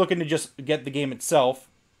if you're looking to just get the game itself,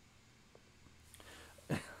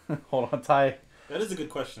 hold on, Ty. That is a good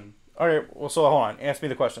question. All right, well, so hold on. Ask me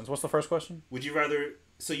the questions. What's the first question? Would you rather...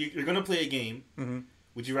 So you're going to play a game. Mm-hmm.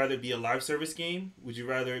 Would you rather it be a live service game? Would you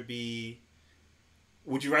rather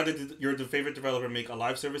your favorite developer make a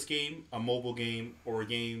live service game, a mobile game, or a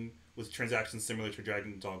game with transactions similar to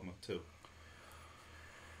Dragon's Dogma 2?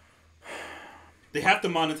 They have to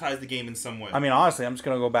monetize the game in some way. I mean, honestly, I'm just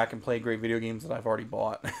going to go back and play great video games that I've already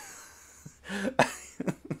bought.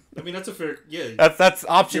 I mean, that's a fair... Yeah. That's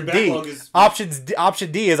option D.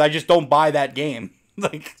 Option D is I just don't buy that game.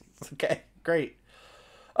 Like, okay, great.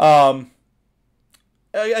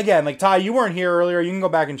 Again, like, Ty, you weren't here earlier. You can go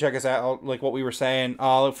back and check us out, like, what we were saying.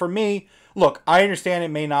 For me, look, I understand it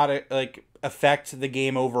may not, like, affect the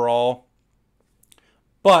game overall,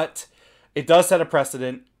 but it does set a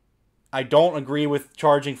precedent. I don't agree with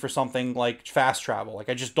charging for something like fast travel. Like,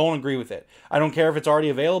 I just don't agree with it. I don't care if it's already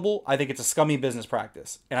available. I think it's a scummy business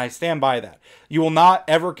practice, and I stand by that. You will not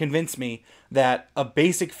ever convince me that a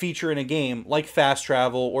basic feature in a game like fast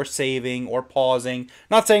travel or saving or pausing,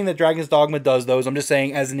 not saying that Dragon's Dogma does those, I'm just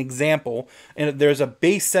saying as an example, and there's a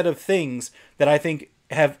base set of things that I think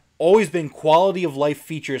have always been quality of life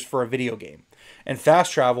features for a video game. And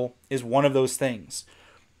fast travel is one of those things.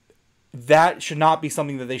 That should not be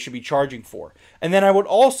something that they should be charging for. And then I would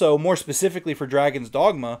also, more specifically for Dragon's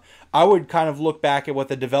Dogma, I would kind of look back at what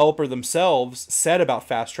the developer themselves said about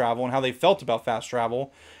fast travel and how they felt about fast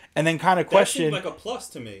travel, and then kind of question... That seems like a plus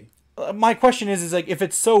to me. My question is like, if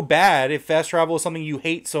it's so bad, if fast travel is something you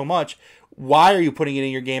hate so much, why are you putting it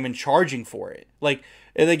in your game and charging for it? Like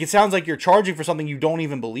it sounds like you're charging for something you don't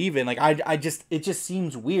even believe in. Like, it just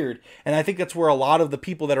seems weird. And I think that's where a lot of the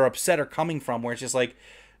people that are upset are coming from, where it's just like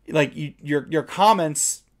your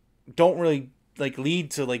comments don't really like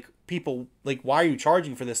lead to like people like, why are you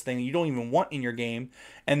charging for this thing you don't even want in your game?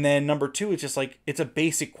 And then number two, it's just like, it's a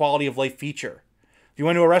basic quality of life feature. If you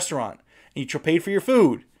went to a restaurant and you paid for your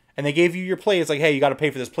food and they gave you your plate, it's like, hey, you got to pay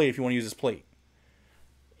for this plate if you want to use this plate.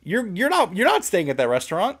 You're not staying at that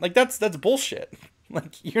restaurant. Like, that's bullshit.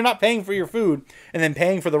 Like, you're not paying for your food and then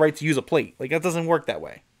paying for the right to use a plate. Like, that doesn't work that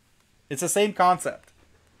way. It's the same concept.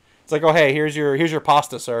 It's like, oh, hey, here's your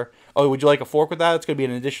pasta, sir. Oh, would you like a fork with that? It's going to be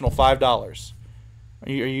an additional $5. Are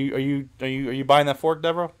you buying that fork,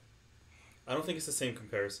 Devro? I don't think it's the same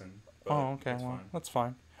comparison. Oh, okay. Well, that's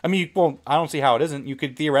fine. I mean, I don't see how it isn't. You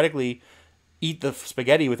could theoretically eat the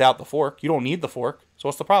spaghetti without the fork. You don't need the fork. So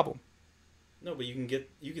what's the problem? No, but you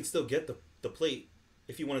can still get the plate.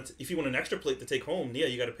 If you want an extra plate to take home, yeah,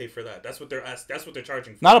 you got to pay for that. That's what they're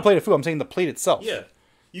charging for. Not a plate of food. I'm saying the plate itself. Yeah.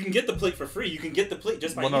 You can get the plate for free. You can get the plate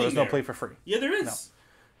just by eating there's no plate for free. Yeah, there is.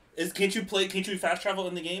 Can't you fast travel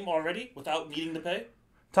in the game already without needing to pay?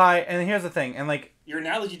 Ty, and here's the thing, and like your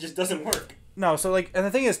analogy just doesn't work. No, so like, and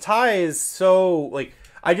the thing is, Ty is so like,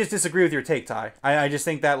 I just disagree with your take, Ty. I just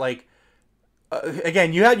think that like,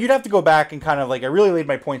 again, you'd have to go back and kind of like, I really laid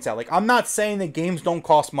my points out. Like, I'm not saying that games don't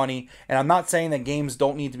cost money, and I'm not saying that games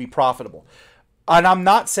don't need to be profitable, and I'm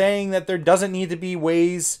not saying that there doesn't need to be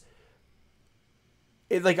ways.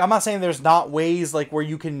 Like, I'm not saying there's not ways like where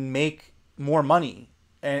you can make more money.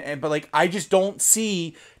 But like, I just don't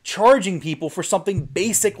see charging people for something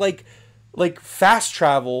basic like fast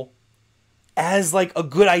travel as like a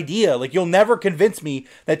good idea. Like, you'll never convince me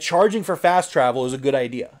that charging for fast travel is a good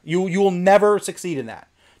idea. You will never succeed in that.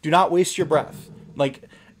 Do not waste your breath. Like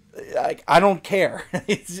I don't care.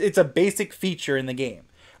 It's a basic feature in the game.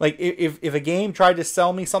 Like, if a game tried to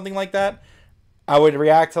sell me something like that, I would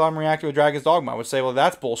react till I'm reacting with Dragon's Dogma. I would say, well,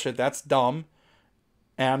 that's bullshit. That's dumb,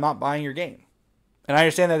 and I'm not buying your game. And I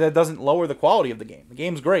understand that doesn't lower the quality of the game. The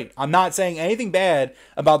game's great. I'm not saying anything bad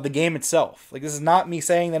about the game itself. Like, this is not me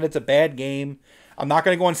saying that it's a bad game. I'm not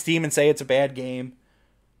going to go on Steam and say it's a bad game.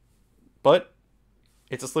 But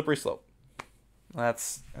it's a slippery slope.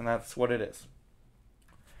 That's what it is.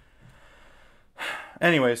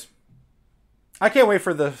 Anyways, I can't wait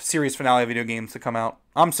for the series finale of video games to come out.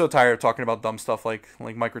 I'm so tired of talking about dumb stuff like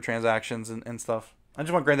microtransactions and stuff. I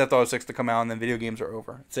just want Grand Theft Auto 6 to come out, and then video games are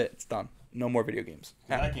over. That's it. It's done. No more video games.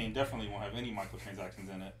 That game definitely won't have any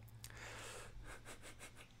microtransactions in it.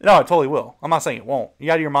 No, it totally will. I'm not saying it won't.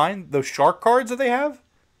 You out of your mind? Those shark cards that they have?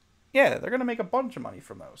 Yeah, they're going to make a bunch of money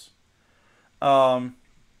from those.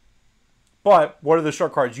 But what are the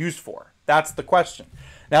shark cards used for? That's the question.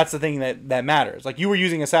 That's the thing that matters. Like, you were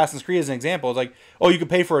using Assassin's Creed as an example. It's like, oh, you could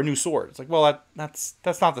pay for a new sword. It's like, well, that's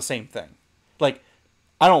not the same thing. Like,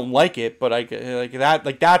 I don't like it, but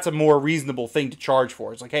that's a more reasonable thing to charge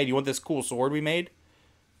for. It's like, hey, do you want this cool sword we made?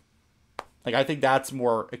 Like, I think that's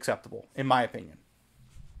more acceptable, in my opinion.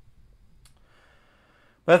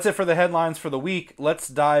 But that's it for the headlines for the week. Let's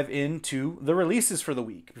dive into the releases for the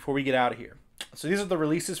week before we get out of here. So these are the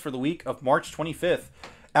releases for the week of March 25th.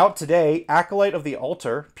 Out today, Acolyte of the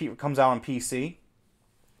Altar comes out on PC.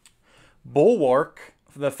 Bulwark,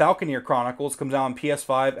 the Falconeer Chronicles, comes out on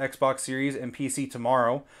PS5, Xbox Series, and PC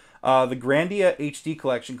tomorrow. The Grandia HD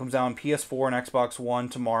Collection comes out on PS4 and Xbox One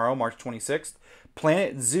tomorrow, March 26th.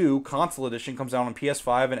 Planet Zoo Console Edition comes out on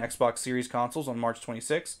PS5 and Xbox Series consoles on March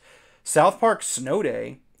 26th. South Park Snow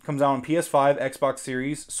Day comes out on PS5, Xbox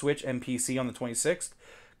Series, Switch, and PC on the 26th.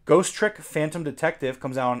 Ghost Trick Phantom Detective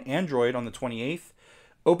comes out on Android on the 28th.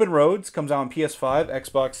 Open Roads comes out on PS5,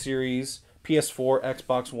 Xbox Series, PS4,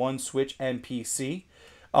 Xbox One, Switch, and PC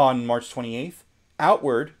on March 28th.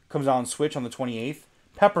 Outward comes out on Switch on the 28th.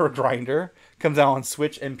 Pepper Grinder comes out on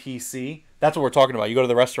Switch and PC. That's what we're talking about. You go to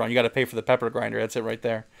the restaurant, you got to pay for the Pepper Grinder. That's it right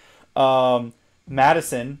there.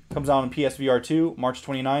 Madison comes out on PSVR 2, March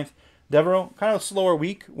 29th. Devro, kind of a slower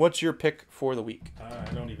week. What's your pick for the week?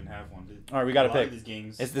 I don't even have one, dude. All right, we got to pick. These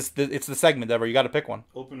games. It's the segment, Devro. You got to pick one.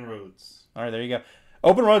 Open Roads. All right, there you go.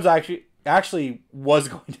 Open Roads actually was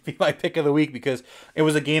going to be my pick of the week because it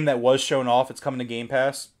was a game that was shown off. It's coming to Game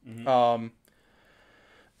Pass. Mm-hmm.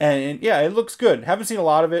 And yeah, it looks good. Haven't seen a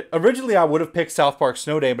lot of it. Originally, I would have picked South Park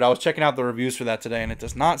Snow Day, but I was checking out the reviews for that today, and it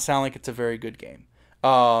does not sound like it's a very good game.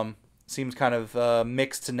 Seems kind of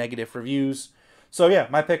mixed to negative reviews. So yeah,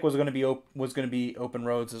 my pick was going to be Open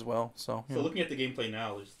Roads as well. So looking at the gameplay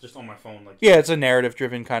now, it's just on my phone. Yeah, it's a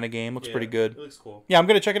narrative-driven kind of game. Looks pretty good. It looks cool. Yeah, I'm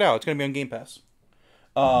going to check it out. It's going to be on Game Pass.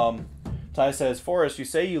 Ty says, Forrest, you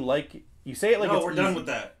say it like no, it's we're done easy. with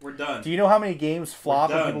that. We're done. Do you know how many games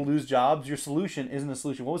flop and people lose jobs? Your solution isn't a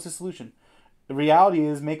solution. What was the solution? The reality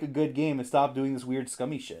is make a good game and stop doing this weird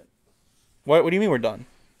scummy shit. What do you mean we're done?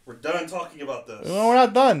 We're done talking about this. No, we're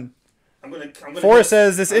not done. I'm gonna Forrest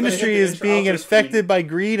says this industry is being infected by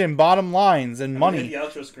greed and bottom lines and money. The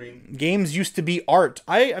outro screen. Games used to be art.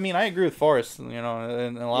 I mean I agree with Forrest, and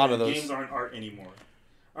a lot of those. Games aren't art anymore.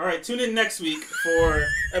 All right, tune in next week for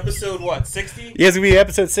episode 60? Yeah, it's gonna be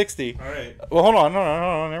episode 60. All right. Well, hold on,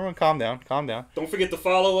 no, everyone, calm down. Don't forget to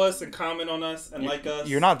follow us and comment on us and like us.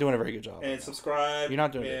 You're not doing a very good job. And subscribe. You're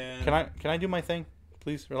not doing it. Can I do my thing?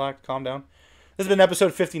 Please relax, calm down. This has been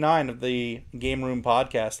episode 59 of the Game Room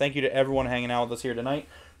Podcast. Thank you to everyone hanging out with us here tonight.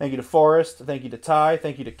 Thank you to Forrest. Thank you to Ty.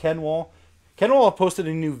 Thank you to Kenwall. Kenwall posted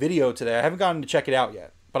a new video today. I haven't gotten to check it out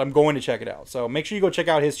yet, but I'm going to check it out. So make sure you go check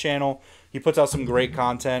out his channel. He puts out some great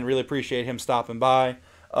content. Really appreciate him stopping by.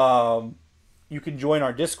 You can join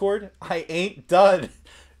our Discord. I ain't done.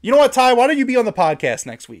 You know what, Ty? Why don't you be on the podcast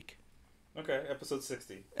next week? Okay, episode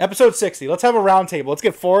 60. Episode 60. Let's have a round table. Let's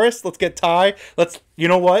get Forrest. Let's get Ty. You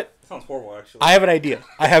know what? sounds horrible, actually. I have an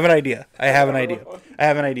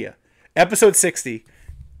idea. Episode 60,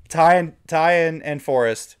 Ty and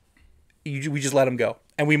Forrest, we just let them go.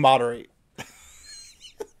 And we moderate.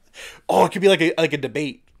 Oh, it could be like a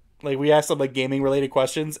debate. Like, we ask them, like, gaming-related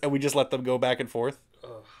questions, and we just let them go back and forth.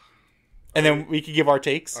 And then we could give our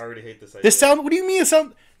takes. I already hate this idea. What do you mean it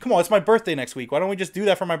sound... Come on, it's my birthday next week. Why don't we just do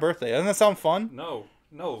that for my birthday? Doesn't that sound fun? No.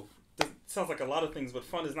 This sounds like a lot of things, but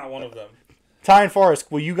fun is not one of them. Ty and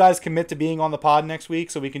Forrest, will you guys commit to being on the pod next week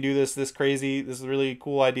so we can do this really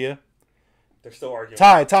cool idea? They're still arguing.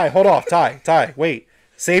 Ty, hold off. Ty, wait.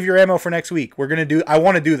 Save your ammo for next week. I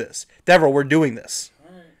want to do this. Devro, we're doing this.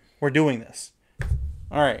 All right. We're doing this.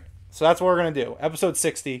 All right. So that's what we're going to do. Episode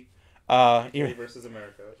 60. UK versus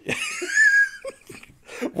America.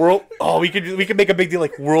 We could make a big deal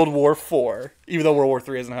like World War IV, even though World War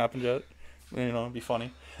III hasn't happened yet. You know, it'd be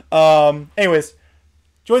funny. Anyways,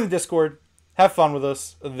 join the Discord. Have fun with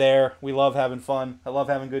us there. We love having fun. I love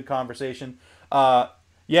having good conversation. I'm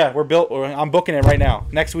booking it right now.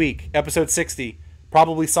 Next week, episode 60,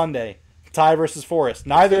 probably Sunday. Ty versus Forrest.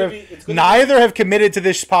 Neither have committed to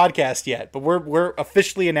this podcast yet, but we're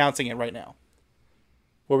officially announcing it right now.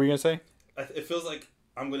 What were you gonna say? It feels like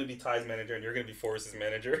I'm gonna be Ty's manager and you're gonna be Forrest's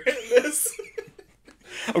manager in this.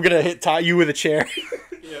 I'm gonna hit Ty you with a chair.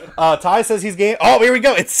 Yeah. Ty says he's game. Oh, here we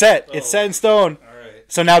go. It's set. It's set in stone. All right.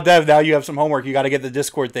 So now, Dev, you have some homework. You got to get the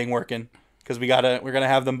Discord thing working because we're gonna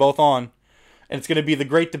have them both on, and it's gonna be the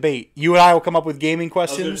great debate. You and I will come up with gaming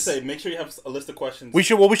questions. I was gonna say, make sure you have a list of questions. We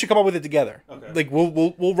should come up with it together. Okay. Like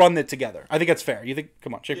we'll run it together. I think that's fair. You think?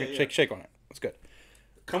 Come on, shake on it. That's good.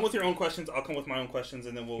 Come with your own questions. I'll come with my own questions,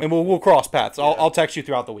 and then we'll cross paths. I'll text you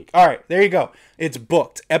throughout the week. All right, there you go. It's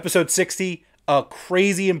booked. Episode 60. A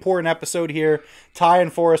crazy important episode here. Ty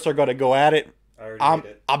and Forrest are going to go at it.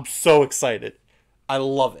 I'm so excited. I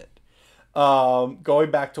love it.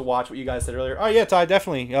 Going back to watch what you guys said earlier. Oh yeah, Ty,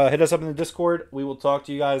 definitely hit us up in the Discord. We will talk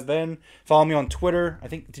to you guys then. Follow me on Twitter. I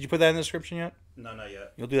think, did you put that in the description yet? No, not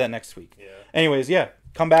yet. You'll do that next week. Yeah. Anyways, yeah,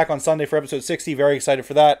 come back on Sunday for episode 60. Very excited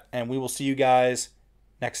for that, and we will see you guys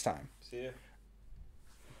next time. See ya.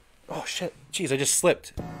 Oh shit! Jeez, I just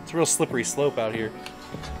slipped. It's a real slippery slope out here.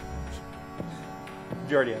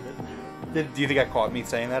 Did you already end it? Do you think I caught me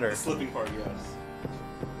saying that, or The slipping part, yes.